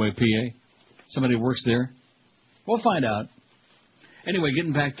 Rosen, by the way, PA. Somebody works there. We'll find out. Anyway,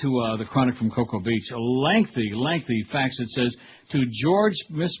 getting back to the chronic from Cocoa Beach, a lengthy fax that says, to George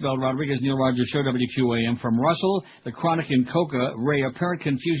misspelled Rodriguez, Neil Rogers, Show WQAM, from Russell, the chronic in Coca, Ray, apparent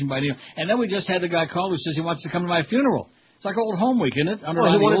confusion by Neil. And then we just had the guy call who says he wants to come to my funeral. It's like old home week, isn't it? He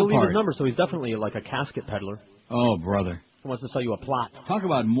wanted to leave his number, so he's definitely like a casket peddler. Oh, brother. He wants to sell you a plot. Talk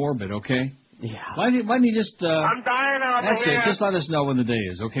about morbid, okay? Yeah. Why didn't you just... I'm dying out That's here. it. Just let us know when the day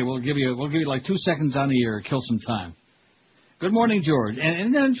is, okay? We'll give you like 2 seconds on the air, kill some time. Good morning, George. And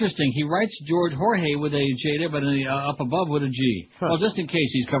isn't that interesting? He writes George Jorge with a J there, but up above with a G. Well, just in case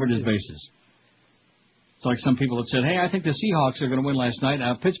he's covered his bases. It's like some people that said, hey, I think the Seahawks are going to win last night.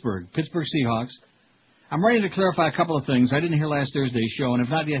 Pittsburgh Seahawks. I'm ready to clarify a couple of things. I didn't hear last Thursday's show and have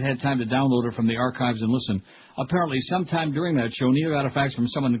not yet had time to download it from the archives and listen. Apparently, sometime during that show, Neil got a fax from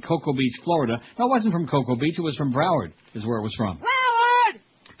someone in Cocoa Beach, Florida. No, it wasn't from Cocoa Beach. It was from Broward, is where it was from.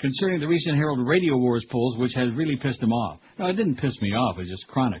 Concerning the recent Herald Radio Wars polls, which has really pissed him off. No, it didn't piss me off. It's just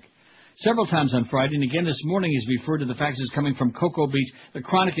chronic. Several times on Friday, and again this morning, he's referred to the faxes coming from Cocoa Beach, the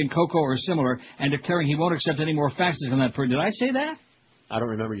chronic in Cocoa or similar, and declaring he won't accept any more faxes from that person. Did I say that? I don't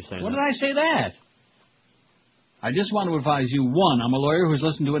remember you saying that. When did I say that? I just want to advise you, 1, I'm a lawyer who's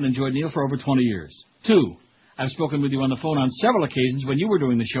listened to it and enjoyed Neil for over 20 years. 2, I've spoken with you on the phone on several occasions when you were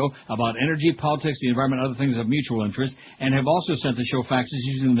doing the show about energy, politics, the environment, other things of mutual interest, and have also sent the show faxes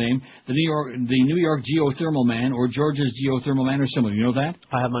using the name the New York Geothermal Man or George's Geothermal Man or similar. You know that?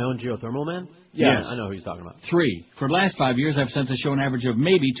 I have my own Geothermal Man? Yes. I know who he's talking about. 3, for the last 5 years, I've sent the show an average of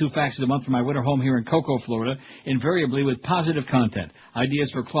maybe 2 faxes a month from my winter home here in Cocoa, Florida, invariably with positive content.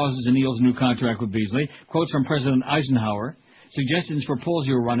 Ideas for clauses in Neil's new contract with Beasley, quotes from President Eisenhower, suggestions for polls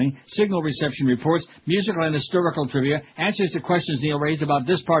you were running, signal reception reports, musical and historical trivia, answers to questions Neil raised about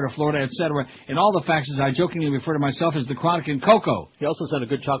this part of Florida, etc. In all the faxes, I jokingly refer to myself as the Chronic in Cocoa. He also sent a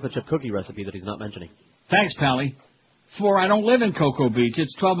good chocolate chip cookie recipe that he's not mentioning. Thanks, Pally. 4, I don't live in Cocoa Beach.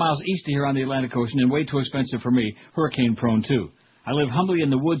 It's 12 miles east of here on the Atlantic Ocean and way too expensive for me. Hurricane-prone, too. I live humbly in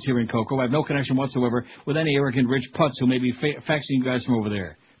the woods here in Cocoa. I have no connection whatsoever with any arrogant rich putz who may be faxing you guys from over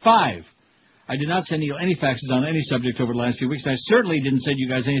there. 5, I did not send you any faxes on any subject over the last few weeks. I certainly didn't send you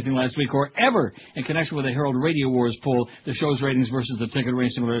guys anything last week or ever in connection with the Herald Radio Wars poll, the show's ratings versus the ticket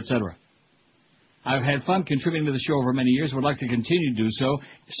racing, etc. I've had fun contributing to the show over many years. Would like to continue to do so.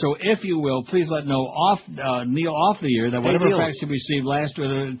 So, if you will, please let Neil off the air that whatever fax you received last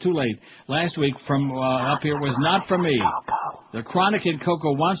week from up here was not from me. The Chronic in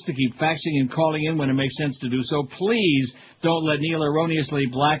Cocoa wants to keep faxing and calling in when it makes sense to do so. Please don't let Neil erroneously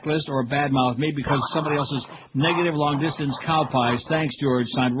blacklist or badmouth me because of somebody else's negative long-distance cow pies. Thanks, George.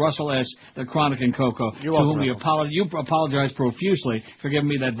 Signed, Russell S., The Chronic in Cocoa, You're welcome, you apologize profusely for giving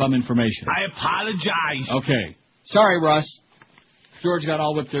me that bum information. I apologize. Okay. Sorry, Russ. George got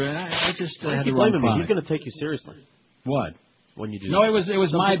all whipped through, and I just had to run me. He's going to take you seriously. What? When you do. No, it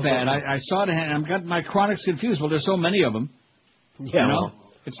was my bad. I saw it, and I've got my chronics confused. Well, there's so many of them. Yeah. You know?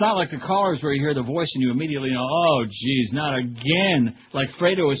 It's not like the callers where you hear the voice and you immediately know, oh, geez, not again. Like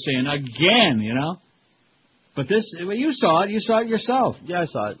Fredo was saying, again, you know? But this, you saw it. You saw it yourself. Yeah, I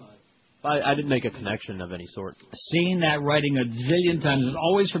saw it. I didn't make a connection of any sort. Seen that writing a zillion times. It's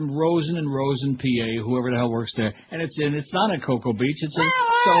always from Rosen & Rosen, PA, whoever the hell works there. And it's not at Cocoa Beach.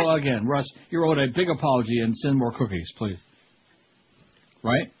 So, again, Russ, you're owed a big apology and send more cookies, please.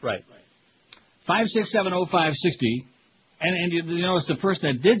 Right? Right. 5670560. And you notice the person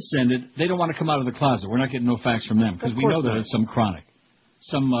that did send it, they don't want to come out of the closet. We're not getting no facts from them because we know that it's some chronic.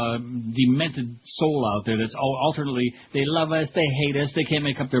 Some demented soul out there that's alternately, they love us, they hate us, they can't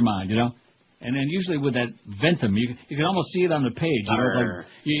make up their mind, you know? And then usually with that ventum, you can almost see it on the page.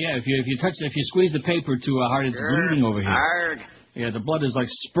 You know, like, if you squeeze the paper too hard, it's bleeding over here. Yeah, the blood is like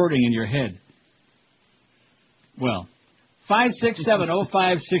spurting in your head. Well,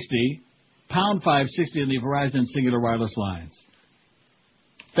 5670560. Pound 560 on the Verizon and Singular Wireless lines.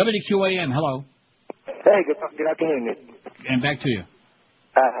 WQAM, hello. Hey, good afternoon. And back to you.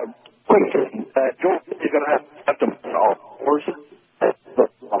 Quick question. George is going to have some horses.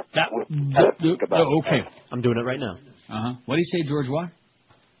 Okay. I'm doing it right now. Uh-huh. What do you say, George, what?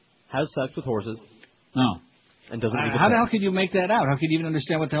 Has sex with horses. No. And doesn't how the hell could you make that out? How could you even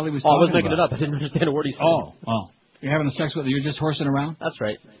understand what the hell he was talking about? I was making it up. I didn't understand a word he said. Oh. You're having sex with her? You're just horsing around? That's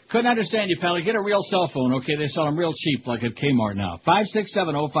right. Couldn't understand you, Pally. Get a real cell phone, okay? They sell them real cheap, like at Kmart now.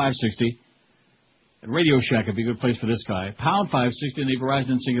 5670560. And Radio Shack would be a good place for this guy. Pound 560 in the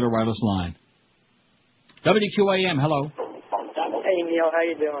Verizon Singular Wireless line. WQAM, hello. Hey, Neil, how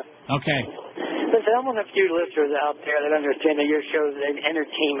you doing? Okay. Listen, I'm one of the few listeners out there that understand that your show is an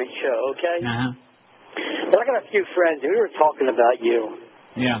entertainment show, okay? Uh-huh. But I got a few friends, and we were talking about you.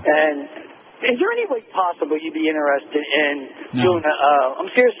 Yeah. And is there any way possible you'd be interested in doing I'm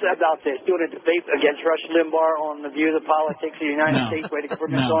serious about this, doing a debate against Rush Limbaugh on the view of the politics of the United States, way the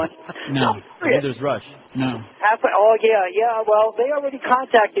government's on? No. There's Rush. No. Well, they already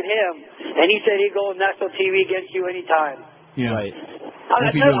contacted him, and he said he'd go on national TV against you anytime. Yeah. Right.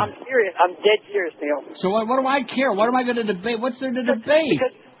 I'm serious. I'm dead serious, Neil. So what do I care? What am I going to debate? What's there to debate?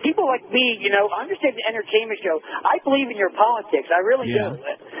 Because people like me, I understand the entertainment show. I believe in your politics. I really do.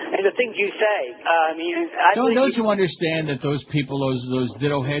 And the things you say. Don't you understand that those people, those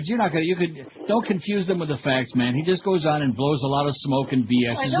ditto heads, don't confuse them with the facts, man. He just goes on and blows a lot of smoke and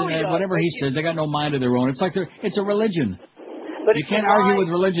BS. Whatever he says, they got no mind of their own. It's like it's a religion. But you can't argue with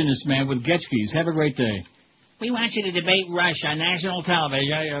religionists, man, with Getchkis. Have a great day. We want you to debate Rush on national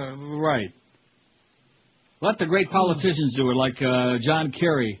television. Right. Let the great politicians do it, like John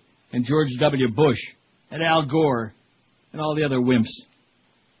Kerry and George W. Bush and Al Gore and all the other wimps.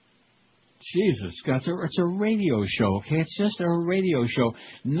 Jesus, Scott, it's a radio show, okay? It's just a radio show.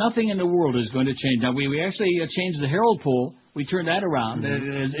 Nothing in the world is going to change. Now, we actually changed the Herald poll. We turned that around,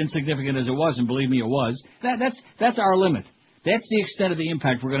 as insignificant as it was, and believe me, it was. That's our limit. That's the extent of the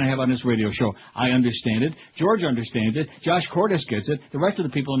impact we're going to have on this radio show. I understand it. George understands it. Josh Cordes gets it. The rest of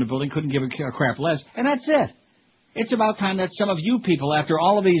the people in the building couldn't give a crap less. And that's it. It's about time that some of you people, after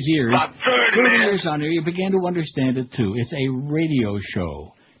all of these years, 30 years on here, you began to understand it, too. It's a radio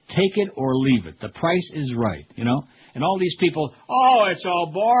show. Take it or leave it. The price is right, And all these people, it's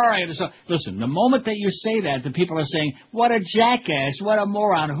all boring. Listen, the moment that you say that, the people are saying, what a jackass, what a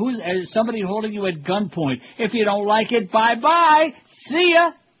moron. Who's somebody holding you at gunpoint? If you don't like it, bye-bye. See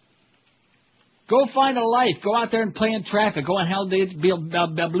ya. Go find a life. Go out there and play in traffic. Go on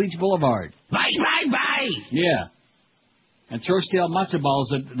Bleach Boulevard. Bye. Yeah. And throw stale matzo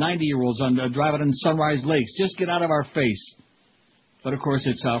balls at 90-year-olds driving on Sunrise Lakes. Just get out of our face. But, of course,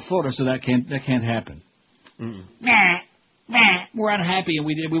 it's Florida, so that can't happen. We're unhappy, and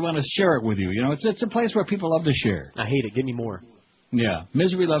we want to share it with you. It's a place where people love to share. I hate it. Give me more. Yeah.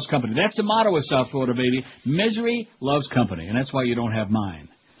 Misery loves company. That's the motto of South Florida, baby. Misery loves company, and that's why you don't have mine.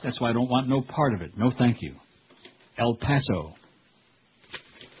 That's why I don't want no part of it. No thank you. El Paso.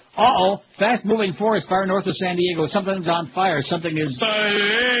 Fast-moving forest fire north of San Diego. Something's on fire. Something is...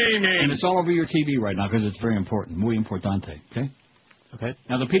 And it's all over your TV right now because it's very important. Muy importante. Okay?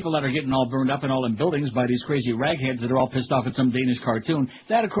 Now, the people that are getting all burned up and all in buildings by these crazy ragheads that are all pissed off at some Danish cartoon,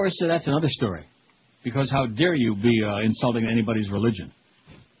 that, of course, that's another story. Because how dare you be insulting anybody's religion?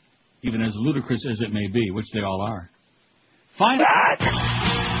 Even as ludicrous as it may be, which they all are. Finally...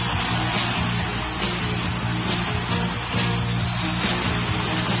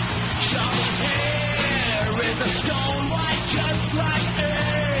 Charlie's hair is a stone white just like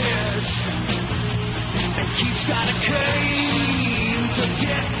ash, and keeps got a cane to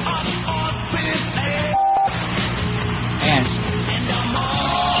get up off his ass. And I'm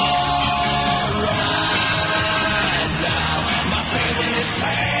alright now. My baby is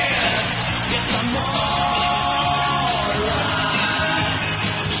past. Yes, I'm alright.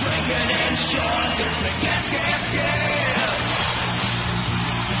 Drinking and short gets me gas.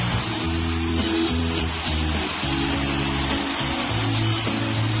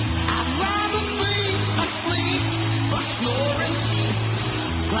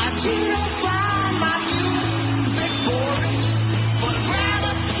 Glad you don't find my music boring, but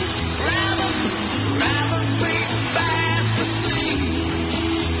I'd rather be fast asleep.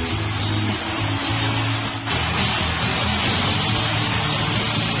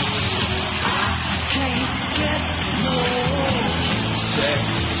 I can't get no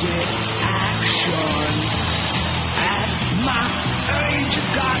sexy action. At my age, I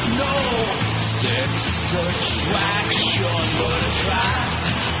got no sex attraction, but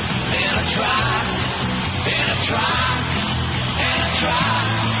I try. And I try.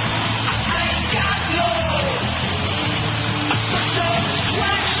 I ain't got no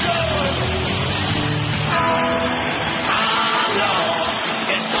satisfaction. Lord,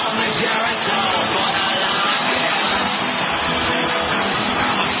 it's only Jericho, but I like it.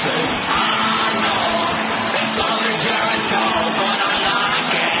 I say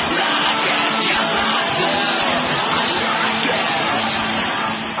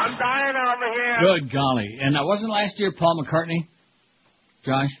Good golly. And wasn't last year Paul McCartney,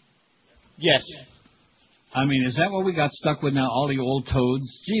 Josh? Yes. I mean, is that what we got stuck with now, all the old toads?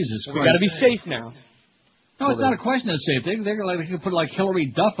 Jesus Christ. We got to be safe now. No, it's not a question of safe. They could put like Hillary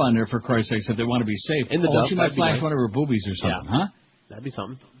Duff on there, for Christ's sakes, if they want to be safe. In the Duff, she might flash one of her boobies or something, huh? That'd be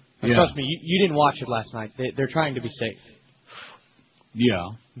something. Yeah. Trust me, you didn't watch it last night. They're trying to be safe. Yeah.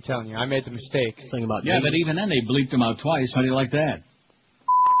 I'm telling you, I made the mistake. Yeah, but even then they bleeped them out twice. How do you like that?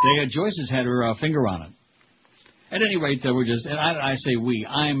 Joyce has had her finger on it. At any rate, we're just, and I say we,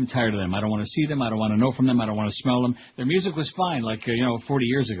 I'm tired of them. I don't want to see them. I don't want to know from them. I don't want to smell them. Their music was fine, 40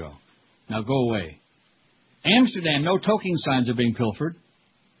 years ago. Now go away. Amsterdam, no toking signs are being pilfered.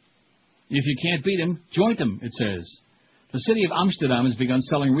 If you can't beat them, joint them, it says. The city of Amsterdam has begun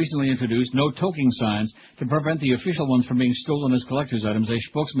selling recently introduced no toking signs to prevent the official ones from being stolen as collector's items, a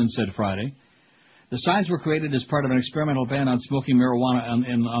spokesman said Friday. The signs were created as part of an experimental ban on smoking marijuana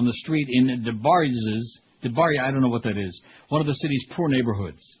on the street in De Barge, I don't know what that is, one of the city's poor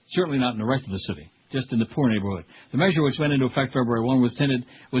neighborhoods. Certainly not in the rest of the city, just in the poor neighborhood. The measure, which went into effect February 1, was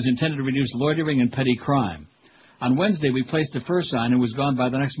intended to reduce loitering and petty crime. On Wednesday, we placed the first sign and was gone by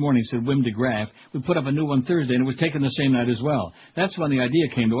the next morning, said Wim de Graaf. We put up a new one Thursday, and it was taken the same night as well. That's when the idea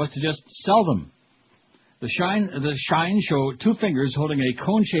came to us to just sell them. The sign showed two fingers holding a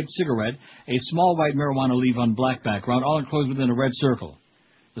cone-shaped cigarette, a small white marijuana leaf on black background, all enclosed within a red circle.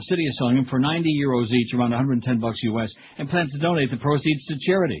 The city is selling them for 90 euros each, around 110 bucks US, and plans to donate the proceeds to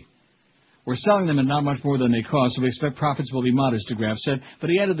charity. We're selling them at not much more than they cost, so we expect profits will be modest, de Graaf said, but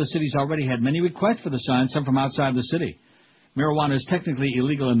he added the city's already had many requests for the signs, some from outside the city. Marijuana is technically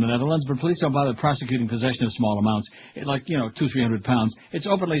illegal in the Netherlands, but police don't bother prosecuting possession of small amounts, 200-300 pounds. It's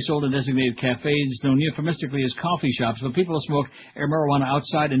openly sold in designated cafes, known euphemistically as coffee shops, but people who smoke marijuana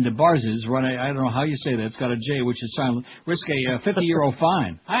outside in de barzes, I don't know how you say that, it's got a J, which is silent, risk a 50-euro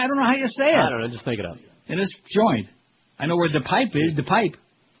fine. I don't know how you say it. I don't know, just make it up. In this joint. I know where the pipe is, the pipe.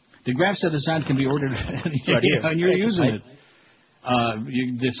 De Graaf said the signs can be ordered, and you're using it.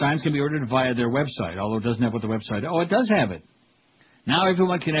 The signs can be ordered via their website, although it doesn't have what the website. Oh, it does have it. Now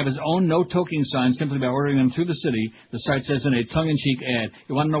everyone can have his own no-toking sign simply by ordering them through the city, the site says in a tongue-in-cheek ad.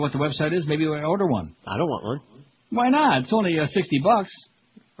 You want to know what the website is? Maybe you order one. I don't want one. Why not? It's only $60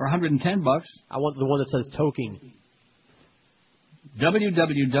 or 110 bucks. I want the one that says toking.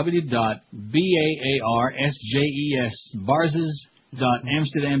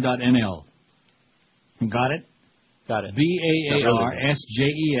 www.barsjes.amsterdam.nl. Got it? Got it.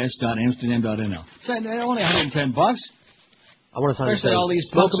 barsjes.amsterdam.nl. So only 110 bucks. I want to sign Especially all these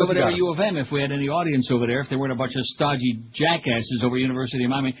folks over there at U of M, if we had any audience over there, if they weren't a bunch of stodgy jackasses over University of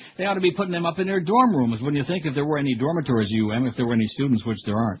Miami, they ought to be putting them up in their dorm rooms. Wouldn't you think, if there were any dormitories at U of M, if there were any students, which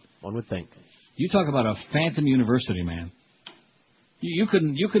there aren't? One would think. You talk about a phantom university, man. You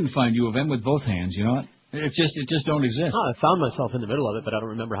couldn't find U of M with both hands, you know what? It just don't exist. Oh, I found myself in the middle of it, but I don't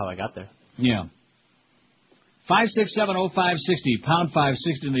remember how I got there. Yeah. 5670560, pound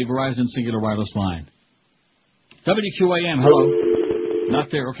 560 in the Verizon Singular Wireless line. WQAM, hello. Not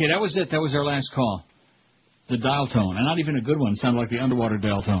there. Okay, that was it. That was our last call. The dial tone, and not even a good one. It sounded like the underwater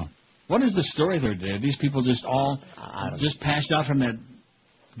dial tone. What is the story there, Dave? These people just passed out from that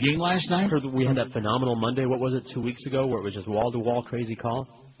game last night? We had that phenomenal Monday, what was it, 2 weeks ago, where it was just wall-to-wall crazy call?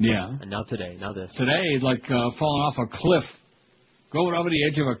 Yeah. And now today, now this. Today is like falling off a cliff. Going over the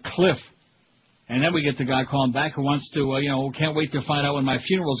edge of a cliff. And then we get the guy calling back who wants to, can't wait to find out when my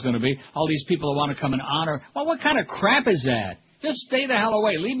funeral's going to be. All these people who want to come and honor. Well, what kind of crap is that? Just stay the hell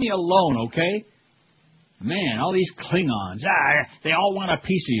away. Leave me alone, okay? Man, all these Klingons. They all want a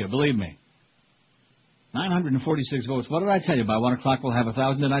piece of you, believe me. 946 votes. What did I tell you? By 1 o'clock we'll have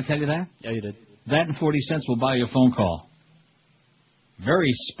 1,000. Did I tell you that? Yeah, you did. That and 40 cents will buy you a phone call.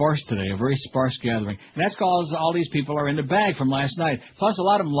 Very sparse today, a very sparse gathering. And that's because all these people are in the bag from last night. Plus, a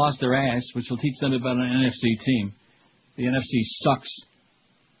lot of them lost their ass, which will teach them about an NFC team. The NFC sucks.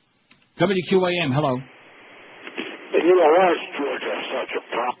 WQAM, hello. Why is Georgia such a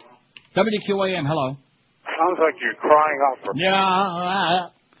problem? WQAM, hello. Sounds like you're crying out for...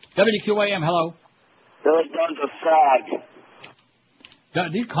 Yeah. WQAM, hello. Those guns are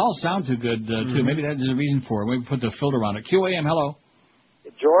fag. These calls sound too good, too. Maybe that's the reason for it. Maybe put the filter on it. QAM, hello.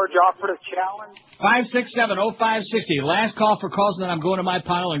 George offered a challenge? 5670560. Last call for calls, and then I'm going to my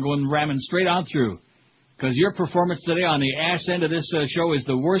pile and going ramming straight on through. Because your performance today on the ass end of this show is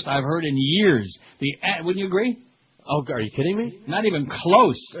the worst I've heard in years. Wouldn't you agree? Oh, are you kidding me? Not even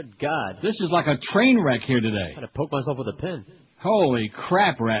close. Good God. This is like a train wreck here today. I had to poke myself with a pin. Holy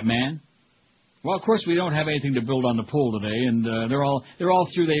crap, Rat Man. Well, of course, we don't have anything to build on the pool today, and they're all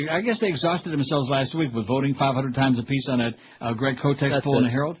through. I guess they exhausted themselves last week with voting 500 times apiece on that Greg Kotex poll in the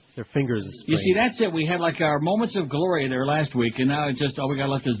Herald. Their fingers. You see, that's it. We had like our moments of glory there last week, and now it's just all we got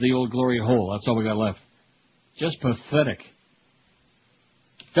left is the old glory hole. That's all we got left. Just pathetic.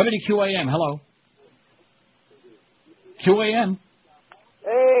 WQAM, hello. QAM.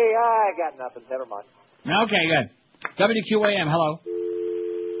 Hey, I got nothing. Never mind. Okay, good. WQAM, hello.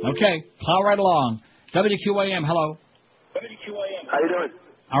 Okay, plow right along. WQAM, hello. How you doing?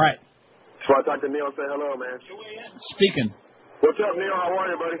 All right. Just want to talk to Neil and say hello, man. Speaking. What's up, Neil? How are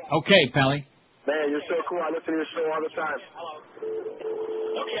you, buddy? Okay, Pally. Man, you're so cool. I listen to your show all the time.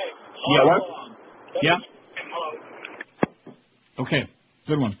 Okay. Yeah. Okay,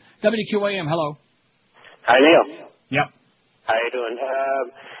 good one. WQAM, hello. Hi, Neil. Yep. How you doing?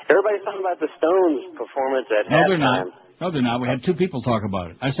 Everybody's talking about the Stones' performance at No, halftime. they're not. No, they're not. We had two people talk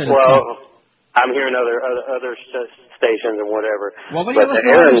about it. I said well, I'm hearing other stations and whatever. Well, what do you listen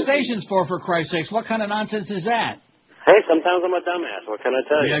to other stations for Christ's sakes? What kind of nonsense is that? Hey, sometimes I'm a dumbass. What can I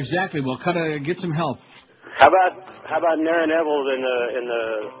tell you? Yeah, exactly. Well, get some help. How about Naren Evans in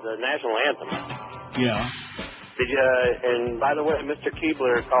the national anthem? Yeah. Did you? And by the way, Mr.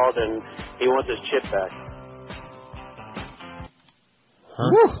 Keebler called and he wants his chip back.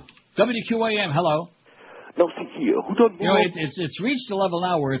 Huh? WQAM, hello. No, thank you. Who don't know? It's reached a level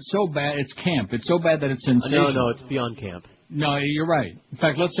now where it's so bad, it's camp. It's so bad that it's sensational. No, it's beyond camp. No, you're right. In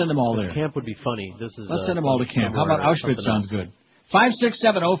fact, let's send them all there. Camp would be funny. Let's send them all to camp. How about Auschwitz? Sounds good.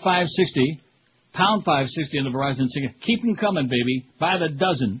 5670560, pound 560 on the Verizon signal. Keep them coming, baby, by the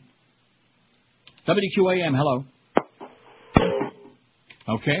dozen. WQAM, hello.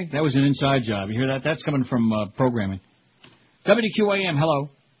 Okay, that was an inside job. You hear that? That's coming from programming. WQAM, hello.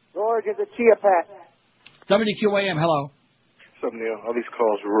 George is a Chia Pet. WQAM, hello. What's up, Neil? All these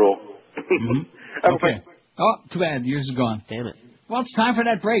calls rule. Okay. Oh, too bad. Yours is gone. Damn it. Well, it's time for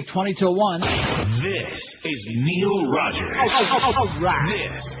that break. 20 till 1. This is Neil Rogers. Right.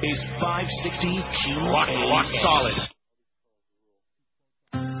 This is 560 QAM. Rock solid.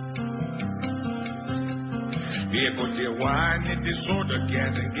 He put the wine in the soda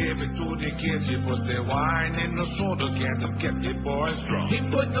can and gave it to the kids. He put the wine in the soda can and kept the boys drunk. He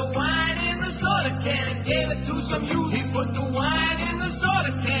put the wine in the soda can and gave it to some youth. He put the wine in the soda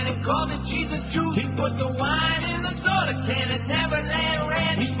can and called it Jesus juice. He put the wine in the soda can and Neverland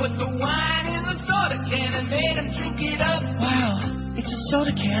Ranch. He put the wine in the soda can and made him drink it up. Wow, it's a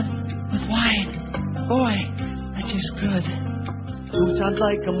soda can with wine. Boy, that tastes good. Who sounds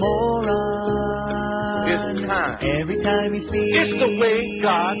like a moron? It's time. Every time he speaks, It's the way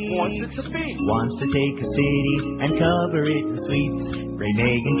God wants it to be. Wants to take a city and cover it in sweets. Ray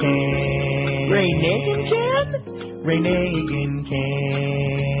Nagin can. Ray Nagin can? Ray Nagin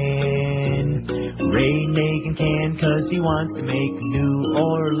can. Ray Nagin can, 'cause he wants to make New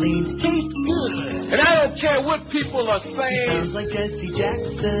Orleans taste good. And I don't care what people are saying. Sounds like Jesse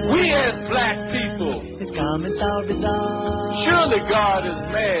Jackson. We as black people. His comments are bizarre. Surely God is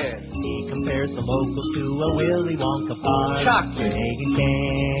mad. He compares the locals to a Willy Wonka bar. Chocolate. Ray Nagin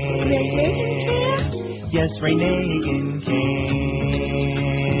can. Ray Nagin can? Yes, Ray Nagin can.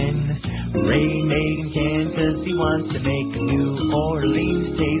 Ray Nagin can, 'cause he wants to make New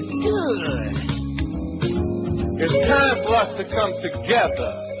Orleans taste good. It's time for us to come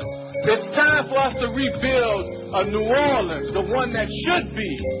together. It's time for us to rebuild a New Orleans, the one that should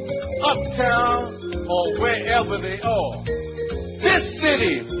be uptown or wherever they are. This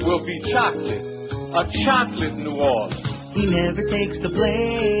city will be chocolate, a chocolate New Orleans. He never takes the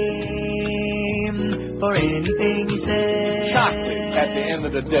blame for anything he says. Chocolate at the end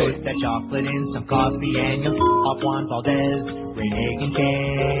of the day. Put that chocolate in some coffee and you'll off Juan Valdez. Ray Nagin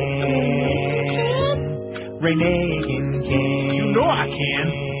can. Ray Nagin can. You know I can.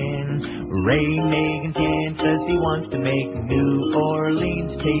 Ray Nagin can, 'cause he wants to make New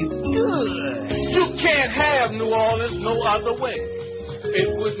Orleans taste good. You can't have New Orleans no other way. It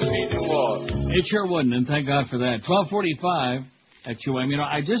wouldn't be New Orleans. It sure wouldn't, and thank God for that. 1245 at QM. You know,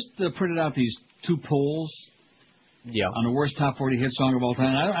 I just printed out these two polls on the worst top 40 hit song of all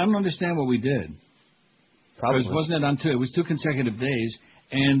time. I don't understand what we did. Probably. Because wasn't it on two? It was 2 consecutive days,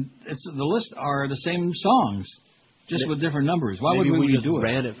 and the list are the same songs, just with different numbers. Why would we just do it?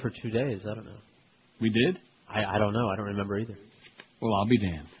 ran it for 2 days. I don't know. We did? I don't know. I don't remember either. Well, I'll be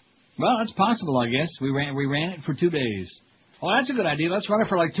damned. Well, that's possible, I guess. We ran it for 2 days. Oh, that's a good idea. Let's run it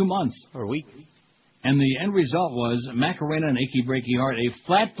for like 2 months. Or a week. And the end result was Macarena and Achy Breaky Heart, a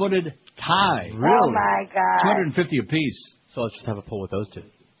flat-footed tie. Really? Oh, my God. 250 apiece. So let's just have a poll with those two.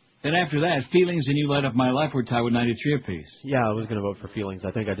 Then after that, Feelings and You Light Up My Life were tied with 93 apiece. Yeah, I was going to vote for Feelings. I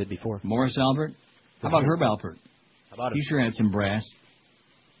think I did before. Morris Albert? How about Herb Alpert? How about him? He sure had some brass.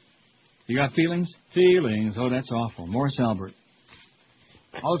 You got Feelings? Feelings. Oh, that's awful. Morris Albert.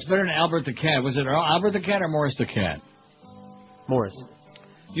 Oh, it's better than Albert the Cat. Was it Albert the Cat or Morris the Cat? Morris.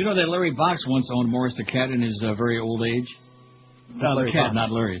 You know that Larry Box once owned Morris the Cat in his very old age? Not Larry the cat, Box.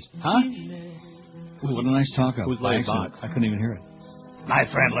 not Larry's. Huh? Ooh, what a nice talk-up. Who's Larry Box? I couldn't even hear it. My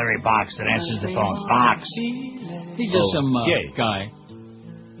friend Larry Box that answers the phone. Box. He's just some guy.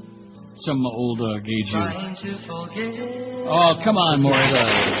 Some old gay Jew. Oh, come on, Morris.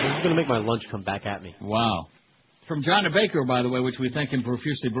 This is going to make my lunch come back at me. Wow. From John DeBaker, by the way, which we thank him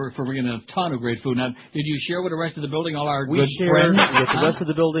profusely for bringing a ton of great food. Now, did you share with the rest of the building, all our good shared friends? with the rest of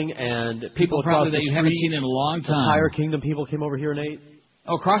the building and people across probably the that you street. haven't seen in a long time. The Fire Kingdom people came over here and ate.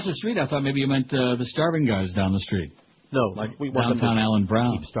 Oh, across the street? I thought maybe you meant the starving guys down the street. No, like we want downtown them to Allen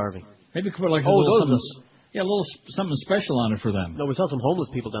Brown. Keep starving. Maybe we could put like a little something special on it for them. No, we saw some homeless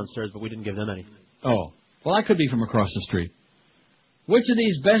people downstairs, but we didn't give them any. Oh, well, I could be from across the street. Which of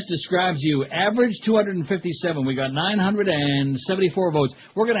these best describes you? Average 257. We got 974 votes.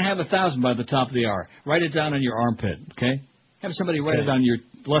 We're going to have 1,000 by the top of the hour. Write it down on your armpit, okay? Have somebody write it on your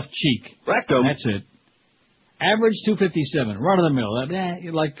left cheek. Rectum. That's it. Average 257. Run of the mill.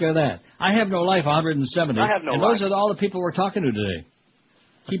 Like that. I have no life. 170. I have no and life. those are all the people we're talking to today.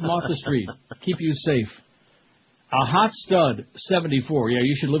 Keep them off the street. Keep you safe. A hot stud, 74. Yeah,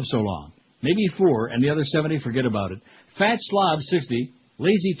 you should live so long. Maybe 4, and the other 70, forget about it. Fat slob, 60.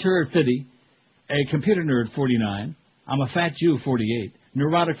 Lazy turd, 50. A computer nerd, 49. I'm a fat Jew, 48.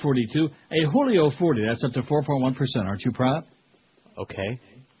 Neurotic, 42. A Julio, 40. That's up to 4.1%. Aren't you proud? Okay.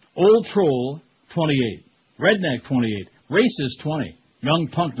 Old troll, 28. Redneck, 28. Racist, 20. Young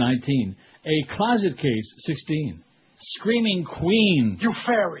punk, 19. A closet case, 16. Screaming queen, You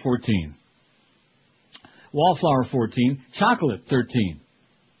fairy. 14. Wallflower, 14. Chocolate, 13.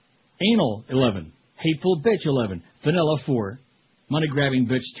 Anal, 11. Hateful bitch, 11. Vanilla, 4. Money-grabbing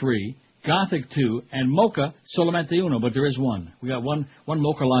bitch, 3. Gothic, 2. And mocha, solamente uno, but there is one. We got one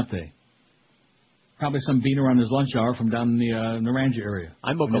mocha latte. Probably some beaner on his lunch hour from down in the Naranja area.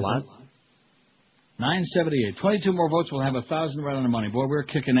 I'm mocha latte. 978. 22 more votes. We'll have 1,000 right on the money. Boy, we're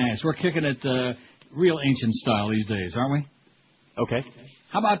kicking ass. We're kicking it real ancient style these days, aren't we? Okay.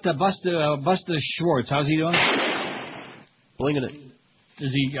 How about Buster Schwartz? How's he doing? Blinging it.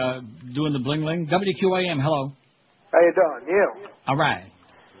 Is he doing the bling-ling? WQAM, hello. How you doing, Neil? All right.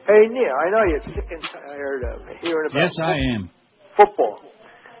 Hey, Neil, I know you're sick and tired of hearing about Yes, I am. football.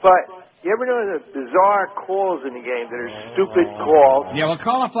 But you ever know the bizarre calls in the game that are stupid calls? Yeah, well,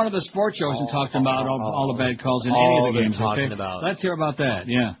 call up one of the sports shows and talk about all the bad calls in any of the games, okay? Let's hear about that,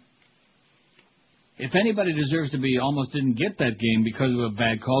 yeah. If anybody deserves to be almost didn't get that game because of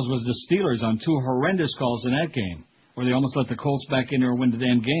bad calls was the Steelers on 2 horrendous calls in that game, where they almost let the Colts back in there and win the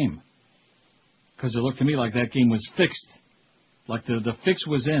damn game. Because it looked to me like that game was fixed. Like the fix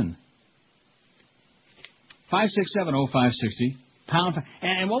was in. 5670560. Pound.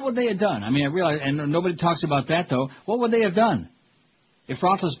 And what would they have done? I mean, I realize, and nobody talks about that, though. What would they have done? If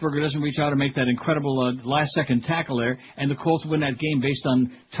Roethlisberger doesn't reach out and make that incredible last-second tackle there, and the Colts win that game based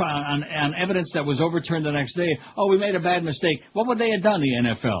on evidence that was overturned the next day, oh, we made a bad mistake. What would they have done, the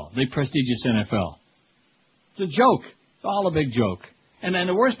NFL, the prestigious NFL? It's a joke. It's all a big joke. And then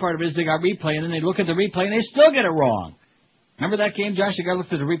the worst part of it is they got replay, and then they look at the replay, and they still get it wrong. Remember that game, Josh? The guy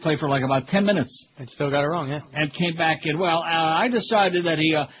looked at the replay for like about 10 minutes. And still got it wrong, yeah. And came back and, I decided that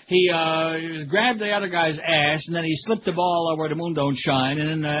he grabbed the other guy's ass, and then he slipped the ball where the moon don't shine,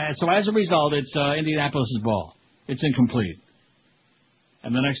 and then, so as a result, it's Indianapolis' ball. It's incomplete.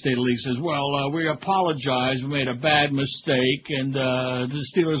 And the next day the league says, we apologize, we made a bad mistake, and the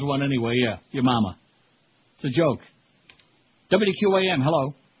Steelers won anyway. Yeah, your mama. It's a joke. WQAM,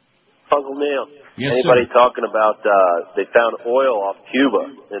 hello. Uncle Neil. Yes, Anybody sir. talking about they found oil off Cuba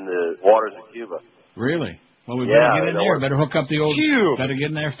in the waters of Cuba? Really? Well, we better get in there. Better hook up the old... Cuba. Better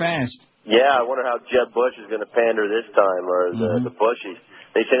get in there fast. Yeah, I wonder how Jeb Bush is going to pander this time, or the Bushies.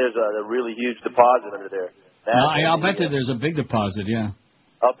 They say there's a really huge deposit under there. I'll bet you there's a big deposit, yeah.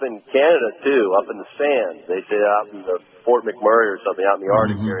 Up in Canada, too, up in the sand. They say out in the Fort McMurray or something, out in the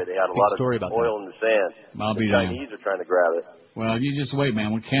Arctic area, they had a lot of oil in the sand. I'll the be Chinese are trying to grab it. Well, you just wait,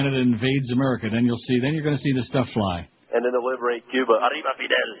 man. When Canada invades America, then you'll see. Then you're going to see the stuff fly. And then they'll liberate Cuba. Arriba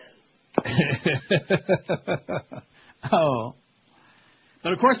Fidel. Oh.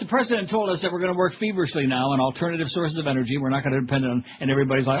 But, of course, the president told us that we're going to work feverishly now on alternative sources of energy. We're not going to depend on... And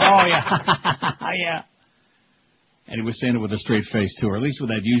everybody's like, oh, yeah. Yeah. And he was saying it with a straight face, too, or at least with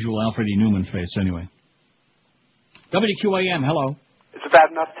that usual Alfred E. Newman face, anyway. WQAM, hello. It's a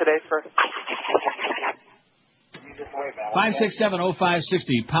bad enough today for...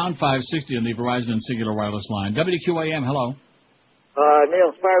 5670560, pound 560 on the Verizon and Singular Wireless line. WQAM, hello.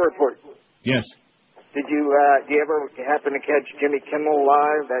 Neil, Spy Report. Yes. Do you ever happen to catch Jimmy Kimmel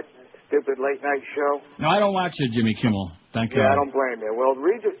live, that stupid late night show? No, I don't watch it, Jimmy Kimmel. Thank God. I don't blame you. Well,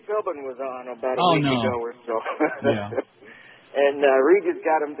 Regis Philbin was on about a week ago or so. Yeah. And Regis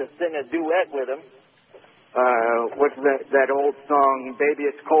got him to sing a duet with him. What's that old song, Baby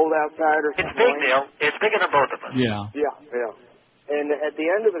It's Cold Outside or something? It's big, Neil. It's bigger than both of us. Yeah. Yeah. And at the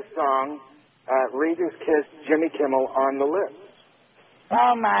end of the song, Regis kissed Jimmy Kimmel on the lips.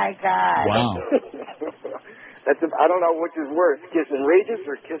 Oh, my God. Wow. I don't know which is worse, kissing Regis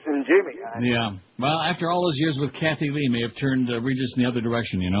or kissing Jimmy. Yeah. Well, after all those years with Kathy Lee, may have turned Regis in the other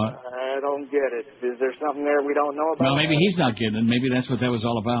direction, you know? I don't get it. Is there something there we don't know about? Well, maybe he's not getting it. Maybe that's what that was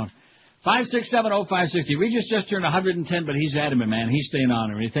all about. 5670560. Regis just turned 110, but he's adamant, man. He's staying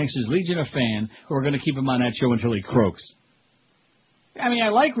on him. He thinks his Legion of fan who are going to keep him on that show until he croaks. I mean, I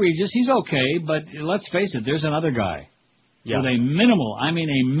like Regis. He's okay, but let's face it, there's another guy. Yeah. With a minimal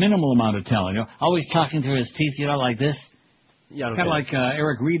amount of talent. You know, always talking through his teeth, you know, like this. Yeah, kind of like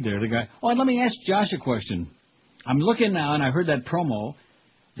Eric Reed there, the guy. Oh, and let me ask Josh a question. I'm looking now, and I heard that promo.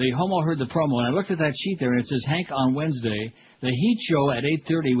 The homo heard the promo, and I looked at that sheet there, and it says Hank on Wednesday, the Heat Show at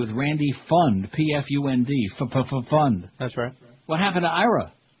 8:30 with Randy Fund, P-F-U-N-D, Fund. That's right. What happened to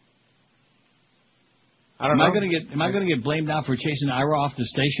Ira? I don't know. Am I going to get blamed now for chasing Ira off the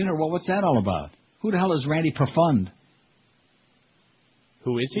station, or what's that all about? Who the hell is Randy Profund?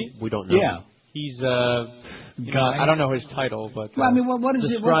 Who is he? We don't know. Yeah. He's I don't know his title, but well, I mean, what is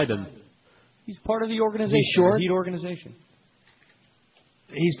describe him. He's part of the organization. He's short? The Heat organization.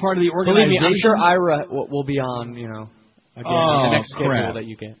 He's part of the organization. Believe me, I'm sure Ira will be on, you know, again, the next schedule that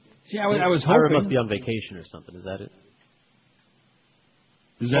you get. See, I was hoping. Ira must be on vacation or something. Is that it?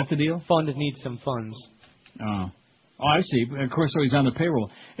 Is that the deal? Fund needs some funds. Oh, I see. Of course, so he's on the payroll.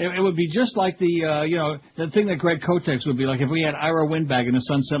 It would be just like the thing that Greg Kotex would be like if we had Ira Windbag and the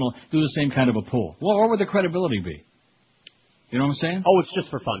Sun Sentinel do the same kind of a pull. Well, what would the credibility be? You know what I'm saying? Oh, it's just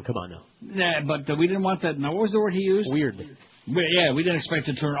for fun. Come on now. Nah, but we didn't want that. Now, what was the word he used? Weird. Yeah, we didn't expect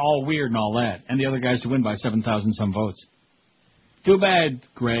it to turn all weird and all that, and the other guys to win by 7,000 some votes. Too bad,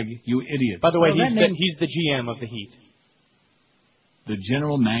 Greg, you idiot. By the way, he's the GM of the Heat. The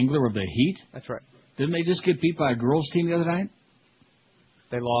general mangler of the Heat? That's right. Didn't they just get beat by a girls' team the other night?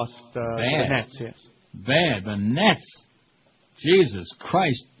 They lost the Nets, yes. Bad. The Nets. Jesus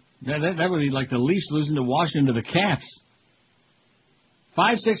Christ. That would be like the Leafs losing to Washington to the Caps.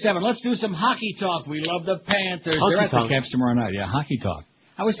 567. Let's do some hockey talk. We love the Panthers. They're at the Caps tomorrow night. Yeah, hockey talk.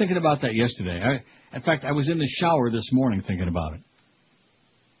 I was thinking about that yesterday. In fact, I was in the shower this morning thinking about it.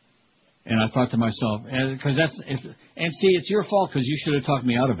 And I thought to myself, because and see, it's your fault because you should have talked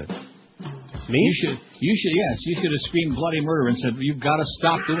me out of it. Me? You should have screamed bloody murder and said, you've got to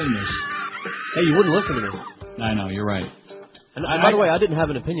stop doing this. Hey, you wouldn't listen to me. I know, you're right. And by the way, I didn't have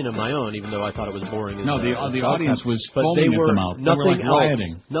an opinion of my own, even though I thought it was boring. No, the audience was but foaming they were at the mouth. Nothing they were like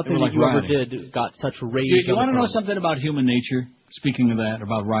rioting. Nothing like that you rioting. ever did got such rage. You want to know something about human nature? Speaking of that,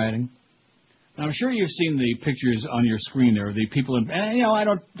 about rioting. Now, I'm sure you've seen the pictures on your screen there. The people in, and, you know, I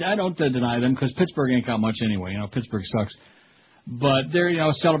don't deny them because Pittsburgh ain't got much anyway. You know, Pittsburgh sucks. But they're, you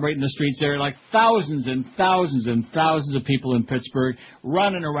know, celebrating the streets. There are like thousands and thousands and thousands of people in Pittsburgh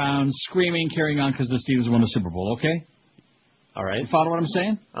running around, screaming, carrying on because the Steelers won the Super Bowl. Okay. All right. You follow what I'm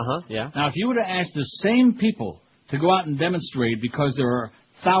saying? Yeah. Now, if you were to ask the same people to go out and demonstrate because there are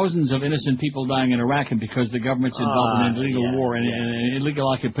thousands of innocent people dying in Iraq and because the government's involved in an illegal war and an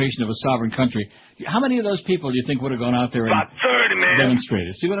illegal occupation of a sovereign country, how many of those people do you think would have gone out there and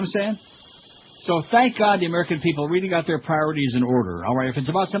demonstrated? See what I'm saying? So thank God the American people really got their priorities in order. All right, if it's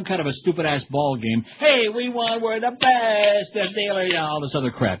about some kind of a stupid-ass ball game, hey, we won, we're the best, the Steelers, you know, all this other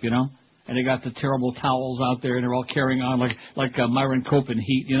crap, you know? And they got the terrible towels out there, and they're all carrying on like Myron Cope in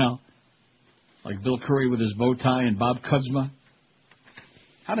Heat, you know? Like Bill Curry with his bow tie and Bob Kudzma.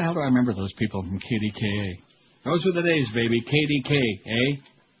 How the hell do I remember those people from KDKA? Those were the days, baby. KDK, eh?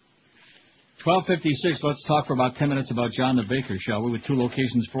 12:56. Let's talk for about 10 minutes about John the Baker, shall we? With two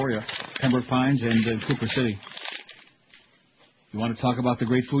locations for you, Pembroke Pines and Cooper City. You want to talk about the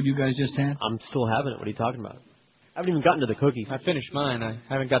great food you guys just had? I'm still having it. What are you talking about? I haven't even gotten to the cookies. I finished mine. I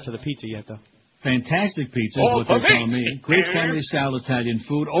haven't got to the pizza yet, though. Fantastic pizza is what they're telling me. Great family-style Italian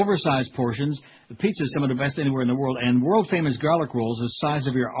food, oversized portions. The pizza is some of the best anywhere in the world, and world-famous garlic rolls the size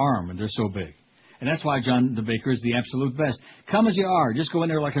of your arm, and they're so big. And that's why John the Baker is the absolute best. Come as you are. Just go in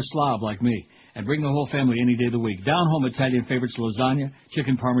there like a slob like me. And bring the whole family any day of the week. Down-home Italian favorites, lasagna,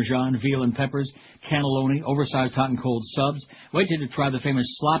 chicken parmesan, veal and peppers, cannelloni, oversized hot and cold subs. Wait till you try the famous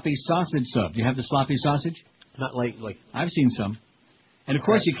sloppy sausage sub. Do you have the sloppy sausage? Not like I've seen some. And, of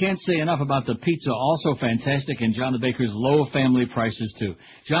course, you can't say enough about the pizza, also fantastic, and John the Baker's low family prices, too.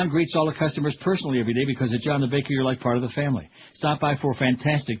 John greets all the customers personally every day because at John the Baker, you're like part of the family. Stop by for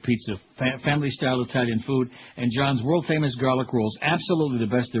fantastic pizza, family-style Italian food, and John's world-famous garlic rolls, absolutely the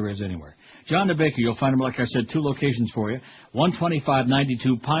best there is anywhere. John the Baker, you'll find him, like I said, 2 locations for you,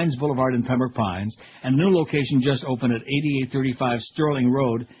 12592 Pines Boulevard in Pembroke Pines, and a new location just opened at 8835 Sterling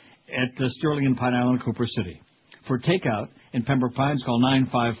Road at Sterling and Pine Island, Cooper City. For takeout in Pembroke Pines, call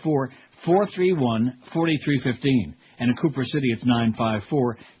 954-431-4315. And in Cooper City, it's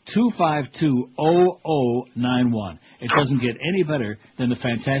 954-252-0091. It doesn't get any better than the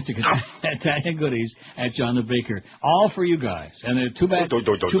fantastic Italian goodies at John the Baker. All for you guys. And too bad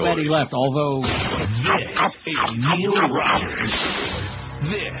he left, although... This is Neil Rogers.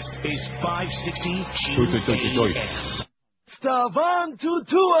 This is 560 GAM. Stavang to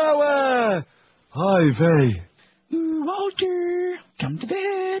 2 hour. Hi, Vay. Walter, come to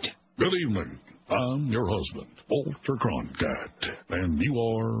bed. Good evening. I'm your husband, Walter Cronkite, and you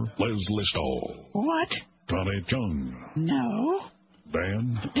are Leslie Stahl. What? Connie Chung. No.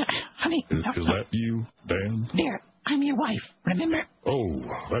 Dan? Honey. Is that you, Dan? There, I'm your wife, remember? Oh,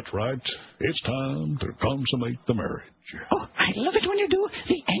 that's right. It's time to consummate the marriage. Oh, I love it when you do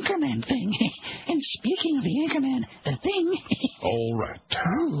the Anchorman thing. And speaking of the Anchorman, the thing... All right.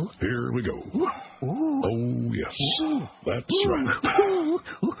 Ooh. Here we go. Ooh. Oh, yes. Ooh. That's right.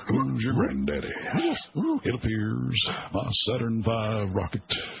 Who's your granddaddy? Yes. Ooh. It appears my Saturn V rocket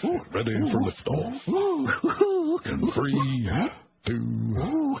ready for liftoff. In 3,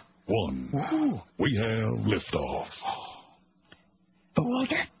 2, 1. We have liftoff.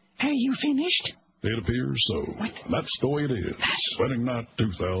 Walter, are you finished? It appears so. What? That's the way it is. Wedding night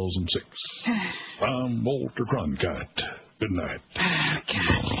 2006. I'm Walter Cronkite. Good night.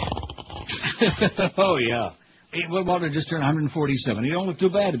 Oh, yeah. Walter just turned 147. He don't look too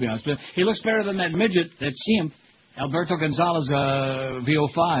bad, to be honest. But he looks better than that midget, that simp, Alberto Gonzalez,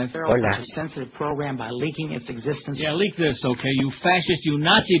 VO5. A sensitive program by leaking its existence. Yeah, leak this, okay? You fascist, you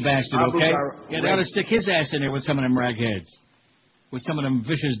Nazi bastard, okay? Yeah, they ought to stick his ass in there with some of them ragheads. With some of them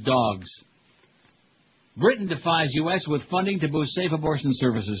vicious dogs. Britain defies U.S. with funding to boost safe abortion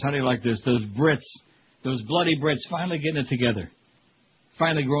services. How do you like this? Those Brits, those bloody Brits, finally getting it together.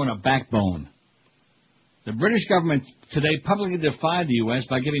 Finally growing a backbone. The British government today publicly defied the U.S.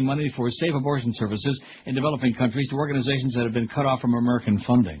 by giving money for safe abortion services in developing countries to organizations that have been cut off from American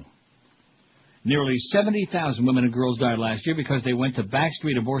funding. Nearly 70,000 women and girls died last year because they went to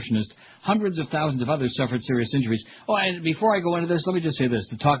backstreet abortionists. Hundreds of thousands of others suffered serious injuries. Oh, and before I go into this, let me just say this.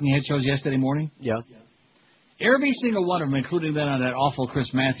 The Talking Head shows yesterday morning? Yeah. Every single one of them, including that on that awful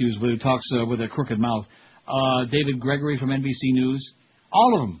Chris Matthews who talks with a crooked mouth, David Gregory from NBC News,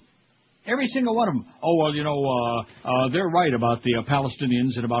 all of them. Every single one of them. Oh, well, you know, they're right about the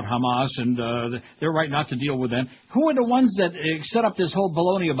Palestinians and about Hamas, and they're right not to deal with them. Who are the ones that set up this whole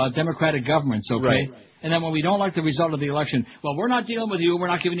baloney about democratic governments, okay? Right. And then when we don't like the result of the election, well, we're not dealing with you, we're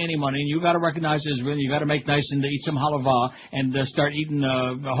not giving you any money, and you got to recognize Israel, you got to make nice and eat some halava, and start eating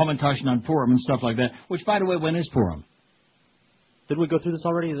Hamantash on Purim and stuff like that, which, by the way, when is Purim? Did we go through this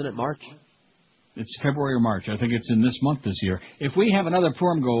already? Isn't it March? It's February or March. I think it's in this month this year. If we have another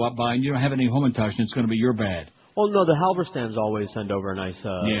Purim go up by and you don't have any Hamantash, it's going to be your bad. Well, no, the Halberstams always send over a nice...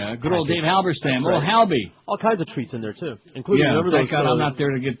 yeah, good old Dave Halberstam. Right. Old Halby. All kinds of treats in there, too. Including, yeah, remember thank those, God I'm not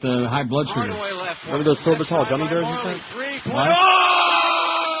there to get the high blood sugar. Remember those sorbitol gummy bears and stuff? What?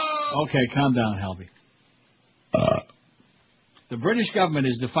 Okay, calm down, Halby. The British government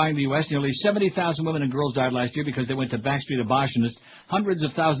is defying the U.S. Nearly 70,000 women and girls died last year because they went to backstreet abortionists. Hundreds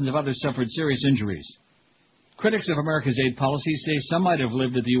of thousands of others suffered serious injuries. Critics of America's aid policies say some might have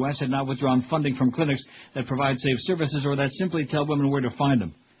lived if the U.S. had not withdrawn funding from clinics that provide safe services or that simply tell women where to find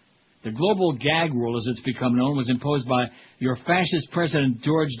them. The global gag rule, as it's become known, was imposed by your fascist President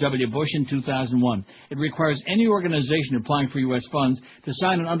George W. Bush in 2001. It requires any organization applying for U.S. funds to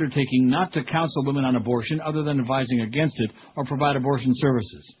sign an undertaking not to counsel women on abortion other than advising against it or provide abortion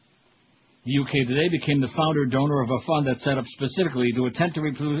services. The UK today became the founder donor of a fund that set up specifically to attempt to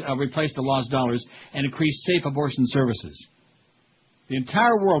replace the lost dollars and increase safe abortion services. The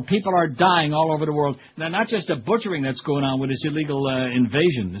entire world, people are dying all over the world. Now, not just the butchering that's going on with this illegal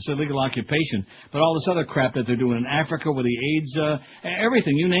invasion, this illegal occupation, but all this other crap that they're doing in Africa with the AIDS,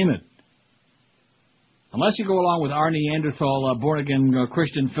 everything, you name it. Unless you go along with our Neanderthal, born-again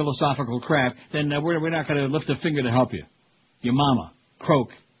Christian philosophical crap, then we're not going to lift a finger to help you. Your mama. Croak.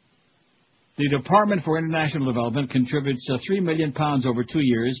 The Department for International Development contributes £3 million over 2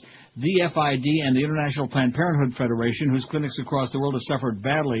 years. The FID and the International Planned Parenthood Federation, whose clinics across the world have suffered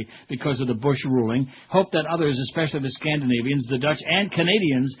badly because of the Bush ruling, hope that others, especially the Scandinavians, the Dutch, and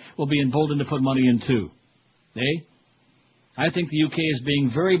Canadians, will be emboldened to put money in too. Eh? I think the UK is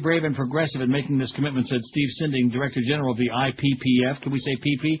being very brave and progressive in making this commitment, said Steve Sinding, Director General of the IPPF. Can we say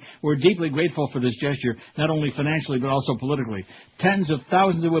PP? We're deeply grateful for this gesture, not only financially but also politically. Tens of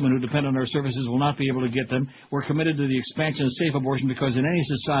thousands of women who depend on our services will not be able to get them. We're committed to the expansion of safe abortion because in any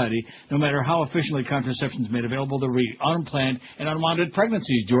society, no matter how efficiently contraception is made available, there will be unplanned and unwanted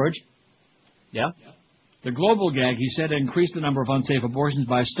pregnancies, George. Yeah? The global gag, he said, increased the number of unsafe abortions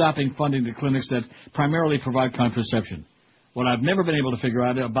by stopping funding to clinics that primarily provide contraception. What I've never been able to figure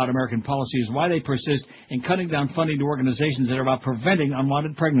out about American policy is why they persist in cutting down funding to organizations that are about preventing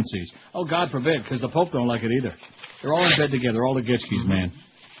unwanted pregnancies. Oh, God forbid, because the Pope don't like it either. They're all in bed together, all the Gitschkes, man.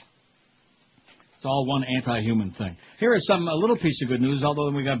 It's all one anti-human thing. Here is a little piece of good news, although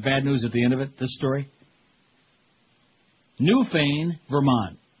we got bad news at the end of it, this story. Newfane,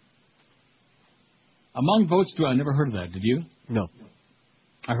 Vermont. Among votes to... I never heard of that, did you? No.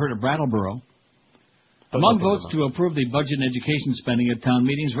 I heard of Brattleboro. Among votes to approve the budget and education spending at town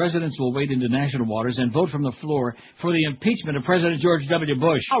meetings, residents will wade into national waters and vote from the floor for the impeachment of President George W.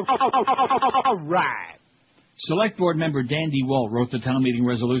 Bush. All right. Select Board member Dan DeWalt wrote the town meeting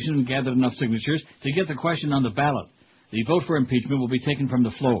resolution and gathered enough signatures to get the question on the ballot. The vote for impeachment will be taken from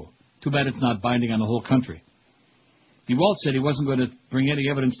the floor. Too bad it's not binding on the whole country. DeWalt said he wasn't going to bring any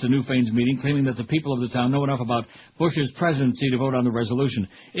evidence to Newfane's meeting, claiming that the people of the town know enough about Bush's presidency to vote on the resolution.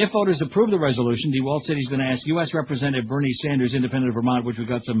 If voters approve the resolution, DeWalt said he's going to ask U.S. Representative Bernie Sanders, independent of Vermont, which we've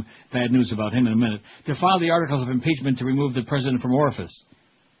got some bad news about him in a minute, to file the articles of impeachment to remove the president from office.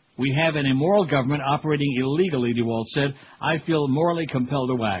 We have an immoral government operating illegally, DeWalt said. I feel morally compelled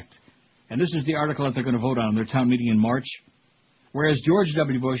to act. And this is the article that they're going to vote on in their town meeting in March. Whereas George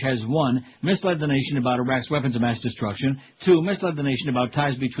W. Bush has 1, misled the nation about Iraq's weapons of mass destruction, 2, misled the nation about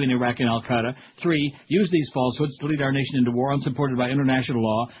ties between Iraq and al-Qaeda, 3, used these falsehoods to lead our nation into war unsupported by international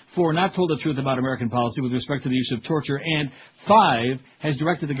law, 4, not told the truth about American policy with respect to the use of torture, and 5, has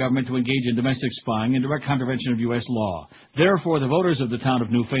directed the government to engage in domestic spying and direct contravention of U.S. law. Therefore, the voters of the town of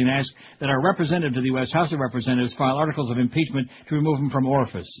Newfane ask that our representative to the U.S. House of Representatives file articles of impeachment to remove him from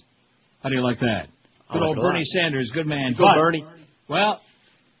office. How do you like that? Good old Bernie Sanders, good man. Go Bernie. Well,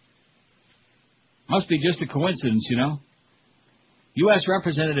 must be just a coincidence, you know. U.S.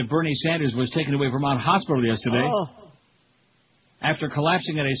 Representative Bernie Sanders was taken to a Vermont hospital yesterday after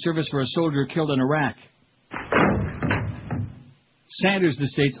collapsing at a service for a soldier killed in Iraq. Sanders, the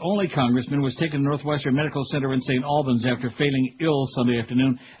state's only congressman, was taken to Northwestern Medical Center in St. Albans after failing ill Sunday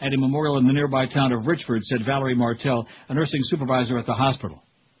afternoon at a memorial in the nearby town of Richford, said Valerie Martell, a nursing supervisor at the hospital.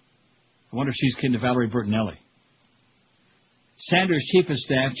 I wonder if she's kin to Valerie Bertinelli. Sanders' chief of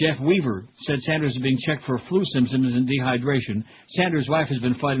staff, Jeff Weaver, said Sanders is being checked for flu symptoms and dehydration. Sanders' wife has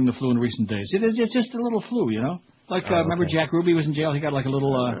been fighting the flu in recent days. It's just a little flu, you know? Like, remember Jack Ruby was in jail? He got like a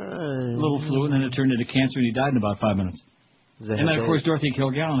little flu, and then it turned into cancer, and he died in about 5 minutes. And then, of course, Dorothy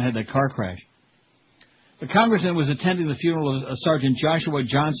Kilgallen had that car crash. The congressman was attending the funeral of Sergeant Joshua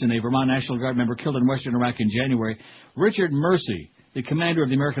Johnson, a Vermont National Guard member killed in western Iraq in January. Richard Mercy, the commander of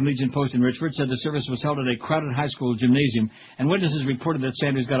the American Legion post in Richford, said the service was held at a crowded high school gymnasium, and witnesses reported that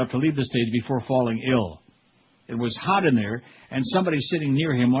Sanders got up to leave the stage before falling ill. It was hot in there, and somebody sitting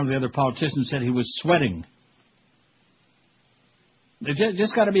near him, one of the other politicians, said he was sweating. It's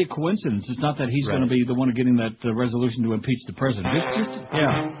just got to be a coincidence. It's not that he's going to be the one getting that resolution to impeach the president.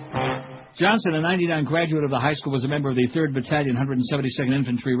 Yeah. Johnson, a 99 graduate of the high school, was a member of the 3rd Battalion, 172nd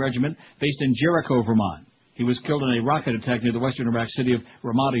Infantry Regiment, based in Jericho, Vermont. He was killed in a rocket attack near the western Iraq city of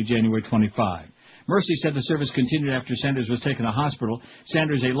Ramadi, January 25. Mercy said the service continued after Sanders was taken to hospital.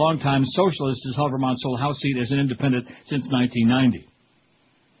 Sanders, a longtime socialist, has held Vermont's sole House seat as an independent since 1990.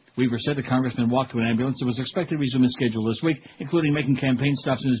 Weaver said the congressman walked to an ambulance and was expected to resume his schedule this week, including making campaign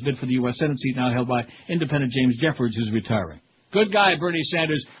stops in his bid for the U.S. Senate seat now held by independent James Jeffords, who's retiring. Good guy, Bernie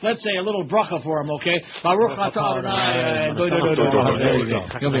Sanders. Let's say a little bracha for him, okay? Baruch atah Adonai. There you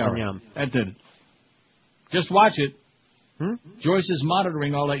go. He'll be all right. That did it. Just watch it. Joyce is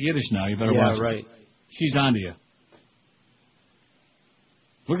monitoring all that Yiddish now. You better watch it. Yeah, right. She's on to you.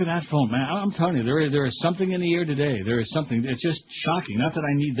 Look at that phone, man. I'm telling you, there is something in the air today. There is something. It's just shocking. Not that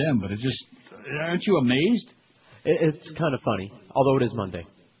I need them, but it's just... Aren't you amazed? It's kind of funny, although it is Monday.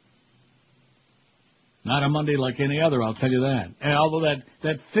 Not a Monday like any other, I'll tell you that. And although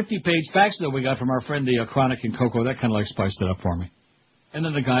that 50-page fax that we got from our friend the Chronic and Coco, that kind of like spiced it up for me. And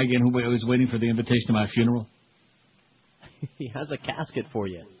then the guy again who was waiting for the invitation to my funeral. He has a casket for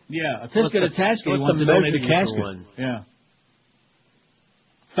you. Yeah, a Tisket, a Tasket. He wants to donate a casket. Yeah.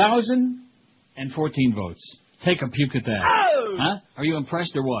 1,014 votes. Take a puke at that. Oh! Huh? Are you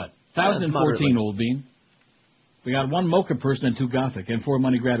impressed or what? 1,014, old bean. We got 1 mocha person and 2 gothic and 4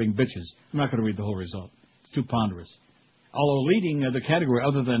 money-grabbing bitches. I'm not going to read the whole result. It's too ponderous. Although leading the category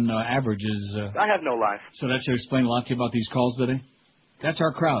other than average is... I have no life. So that should explain a lot to you about these calls today. That's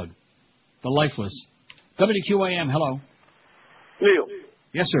our crowd. The lifeless. WQAM, hello. Neil.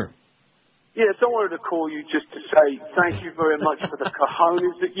 Yes, sir. Yes, I wanted to call you just to say thank you very much for the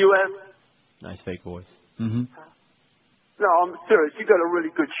cojones that you have. Nice fake voice. Mm-hmm. No, I'm serious. You got a really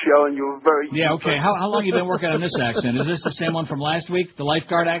good show, and you're very... Yeah, okay. How long you been working on this accent? Is this the same one from last week, the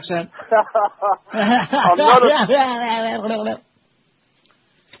lifeguard accent? I'm not a...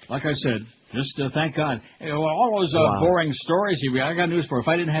 Like I said, just thank God. All those boring stories you read, I got news for you. If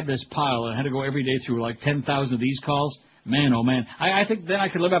I didn't have this pile and had to go every day through like 10,000 of these calls, man, oh man, I think then I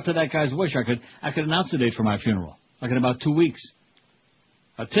could live up to that guy's wish. I could announce the date for my funeral, like in about 2 weeks.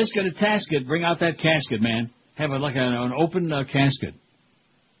 A Tisket, a Tasket, bring out that casket, man. Have an open casket,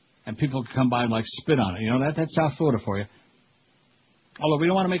 and people can come by and like spit on it. You know that's South Florida for you. Although we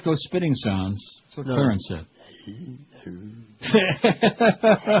don't want to make those spitting sounds. That's what Clarence said.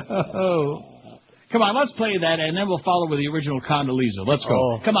 Come on, let's play that, and then we'll follow with the original Condoleezza. Let's go.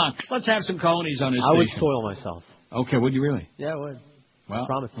 Oh. Come on, let's have some cojones on this I would station. soil myself. Okay, would you really? Yeah, I would. Well, I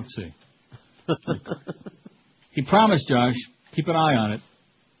promise. Let's see. He promised, Josh. Keep an eye on it.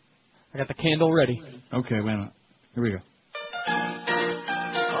 I got the candle ready. Okay, wait a minute. Here we go.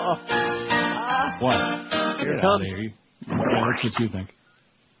 Oh. What? Here it comes. comes. That's what you think.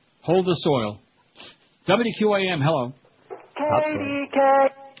 Hold the soil. WQAM, hello.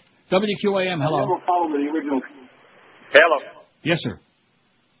 WQAM, hello. Never followed the original. Hello. Yes, sir.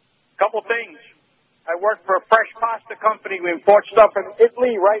 Couple things. I work for a fresh pasta company. We import stuff from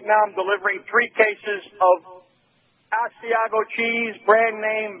Italy. Right now I'm delivering 3 cases of Asiago cheese, brand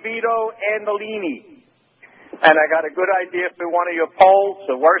name Vito Andolini. And I got a good idea for one of your polls,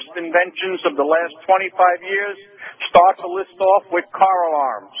 the worst inventions of the last 25 years. Start the list off with car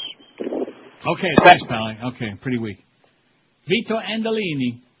alarms. Okay, thanks, Pally. Okay, pretty weak. Vito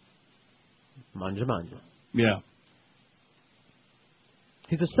Andolini. Manja. Yeah.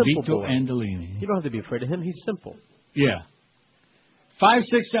 He's a simple Vito boy. Andolini. You don't have to be afraid of him. He's simple. Yeah.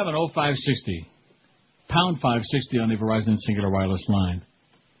 5670560. Pound 560 on the Verizon Singular Wireless line.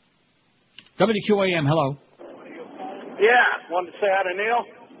 WQAM, hello. Yeah, wanted to say hi to Neil.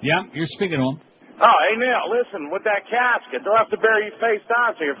 Yeah, you're speaking to him. Oh, hey Neil, listen, with that casket, they'll have to bury your face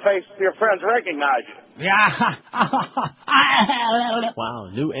down so your friends recognize you. Yeah.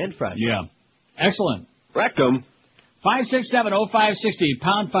 Wow, new and fresh. Yeah. Excellent. Rectum. 5670560,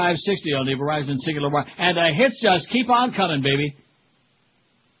 pound 560 on the Verizon Singular Wireless. And the hits just keep on coming, baby.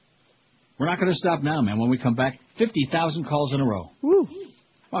 We're not going to stop now, man. When we come back, 50,000 calls in a row. Woo.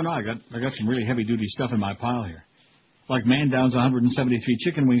 Oh, no, I got some really heavy-duty stuff in my pile here. Like man downs 173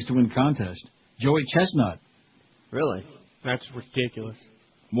 chicken wings to win contest. Joey Chestnut. Really? That's ridiculous.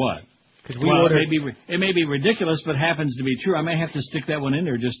 What? Well, it may be ridiculous, but happens to be true. I may have to stick that one in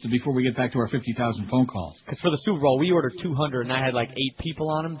there just before we get back to our 50,000 phone calls. Because for the Super Bowl, we ordered 200, and I had like 8 people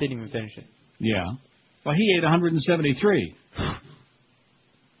on them. Didn't even finish it. Yeah. Well, he ate 173.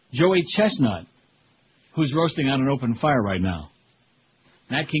 Joey Chestnut, who's roasting on an open fire right now.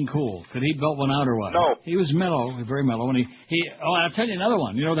 Nat King Cole. Could he belt one out or what? No. He was mellow, very mellow. And I'll tell you another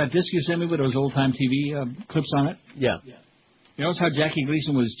one. You know that disc you sent me with those old-time TV clips on it? Yeah. You notice how Jackie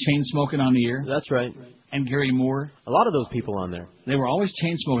Gleason was chain-smoking on the air? That's right. And Gary Moore? A lot of those people on there. They were always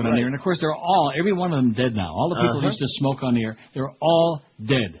chain-smoking on the air. And, of course, every one of them dead now. All the people who used to smoke on the air, they're all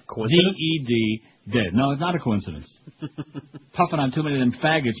dead. Coincidence? D-E-D, dead. No, it's not a coincidence. Puffing on too many of them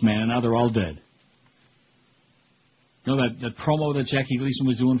faggots, man, and now they're all dead. You know that promo that Jackie Gleason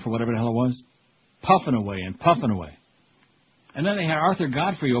was doing for whatever the hell it was? Puffing away and puffing away. And then they had Arthur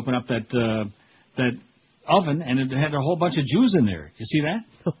Godfrey open up that oven, and it had a whole bunch of Jews in there. You see that?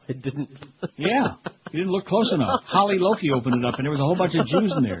 No, it didn't. Yeah. You didn't look close enough. Holly Loki opened it up, and there was a whole bunch of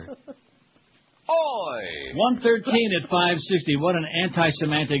Jews in there. Oi! 113 at 560. What an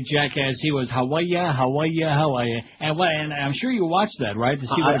anti-Semitic jackass he was. Hawaii. And I'm sure you watched that, right? To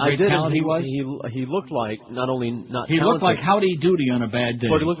see what a great talent he was? He looked like not He looked like Howdy Doody on a bad day.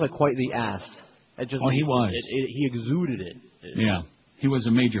 But he looked like quite the ass. He was. He exuded it. Yeah. He was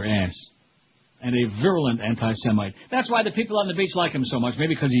a major ass. and a virulent anti-Semite. That's why the people on the beach like him so much,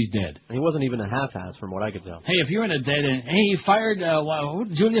 maybe because he's dead. He wasn't even a half-ass from what I could tell. Hey, if you're in a dead end... Hey, he fired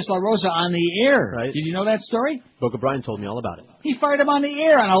Julius LaRosa on the air. Right. Did you know that story? Boca Brian told me all about it. He fired him on the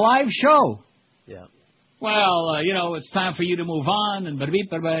air on a live show. Yeah. Well, it's time for you to move on, and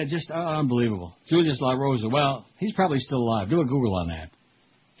just unbelievable. Julius LaRosa, well, he's probably still alive. Do a Google on that.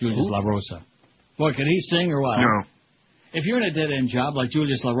 Julius LaRosa. Boy, can he sing or what? No. If you're in a dead-end job like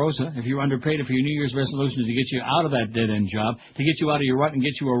Julius LaRosa, if you're underpaid, if your New Year's resolution is to get you out of that dead-end job, to get you out of your rut and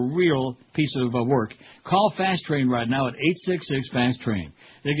get you a real piece of work, call Fast Train right now at 866-FAST-TRAIN.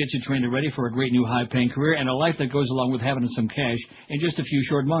 They'll get you trained and ready for a great new high-paying career and a life that goes along with having some cash in just a few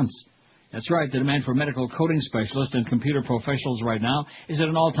short months. That's right. The demand for medical coding specialists and computer professionals right now is at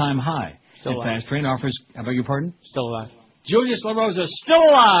an all-time high. Still alive. Fast Train offers... I beg your pardon? Still alive. Julius LaRosa is still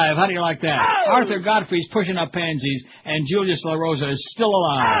alive. How do you like that? Oh! Arthur Godfrey's pushing up pansies, and Julius LaRosa is still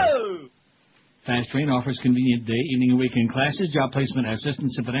alive. Oh! Fast Train offers convenient day, evening, and weekend classes, job placement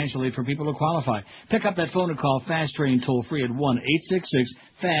assistance, and financial aid for people who qualify. Pick up that phone and call Fast Train toll-free at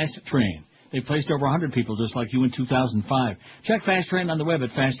 1-866-FAST-TRAIN. They placed over 100 people just like you in 2005. Check Fast Train on the web at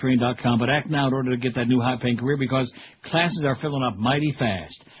fasttrain.com, but act now in order to get that new high-paying career because classes are filling up mighty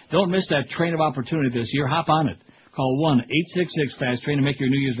fast. Don't miss that train of opportunity this year. Hop on it. Call 1-866-FAST-TRAIN and make your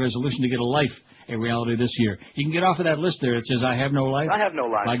New Year's resolution to get a life a reality this year. You can get off of that list there. It says, I have no life. I have no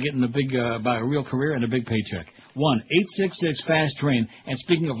life. By getting by a real career and a big paycheck. 1-866-FAST-TRAIN. And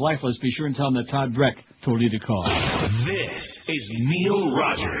speaking of lifeless, be sure and tell them that Todd Dreck told you to call. This is Neil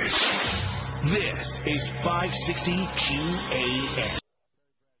Rogers. This is 560 QAM.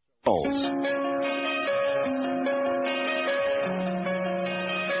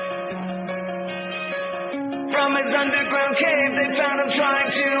 From his underground cave, they found him trying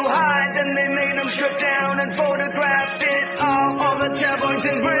to hide. Then they made him strip down and photographed it all. All the tabloids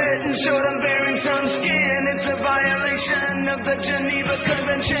in Britain showed him bearing some skin. It's a violation of the Geneva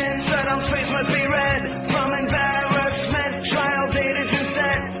Convention. Saddam's face must be read from embarrassment. Trial date is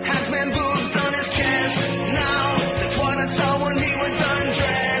set. Has man boobs on his chest. Now, that's what I saw when he was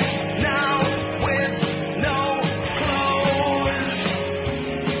undressed. Now, with no clothes.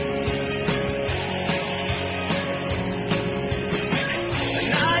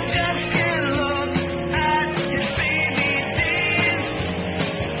 And I just can't look at his baby teeth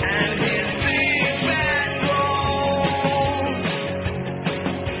and his big fat rolls.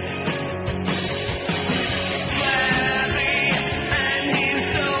 Flabby, and he's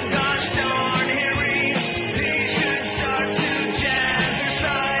so gosh darn hairy. He should start to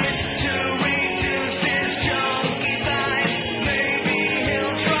jazzercise to reduce his chunky thighs. Maybe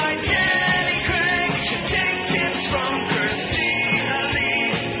he'll try Jenny Craig. Should take tips from Christina Lee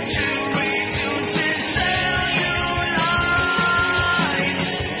to reduce his cellulite.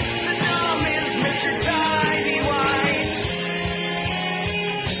 The dumb is Mr. Tidy White.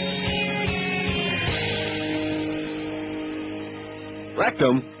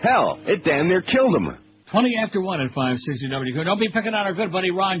 Rectum? Hell, it damn near killed him. 20 after 1 at 560 WQ. Don't be picking on our good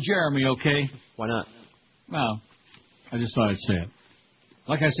buddy Ron Jeremy, okay? Why not? Well, I just thought I'd say it.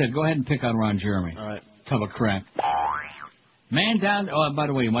 Like I said, go ahead and pick on Ron Jeremy. All right. Tub of crap. Man down... Oh, by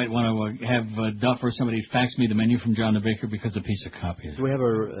the way, you might want to have Duff or somebody fax me the menu from John the Baker because the piece of copy is... Do we have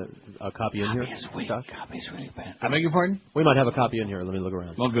a copy in here? Copy's really bad. I beg your pardon? We might have a copy in here. Let me look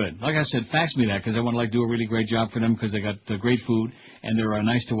around. Well, good. Like I said, fax me that because I want to do a really great job for them because they got great food and they're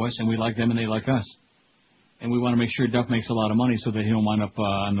nice to us and we like them and they like us. And we want to make sure Duff makes a lot of money so that he don't wind up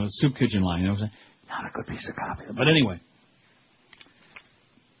on the soup kitchen line. You know what I'm saying? Not a good piece of copy. But anyway.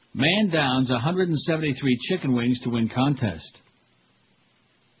 Man downs 173 chicken wings to win contest.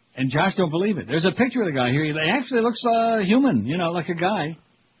 And Josh don't believe it. There's a picture of the guy here. He actually looks human, like a guy.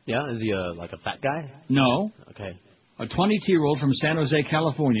 Yeah? Is he like a fat guy? No. Okay. A 22-year-old from San Jose,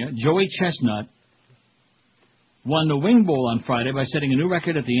 California, Joey Chestnut, won the Wing Bowl on Friday by setting a new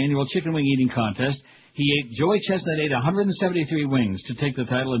record at the annual chicken wing eating contest. Joey Chestnut ate 173 wings to take the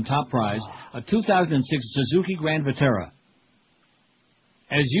title and top prize, a 2006 Suzuki Grand Vitara.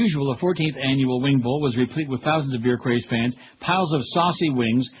 As usual, the 14th annual Wing Bowl was replete with thousands of beer-crazed fans, piles of saucy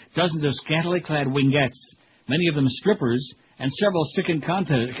wings, dozens of scantily clad wingettes, many of them strippers, and several sickened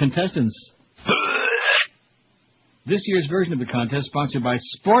contestants. This year's version of the contest, sponsored by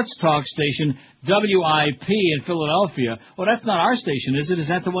sports talk station WIP in Philadelphia. Well, that's not our station, is it? Is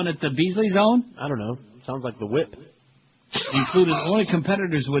that the one at the Beasley Zone? I don't know. Sounds like the Whip. Included only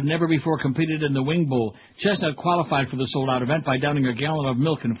competitors who had never before competed in the Wing Bowl. Chestnut qualified for the sold-out event by downing a gallon of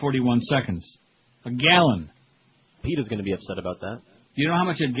milk in 41 seconds. A gallon. Pete is going to be upset about that. You know how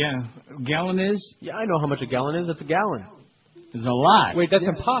much a gallon is? Yeah, I know how much a gallon is. It's a gallon. It's a lot. Wait, that's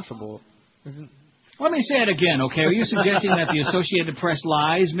impossible. Let me say it again, okay? Are you suggesting that the Associated Press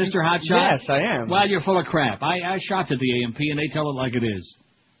lies, Mr. Hotshot? Yes, I am. Well, you're full of crap. I shopped at the AMP, and they tell it like it is.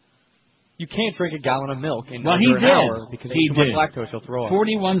 You can't drink a gallon of milk in Well, under he an hour did. because He too much did. lactose, he'll throw up.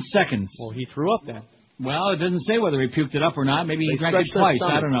 41 seconds. Well, he threw up then. Well, it doesn't say whether he puked it up or not. Maybe he They drank it stretch their twice. I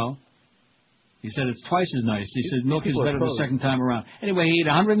stomach. don't know. He said it's twice as nice. He said milk is people are better the pros. second time around. Anyway, he ate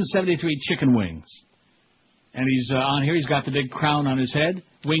 173 chicken wings. And he's on here. He's got the big crown on his head.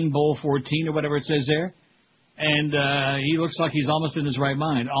 Wing Bowl 14 or whatever it says there. And he looks like he's almost in his right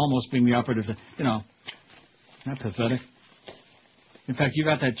mind. Almost being the operative. You know, not pathetic. In fact, you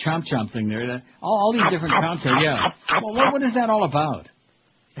got that chomp chomp thing there. That, all these different content. Yeah. Well, what is that all about?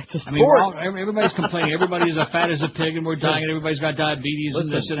 It's a sport. I mean, everybody's complaining. Everybody's as fat as a pig, and we're dying, and everybody's got diabetes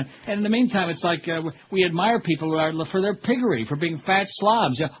and this and that. And in the meantime, it's like we admire people who are for their piggery, for being fat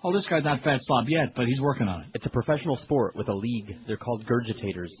slobs. Yeah. Oh, this guy's not fat slob yet, but he's working on it. It's a professional sport with a league. They're called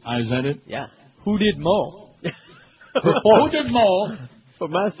gurgitators. Is that it? Yeah. Who did Mo? Who did Mo? For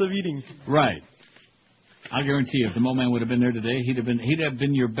massive eating. Right. I guarantee you, if the Mo Man would have been there today, he'd have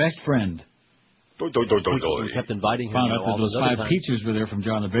been your best friend. We kept inviting him. Found out that all those those 5 other times. pizzas were there from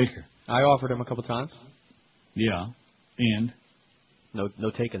John the Baker. I offered him a couple times. Yeah. And? No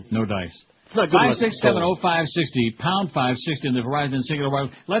taken. No dice. It's not good. 5670560, pound 560 in the Verizon Singular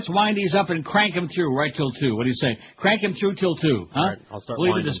Wireless. Let's wind these up and crank them through right till 2. What do you say? Crank them through till 2, huh? All right, I'll start We'll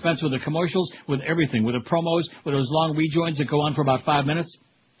winding. even dispense with the commercials, with everything, with the promos, with those long rejoins that go on for about 5 minutes.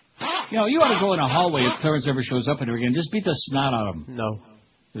 You know, you ought to go in a hallway if Clarence ever shows up here again. Just beat the snot out of him. No.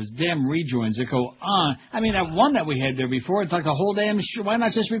 Those damn rejoins that go on. I mean, that one that we had there before, it's like the whole damn show. Why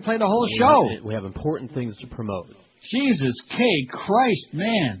not just replay the whole show? We have important things to promote. Jesus K. Christ,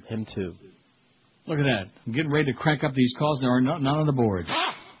 man. Him too. Look at that. I'm getting ready to crank up these calls. There are none on the board.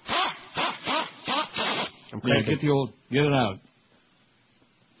 Yeah, get it out.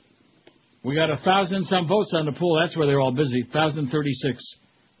 We got 1,000 and some votes on the poll. That's where they're all busy. 1,036.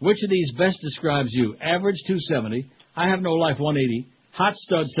 Which of these best describes you? Average 270. I have no life 180. Hot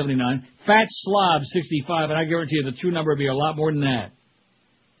stud 79. Fat slob 65. And I guarantee you the true number will be a lot more than that.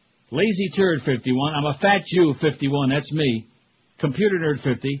 Lazy turd 51. I'm a fat Jew 51. That's me. Computer nerd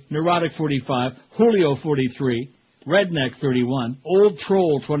 50. Neurotic 45. Julio 43. Redneck 31. Old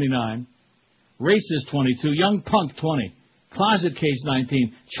troll 29. Racist 22. Young punk 20. Closet case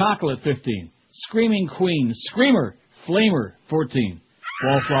 19. Chocolate 15. Screaming queen. Screamer. Flamer 14.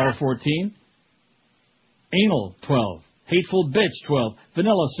 Wallflower 14. Anal 12. Hateful bitch 12.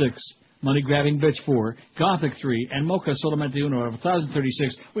 Vanilla 6. Money grabbing bitch 4. Gothic 3. And Mocha solamente uno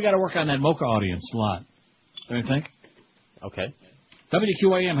 1,036. We got to work on that Mocha audience a lot. Don't you think? Okay.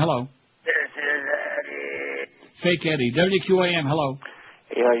 WQAM, hello. This is Eddie. Fake Eddie. WQAM, hello.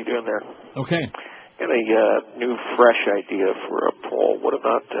 Hey, how you doing there? Okay. Got a new, fresh idea for a poll. What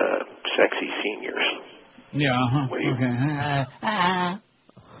about sexy seniors? Yeah, What do you... okay.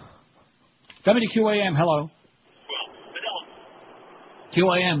 WQAM, hello.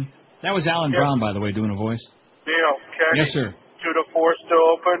 QAM. That was Alan Brown, by the way, doing a voice. Neil, Kenny. Yes, sir. 2 to 4 still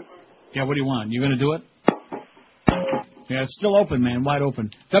open? Yeah, what do you want? You going to do it? Yeah, it's still open, man, wide open.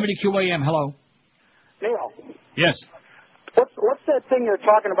 WQAM, hello. Neil, Yes. what's that thing they're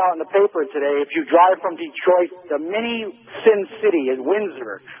talking about in the paper today? If you drive from Detroit, the mini Sin City is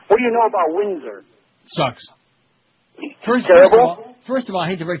Windsor. What do you know about Windsor? Sucks. First of all, I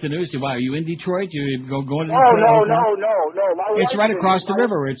hate to break the news to you. Why, are you in Detroit? You going to Detroit? No. It's right across the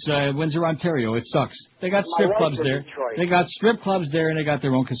river. It's Windsor, Ontario. It sucks. They got My strip wife's clubs in there. Detroit. They got strip clubs there, and they got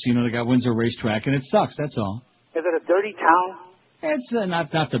their own casino. They got Windsor Racetrack, and it sucks. That's all. Is it a dirty town? It's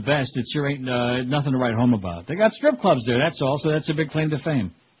not the best. It sure ain't nothing to write home about. They got strip clubs there. That's all. So that's a big claim to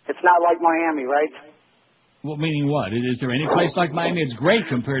fame. It's not like Miami, right? Well, meaning what? Is there any place like Miami? It's great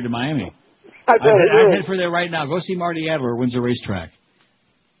compared to Miami. I bet it I'd is. head for there right now. Go see Marty Adler at Windsor Racetrack.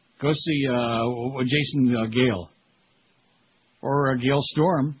 Go see Jason Gale. Or Gale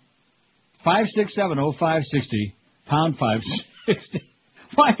Storm. 5670560, pound 560.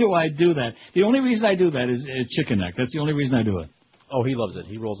 Why do I do that? The only reason I do that is Chicken Neck. That's the only reason I do it. Oh, he loves it.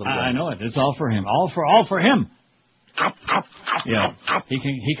 He rolls them. I know it. It's all for him. All for him. Yeah.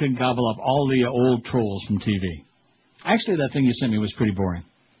 He can gobble up all the old trolls from TV. Actually, that thing you sent me was pretty boring.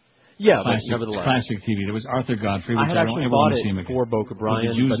 Yeah, classic, but nevertheless. Classic TV. There was Arthur Godfrey, which I had I don't actually ever bought want to see him it again. for Boca Brian,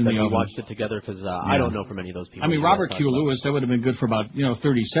 With the Jews but in then the we oven. watched it together because I don't know from any of those people. I mean, you Robert guys Q. talked about. Lewis, that would have been good for about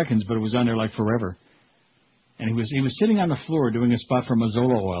 30 seconds, but it was on there like forever. And he was sitting on the floor doing a spot for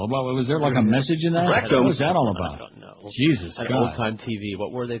Mazola oil. Well, was there like a message in that? What was that all about? I don't know. Jesus An God. old-time TV.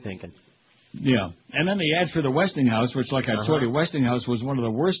 What were they thinking? Yeah. And then the ads for the Westinghouse, which, like I told you, Westinghouse was one of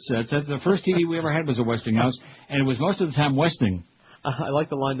the worst sets. That's the first TV we ever had was a Westinghouse, and it was most of the time Westing. I like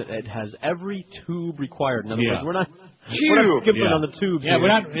the line that it has every tube required. In other Yeah. words, we're not skipping on the tubes. Yeah, here. we're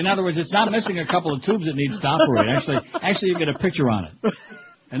not. In other words, it's not missing a couple of tubes that need stoppery. Actually, you get a picture on it.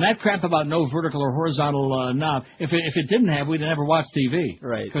 And that crap about no vertical or horizontal knob, if it didn't have, we'd never watch TV.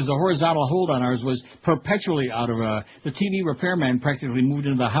 Right. Because the horizontal hold on ours was perpetually out of the TV repairman practically moved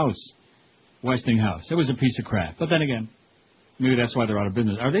into the house, Westinghouse. It was a piece of crap. But then again, maybe that's why they're out of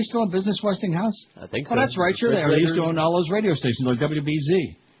business. Are they still in business, Westinghouse? I think so. Oh, that's right. Sure they are. They used to own all those radio stations like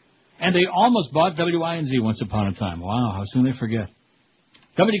WBZ. And they almost bought WINZ once upon a time. Wow, how soon they forget.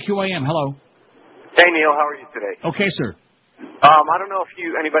 WQAM, hello. Hey, Neil, how are you today? Okay, sir. I don't know if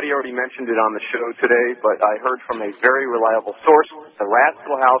anybody already mentioned it on the show today, but I heard from a very reliable source the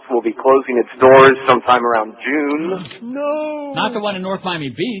Rascal House will be closing its doors sometime around June. No! Not the one in North Miami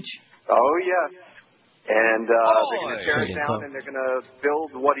Beach. Oh, yes. And they're going to tear it down, and they're going to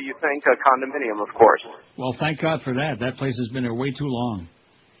build, what do you think, a condominium, of course. Well, thank God for that. That place has been there way too long.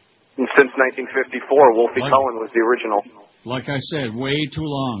 And since 1954, Wolfie Cohen was the original. Like I said, way too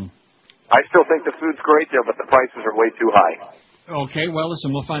long. I still think the food's great there, but the prices are way too high. Okay, well,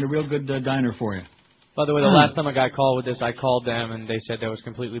 listen, we'll find a real good diner for you. By the way, the last time I got called with this, I called them, and they said that was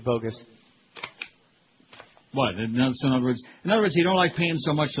completely bogus. What? In other words, you don't like paying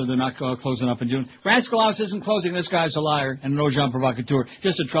so much, so they're not closing up in June. Rascal House isn't closing. This guy's a liar and an agent provocateur,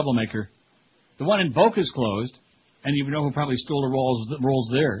 just a troublemaker. The one in Boca's closed, and you know who probably stole the rolls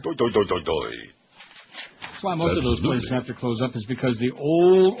there. That's why most of those places have to close up, is because the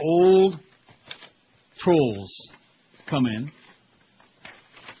old trolls come in,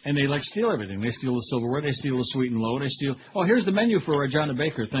 and they steal everything. They steal the silverware, they steal the sweet and low, they steal... Oh, here's the menu for John the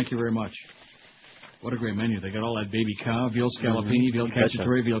Baker. Thank you very much. What a great menu. They got all that baby cow, veal scallopini, veal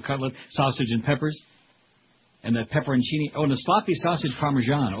cacciatore, veal cutlet, sausage and peppers, and that pepperoncini. Oh, and the sloppy sausage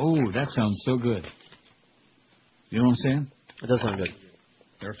parmesan. Oh, that sounds so good. You know what I'm saying? It does sound good.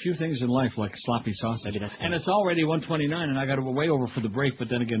 There are a few things in life like sloppy sausage. And it's already 1:29, and I got to go way over for the break, but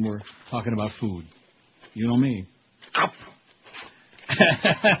then again, we're talking about food. You know me.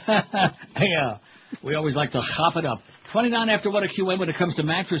 Yeah, we always like to hop it up. 29 after what a QM when it comes to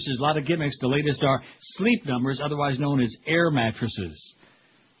mattresses. A lot of gimmicks. The latest are sleep numbers, otherwise known as air mattresses.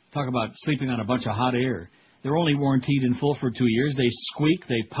 Talk about sleeping on a bunch of hot air. They're only warranted in full for 2 years. They squeak,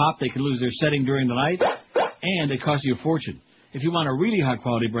 they pop, they can lose their setting during the night, and they cost you a fortune. If you want a really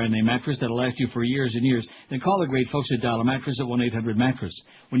high-quality brand-name mattress that'll last you for years and years, then call the great folks at Dollar Mattress at 1-800-MATTRESS.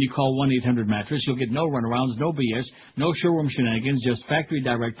 When you call 1-800-MATTRESS, you'll get no runarounds, no BS, no showroom shenanigans, just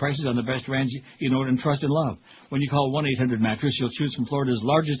factory-direct prices on the best brands you know and trust and love. When you call 1-800-MATTRESS, you'll choose from Florida's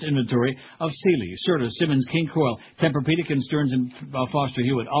largest inventory of Sealy, Serta, Simmons, King Coil, Tempur-Pedic, and Stearns & Foster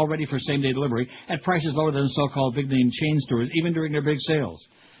Hewitt, all ready for same-day delivery at prices lower than the so-called big-name chain stores, even during their big sales.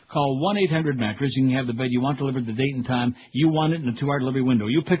 Call 1-800-MATTRESS. You can have the bed you want delivered the date and time you want it in a 2-hour delivery window.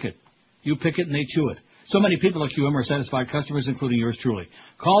 You pick it. You pick it and they chew it. So many people at QM are satisfied customers, including yours truly.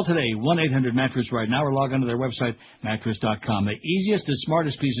 Call today, 1-800-MATTRESS right now, or log on to their website, mattress.com. The easiest, the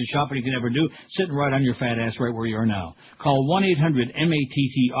smartest piece of shopping you can ever do, sitting right on your fat ass right where you are now. Call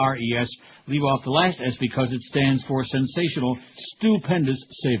 1-800-MATTRES. Leave off the last S because it stands for sensational, stupendous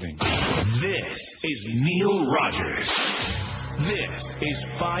savings. This is Neil Rogers. This is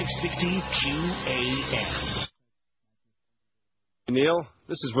 560 QAM. Neil,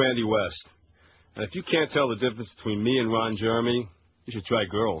 this is Randy West. And if you can't tell the difference between me and Ron Jeremy, you should try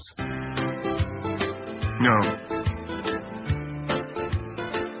girls. No.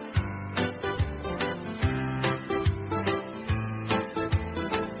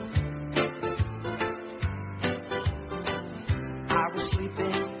 I was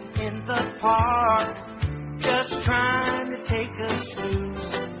sleeping in the park, just trying to take a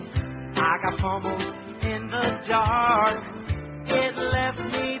snooze. I got pummeled in the dark. It left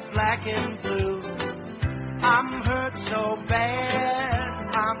me black and blue. I'm hurt so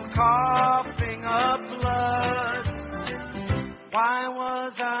bad, I'm coughing up blood. Why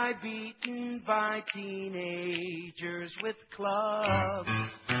was I beaten by teenagers with clubs?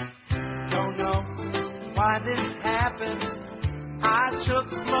 Don't know why this happened. I took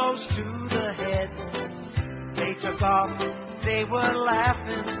blows to the head. They took off, they were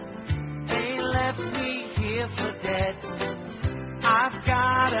laughing. They left me here for dead. I've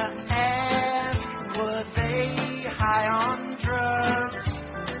gotta ask, were they high on drugs?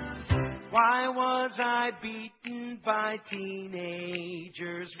 Why was I beaten by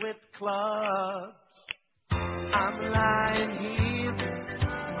teenagers with clubs? I'm lying here,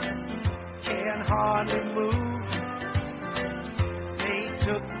 can hardly move. They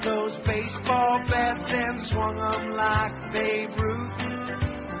took those baseball bats and swung them like Babe Ruth.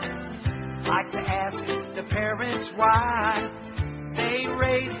 Like to ask the parents why They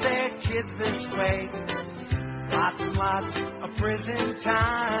raise their kids this way. Lots and lots of prison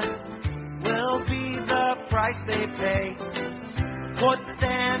time will be the price they pay. Put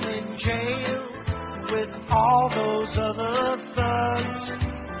them in jail with all those other thugs.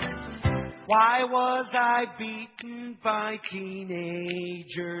 Why was I beaten by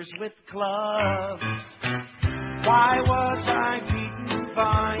teenagers with clubs? Why was I beaten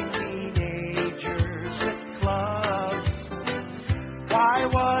by teenagers with clubs? Why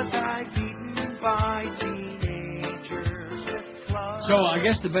was I beaten by teenagers with clubs? So I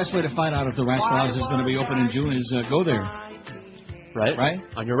guess the best way to find out if the Rascal House is going to be open in June is go there. Right?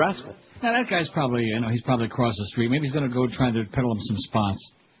 On your Rascal. Now that guy's probably, he's probably across the street. Maybe he's going to go try to peddle him some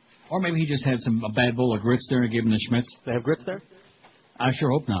spots. Or maybe he just had a bad bowl of grits there and gave him the schmitz. They have grits there? I sure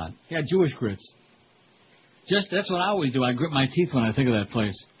hope not. Yeah, Jewish grits. That's what I always do. I grit my teeth when I think of that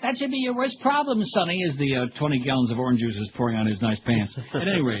place. That should be your worst problem, Sonny, as the 20 gallons of orange juice is pouring on his nice pants. At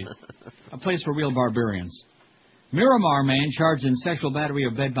any rate, a place for real barbarians. Miramar man charged in sexual battery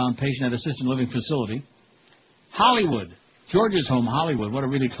of bedbound patient at assisted living facility. Hollywood. George's Home, Hollywood. What a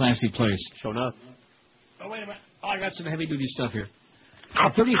really classy place. Show enough. Oh, wait a minute. Oh, I got some heavy-duty stuff here. A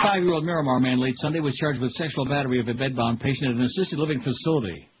 35-year-old Miramar man late Sunday was charged with sexual battery of a bedbound patient at an assisted living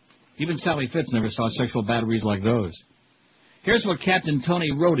facility. Even Sally Fitz never saw sexual batteries like those. Here's what Captain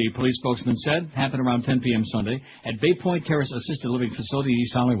Tony Rohde, police spokesman, said happened around 10 p.m. Sunday at Bay Point Terrace Assisted Living Facility in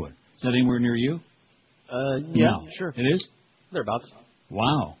East Hollywood. Is that anywhere near you? Yeah, no. Sure. It is? Thereabouts.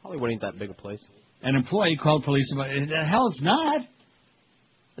 Wow. Hollywood ain't that big a place. An employee called police about it. The hell, it's not.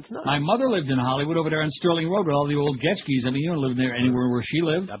 It's not. My mother lived in Hollywood over there on Sterling Road with all the old Getskis. I mean, you don't live there anywhere where she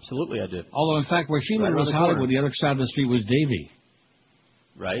lived. Absolutely, I did. Although, in fact, where she lived was Hollywood. The other side of the street was Davie.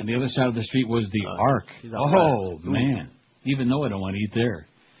 Right. And the other side of the street was the Ark. Oh, man. Even though I don't want to eat there.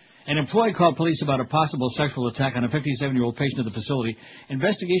 An employee called police about a possible sexual attack on a 57-year-old patient at the facility.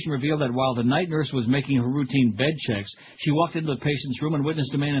 Investigation revealed that while the night nurse was making her routine bed checks, she walked into the patient's room and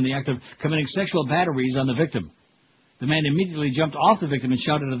witnessed a man in the act of committing sexual batteries on the victim. The man immediately jumped off the victim and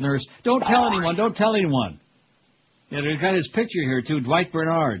shouted at the nurse, "Don't tell anyone, don't tell anyone." Yeah, they've got his picture here, too, Dwight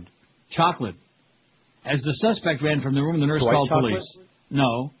Bernard. Chocolate. As the suspect ran from the room, the nurse called police.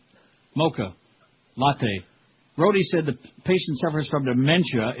 No. Mocha. Latte. Rohde said the patient suffers from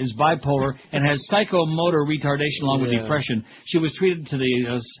dementia, is bipolar, and has psychomotor retardation along with depression. She was treated to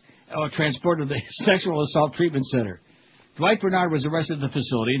the transported to the Sexual Assault Treatment Center. Dwight Bernard was arrested at the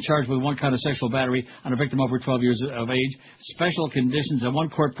facility and charged with one count of sexual battery on a victim over 12 years of age, special conditions, and one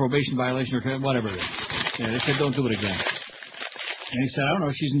court probation violation, or whatever it is. Yeah, they said don't do it again. And he said, I don't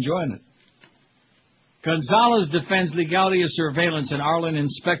know, she's enjoying it. Gonzalez defends legality of surveillance, and Arlen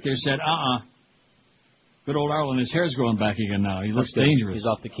inspector said, Good old Arlen, his hair's growing back again now. He looks dangerous. He's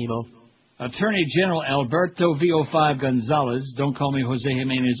off the chemo. Attorney General Alberto VO5 Gonzalez, don't call me Jose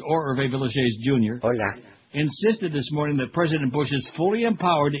Jimenez or Hervé Villachez Jr., Hola. insisted this morning that President Bush is fully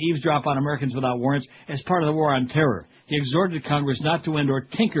empowered to eavesdrop on Americans without warrants as part of the war on terror. He exhorted Congress not to end or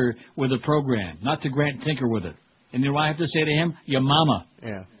tinker with the program, not to grant tinker with it. And you know what I have to say to him? Your mama.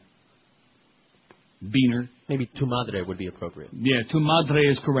 Yeah. Beaner. Maybe tu madre would be appropriate. Yeah, tu madre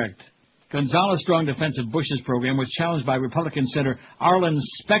is correct. Gonzalez's strong defense of Bush's program was challenged by Republican Senator Arlen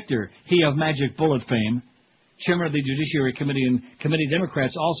Specter, he of Magic Bullet fame. Chairman of the Judiciary Committee, and committee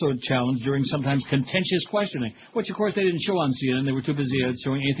Democrats also challenged during sometimes contentious questioning, which, of course, they didn't show on CNN. They were too busy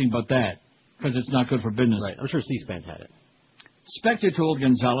showing anything but that, because it's not good for business. Right. I'm sure C-SPAN had it. Specter told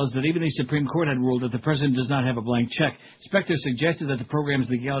Gonzalez that even the Supreme Court had ruled that the president does not have a blank check. Specter suggested that the program's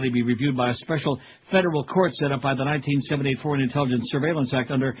legality be reviewed by a special federal court set up by the 1978 Foreign Intelligence Surveillance Act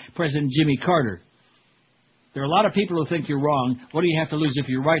under President Jimmy Carter. There are a lot of people who think you're wrong. What do you have to lose if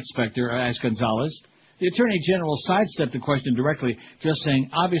you're right, Specter? Asked Gonzalez. The Attorney General sidestepped the question directly, just saying,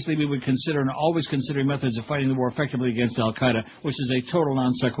 obviously we would consider and always considering methods of fighting the war effectively against al-Qaeda, which is a total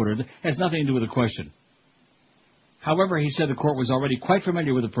non sequitur. It has nothing to do with the question. However, he said the court was already quite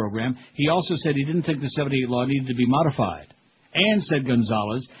familiar with the program. He also said he didn't think the 78 law needed to be modified. And, said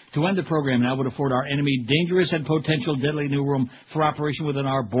Gonzalez, to end the program now would afford our enemy dangerous and potential deadly new room for operation within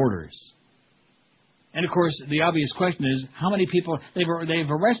our borders. And, of course, the obvious question is, how many people, they've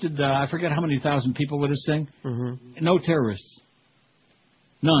arrested, I forget how many thousand people with this thing. Mm-hmm. No terrorists.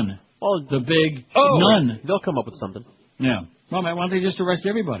 None. Well, none. They'll come up with something. Yeah. Well, man, why don't they just arrest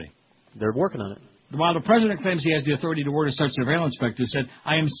everybody? They're working on it. While the president claims he has the authority to order such surveillance, Specter said,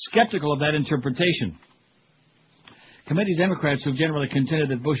 I am skeptical of that interpretation. Committee Democrats, who have generally contended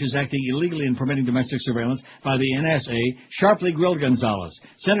that Bush is acting illegally in permitting domestic surveillance by the NSA, sharply grilled Gonzalez.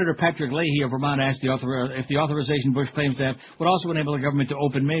 Senator Patrick Leahy of Vermont asked if the authorization Bush claims to have would also enable the government to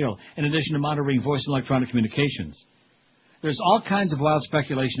open mail, in addition to monitoring voice and electronic communications. There's all kinds of wild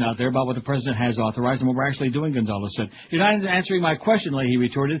speculation out there about what the president has authorized and what we're actually doing, Gonzalez said. You're not answering my question, Leahy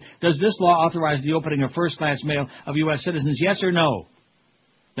retorted. Does this law authorize the opening of first-class mail of U.S. citizens, yes or no?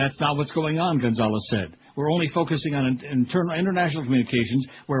 That's not what's going on, Gonzalez said. We're only focusing on international communications,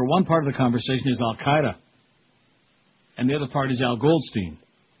 where one part of the conversation is Al-Qaeda, and the other part is Al Goldstein.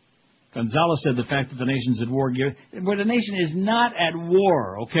 Gonzalez said the fact that the nation's at war, but the nation is not at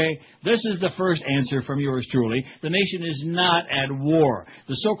war, okay? This is the first answer from yours truly. The nation is not at war.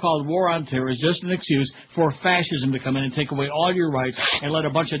 The so-called war on terror is just an excuse for fascism to come in and take away all your rights and let a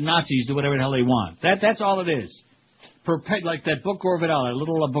bunch of Nazis do whatever the hell they want. That's all it is. Like that book Gore Vidal, that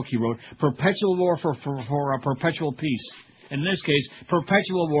little book he wrote, Perpetual War for a Perpetual Peace. In this case,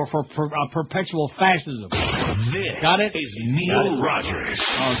 perpetual war for perpetual fascism. This Got it? is Neil Rogers.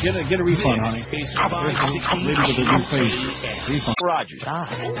 Oh, get a refund, honey. Lady with the new face. Refund. Rogers.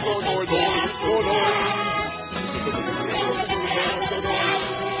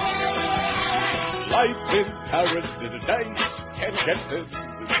 Life in Paris is nice and gentle,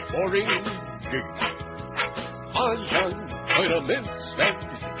 boring gig. Mahjong, tournaments, and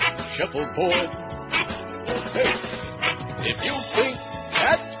shuffleboard. Okay. If you think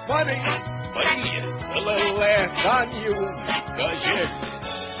that's funny, buddy, a little laugh on you, 'cause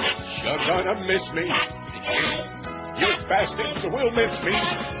you're gonna miss me. You bastards will miss me.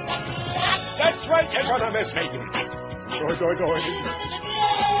 That's right, you're gonna miss me.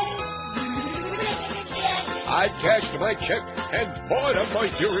 I cashed my check and bought a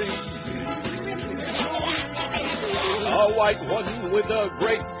Mercury. A white one with a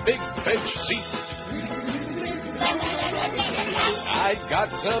great big bench seat. I got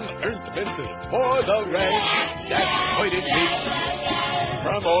some ointment for the rash that's pointed me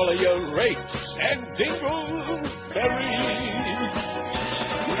from all of your rakes and dingleberries.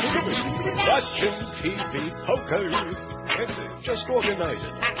 Watching TV poker and just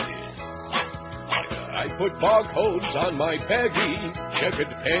organizing. I put bog holes on my baggy checkered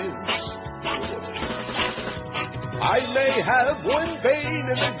pants. I may have one vein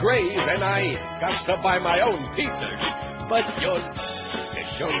in the grave and I got to buy my own pizza. But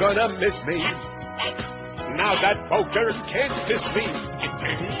you're gonna miss me. Now that poker can't miss me.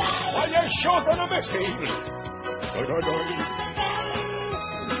 Well, you're sure gonna miss me.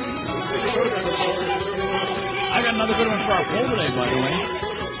 I got another good one for our poll today, by the way.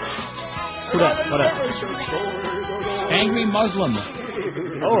 What up? Angry Muslim.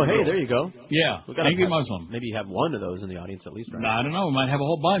 Oh, hey, there you go. Yeah, Angry Muslim. Maybe you have one of those in the audience at least, right? No, I don't know. We might have a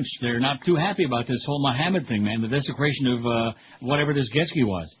whole bunch. They're not too happy about this whole Muhammad thing, man, the desecration of whatever this Getsky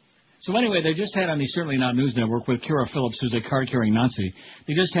was. So anyway, they just had on the Certainly Not News Network with Kira Phillips, who's a card-carrying Nazi.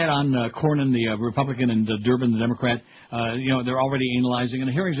 They just had on Cornyn, the Republican, and Durbin, the Democrat. They're already analyzing, and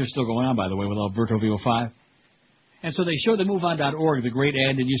the hearings are still going on, by the way, with Alberto VO5. And so they showed the MoveOn.org, the great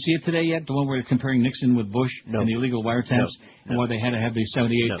ad. Did you see it today yet? The one where they're comparing Nixon with Bush and the illegal wiretaps, and why they had to have the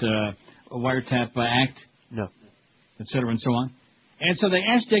 78 wiretap act, et cetera, and so on. And so they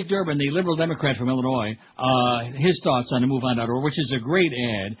asked Dick Durbin, the liberal Democrat from Illinois, his thoughts on the MoveOn.org, which is a great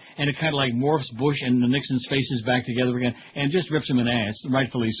ad, and it kind of like morphs Bush and the Nixon's faces back together again, and just rips him an ass,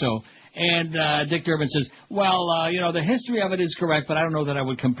 rightfully so. And Dick Durbin says, well, the history of it is correct, but I don't know that I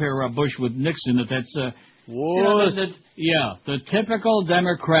would compare Bush with Nixon, that's... the typical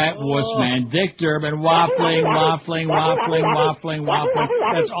Democrat wuss man, Dick Durbin, waffling.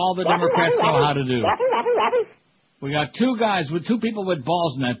 That's all the Democrats know how to do. We got two people with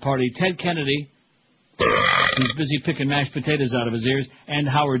balls in that party, Ted Kennedy, who's busy picking mashed potatoes out of his ears, and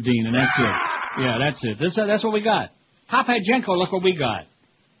Howard Dean, and that's it. Yeah, that's it. That's what we got. Papajenko, look what we got.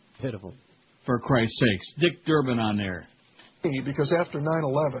 Pitiful. For Christ's sakes. Dick Durbin on there. Because after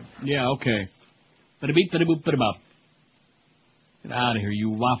 9/11. Yeah, okay. Get out of here,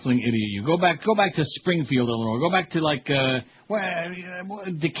 you waffling idiot! You go back to Springfield, Illinois. Go back to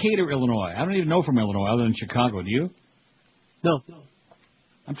Decatur, Illinois. I don't even know from Illinois other than Chicago. Do you? No.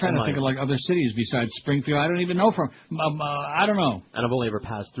 I'm trying to think of other cities besides Springfield. I don't even know from. I don't know. And I've only ever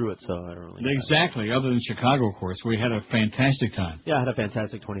passed through it, so I don't really know. Exactly. Other than Chicago, of course, we had a fantastic time. Yeah, I had a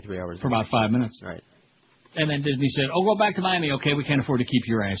fantastic 23 hours. For about 5 minutes. Right. And then Disney said, go back to Miami. Okay, we can't afford to keep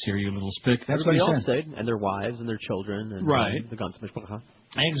your ass here, you little spick. That's Everybody what he else said. stayed, and their wives and their children. And right. The Gunsmith.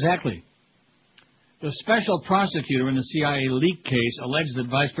 Exactly. The special prosecutor in the CIA leak case alleged that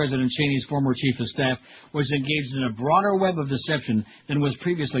Vice President Cheney's former chief of staff was engaged in a broader web of deception than was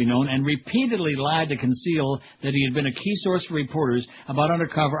previously known and repeatedly lied to conceal that he had been a key source for reporters about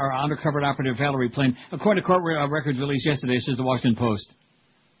undercover operative Valerie Plame, according to court records released yesterday, says the Washington Post.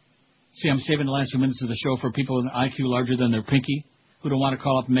 See, I'm saving the last few minutes of the show for people with an IQ larger than their pinky. who don't want to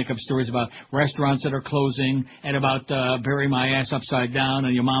call up and make up stories about restaurants that are closing and about bury my ass upside down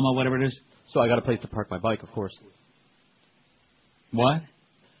and your mama, whatever it is. So I got a place to park my bike, of course. What?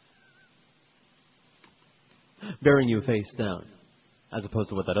 Burying you face down, as opposed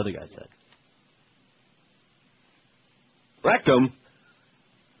to what that other guy said. Rectum.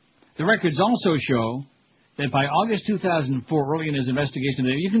 The records also show that by August 2004, early in his investigation,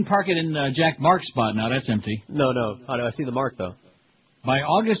 you can park it in Jack Mark's spot now. That's empty. No. I see the mark, though. By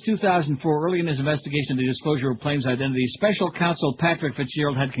August 2004, early in his investigation of the disclosure of Plain's identity, Special Counsel Patrick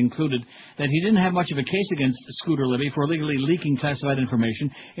Fitzgerald had concluded that he didn't have much of a case against Scooter Libby for illegally leaking classified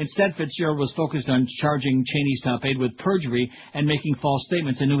information. Instead, Fitzgerald was focused on charging Cheney's top aide with perjury and making false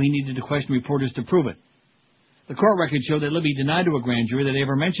statements and knew he needed to question reporters to prove it. The court records show that Libby denied to a grand jury that he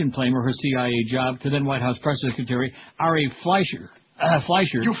ever mentioned Plain or her CIA job to then White House Press Secretary Ari Fleischer,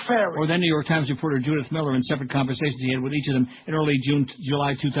 or then New York Times reporter Judith Miller in separate conversations he had with each of them in early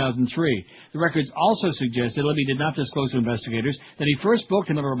July 2003. The records also suggest that Libby did not disclose to investigators that he first spoke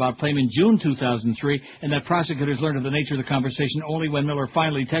to Miller about Plain in June 2003, and that prosecutors learned of the nature of the conversation only when Miller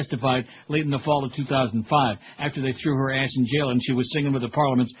finally testified late in the fall of 2005, after they threw her ass in jail and she was singing with the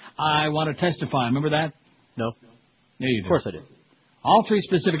parliaments, "I want to testify." Remember that? No. Yeah, you do. Of course I did. All three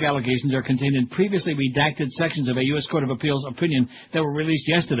specific allegations are contained in previously redacted sections of a U.S. Court of Appeals opinion that were released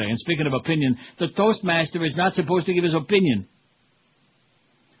yesterday. And speaking of opinion, the Toastmaster is not supposed to give his opinion.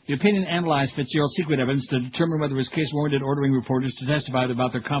 The opinion analyzed Fitzgerald's secret evidence to determine whether his case warranted ordering reporters to testify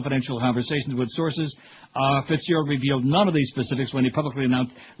about their confidential conversations with sources. Fitzgerald revealed none of these specifics when he publicly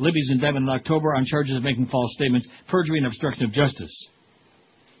announced Libby's indictment in October on charges of making false statements, perjury, and obstruction of justice.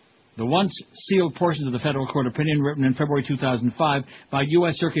 The once sealed portions of the federal court opinion, written in February 2005 by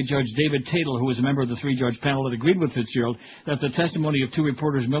U.S. Circuit Judge David Tatel, who was a member of the three-judge panel that agreed with Fitzgerald that the testimony of two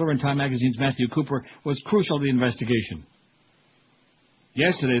reporters, Miller and Time Magazine's Matthew Cooper, was crucial to the investigation.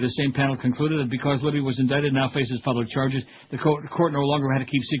 Yesterday, the same panel concluded that because Libby was indicted and now faces public charges, the court no longer had to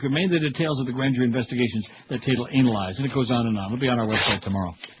keep secret mainly the details of the grand jury investigations that Tatel analyzed. And it goes on and on. It'll be on our website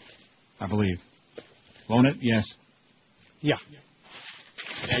tomorrow, I believe. Won't it? Yes. Yeah.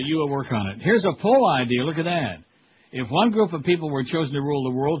 Yeah, you will work on it. Here's a poll idea. Look at that. If one group of people were chosen to rule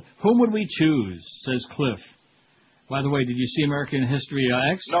the world, whom would we choose? Says Cliff. By the way, did you see American History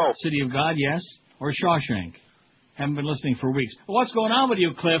X? No. City of God, yes? Or Shawshank? Haven't been listening for weeks. Well, what's going on with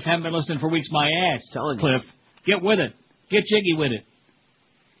you, Cliff? Haven't been listening for weeks, my ass. Cliff, get with it. Get jiggy with it.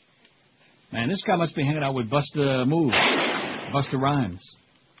 Man, this guy must be hanging out with Busta Move. Busta Rhymes.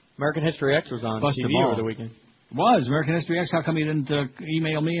 American History X was on Busta TV Ball. over the weekend. Was American History X? How come you didn't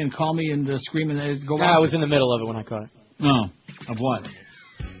email me and call me and scream and go? I was in the middle of it when I caught it. No, of what?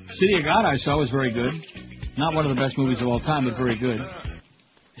 City of God I saw was very good. Not one of the best movies of all time, but very good.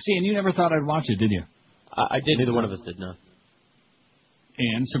 See, and you never thought I'd watch it, did you? I did. Neither one of us did, no.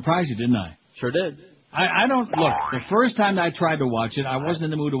 And surprised you, didn't I? Sure did. I don't look. The first time I tried to watch it, I wasn't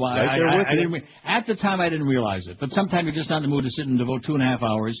in the mood to watch. At the time, I didn't realize it. But sometimes you're just not in the mood to sit and devote 2.5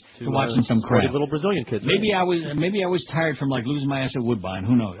 hours to watching some crap. Little Brazilian kids. Maybe I was tired from like losing my ass at Woodbine.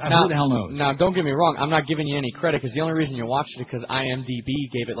 Who knows? Who the hell knows? Now, don't get me wrong. I'm not giving you any credit because the only reason you watched it because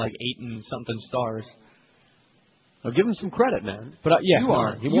IMDb gave it like 8 and something stars. I'll give him some credit, man. But yeah, you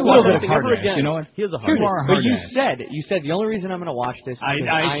are. He will get a hard ass. You know what? He is a hard ass. But you said the only reason I'm going to watch this. Is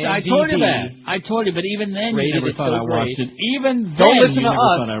I told you that. I told you, but even then you never thought I'd watch it. Even then don't listen you to never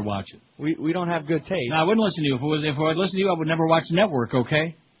us. thought I'd watch it. We don't have good taste. No, I wouldn't listen to you. If I'd listen to you, I would never watch Network.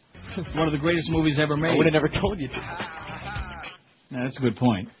 Okay, one of the greatest movies ever made. I would have never told you to. No, that's a good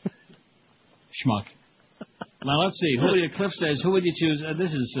point. Schmuck. Now let's see. Cliff says, who would you choose?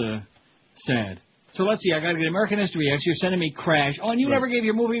 This is sad. So let's see, I got to get American History X. You're sending me Crash. Oh, and you never gave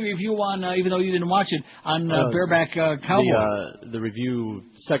your movie review on, even though you didn't watch it, on Bareback Cowboy. The review,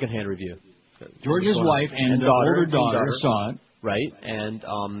 secondhand review. George's wife and older daughter saw it. Right, and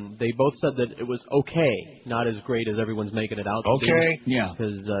they both said that it was okay, not as great as everyone's making it out to be. Okay. Yeah.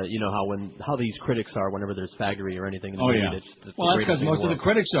 Because you know how these critics are whenever there's faggery or anything in the movie. Yeah. Well, that's because most of the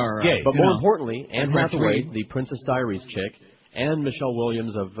critics are gay. But more importantly, Anne Hathaway, the Princess Diaries chick, and Michelle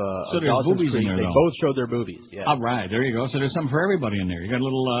Williams of Dawson's Creek, they both showed their boobies. Yeah. All right, there you go. So there's something for everybody in there. You got a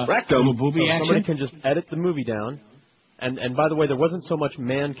little boobie action. Somebody can just edit the movie down. And by the way, there wasn't so much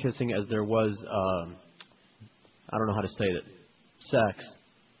man kissing as there was, I don't know how to say it, sex.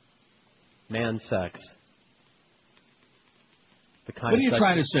 Man sex. What are you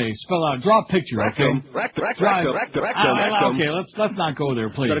trying to say? Spell out. Draw a picture, okay? Okay, let's not go there,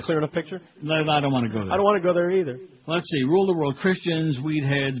 please. Is that a clear enough picture? No, I don't want to go there. I don't want to go there either. Let's see. Rule the world. Christians, weed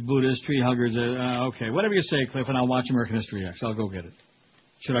heads, Buddhists, tree huggers. Okay, whatever you say, Cliff, and I'll watch American History X. I'll go get it.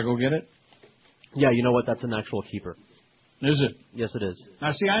 Should I go get it? Yeah, you know what? That's an actual keeper. Is it? Yes, it is.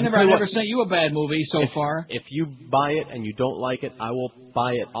 Now, see, I never sent you a bad movie so far. If you buy it and you don't like it, I will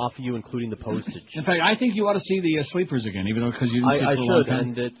buy it off of you, including the postage. In fact, I think you ought to see the Sleepers again, even though because you didn't see it for a long time.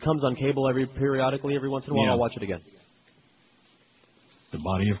 And it comes on cable periodically, every once in a while. I'll watch it again. The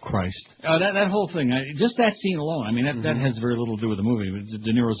Body of Christ. That whole thing, just that scene alone. I mean, that has very little to do with the movie.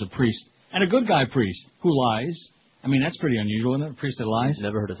 De Niro's a priest, and a good guy priest who lies. I mean, that's pretty unusual, isn't it? A priest that lies.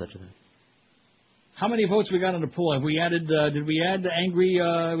 Never heard of such a thing. How many votes we got on the poll? Have we added? Did we add the angry?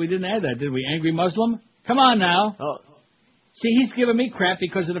 We didn't add that, did we? Angry Muslim? Come on now. Oh. See, he's giving me crap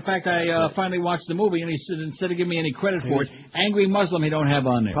because of the fact I finally watched the movie, and he said instead of giving me any credit for it, Angry Muslim he don't have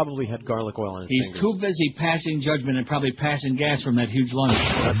on there. Probably had garlic oil on his fingers. He's too busy passing judgment and probably passing gas from that huge lunch.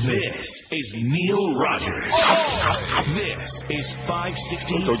 This is Neil Rogers. This is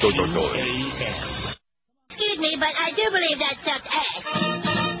 560 AM. Excuse me, but I do believe that sucked ass.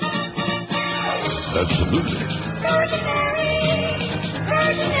 Absolutely.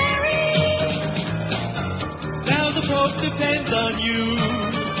 Now the Pope depends on you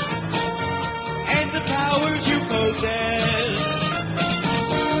and the powers you possess.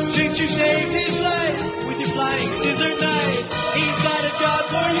 Since you saved his life with your flying scissor knife, he's got a job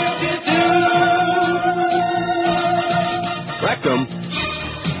for you to do. Rectum.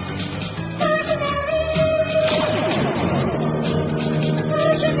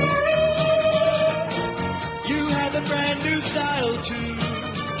 You have a brand new style too.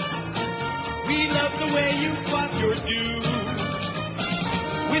 We love the way you flop your due.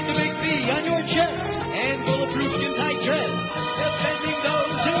 With the big B on your chest and bulletproof skin tight dress, defending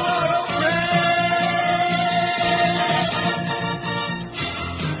those who are oppressed.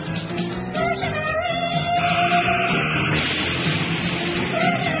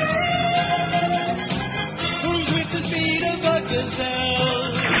 Who's with the speed of a gazelle?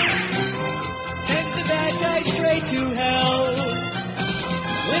 Sends the bad guy straight to hell.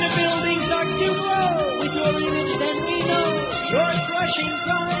 When a building starts to grow with your image, then we know you're crushing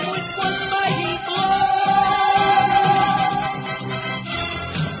crime with one mighty blow.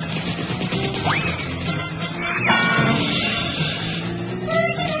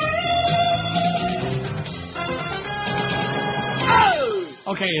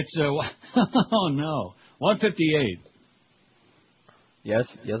 Oh! Okay, it's oh no, 158. Yes.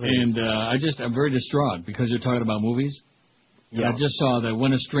 And I'm very distraught because you're talking about movies. Yeah. I just saw that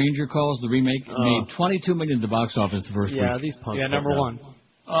When a Stranger Calls, the remake, made $22 million at the box office the first week. Yeah, these punks. Yeah, number one.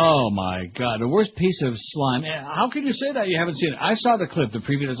 Oh, my God. The worst piece of slime. How can you say that? You haven't seen it. I saw the clip. The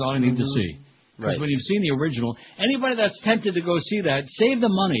preview is all I need to see. Because when you've seen the original, anybody that's tempted to go see that, save the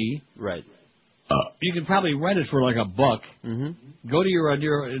money. Right. You can probably rent it for like $1. Mm-hmm. Go to your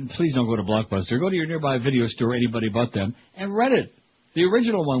please don't go to Blockbuster. Go to your nearby video store, anybody but them, and rent it. The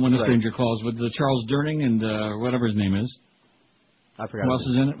original one, When a Stranger Calls, with the Charles Durning and whatever his name is. I forgot. Who else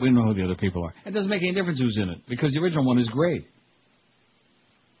is in it? We don't know who the other people are. It doesn't make any difference who's in it, because the original one is great.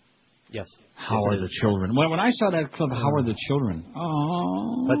 Yes. How are the children? When I saw that clip, How are the children?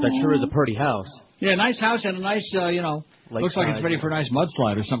 Oh. But that sure is a pretty house. Yeah, nice house and a nice, looks like it's ready for a nice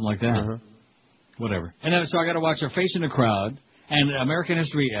mudslide or something like that. Whatever. And then, so I got to watch A Face in the Crowd, and American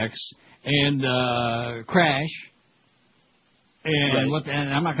History X, and Crash. And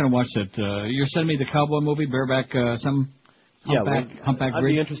and I'm not going to watch that. You're sending me the cowboy movie, Bareback, Humpback I'd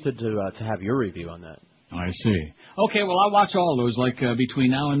Rig? be interested to have your review on that. I see. Okay, well, I'll watch all those, between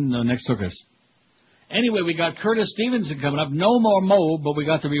now and next Hookus. Anyway, we got Curtis Stevenson coming up. No more Mo, but we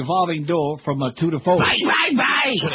got the revolving door from 2 to 4. Bye.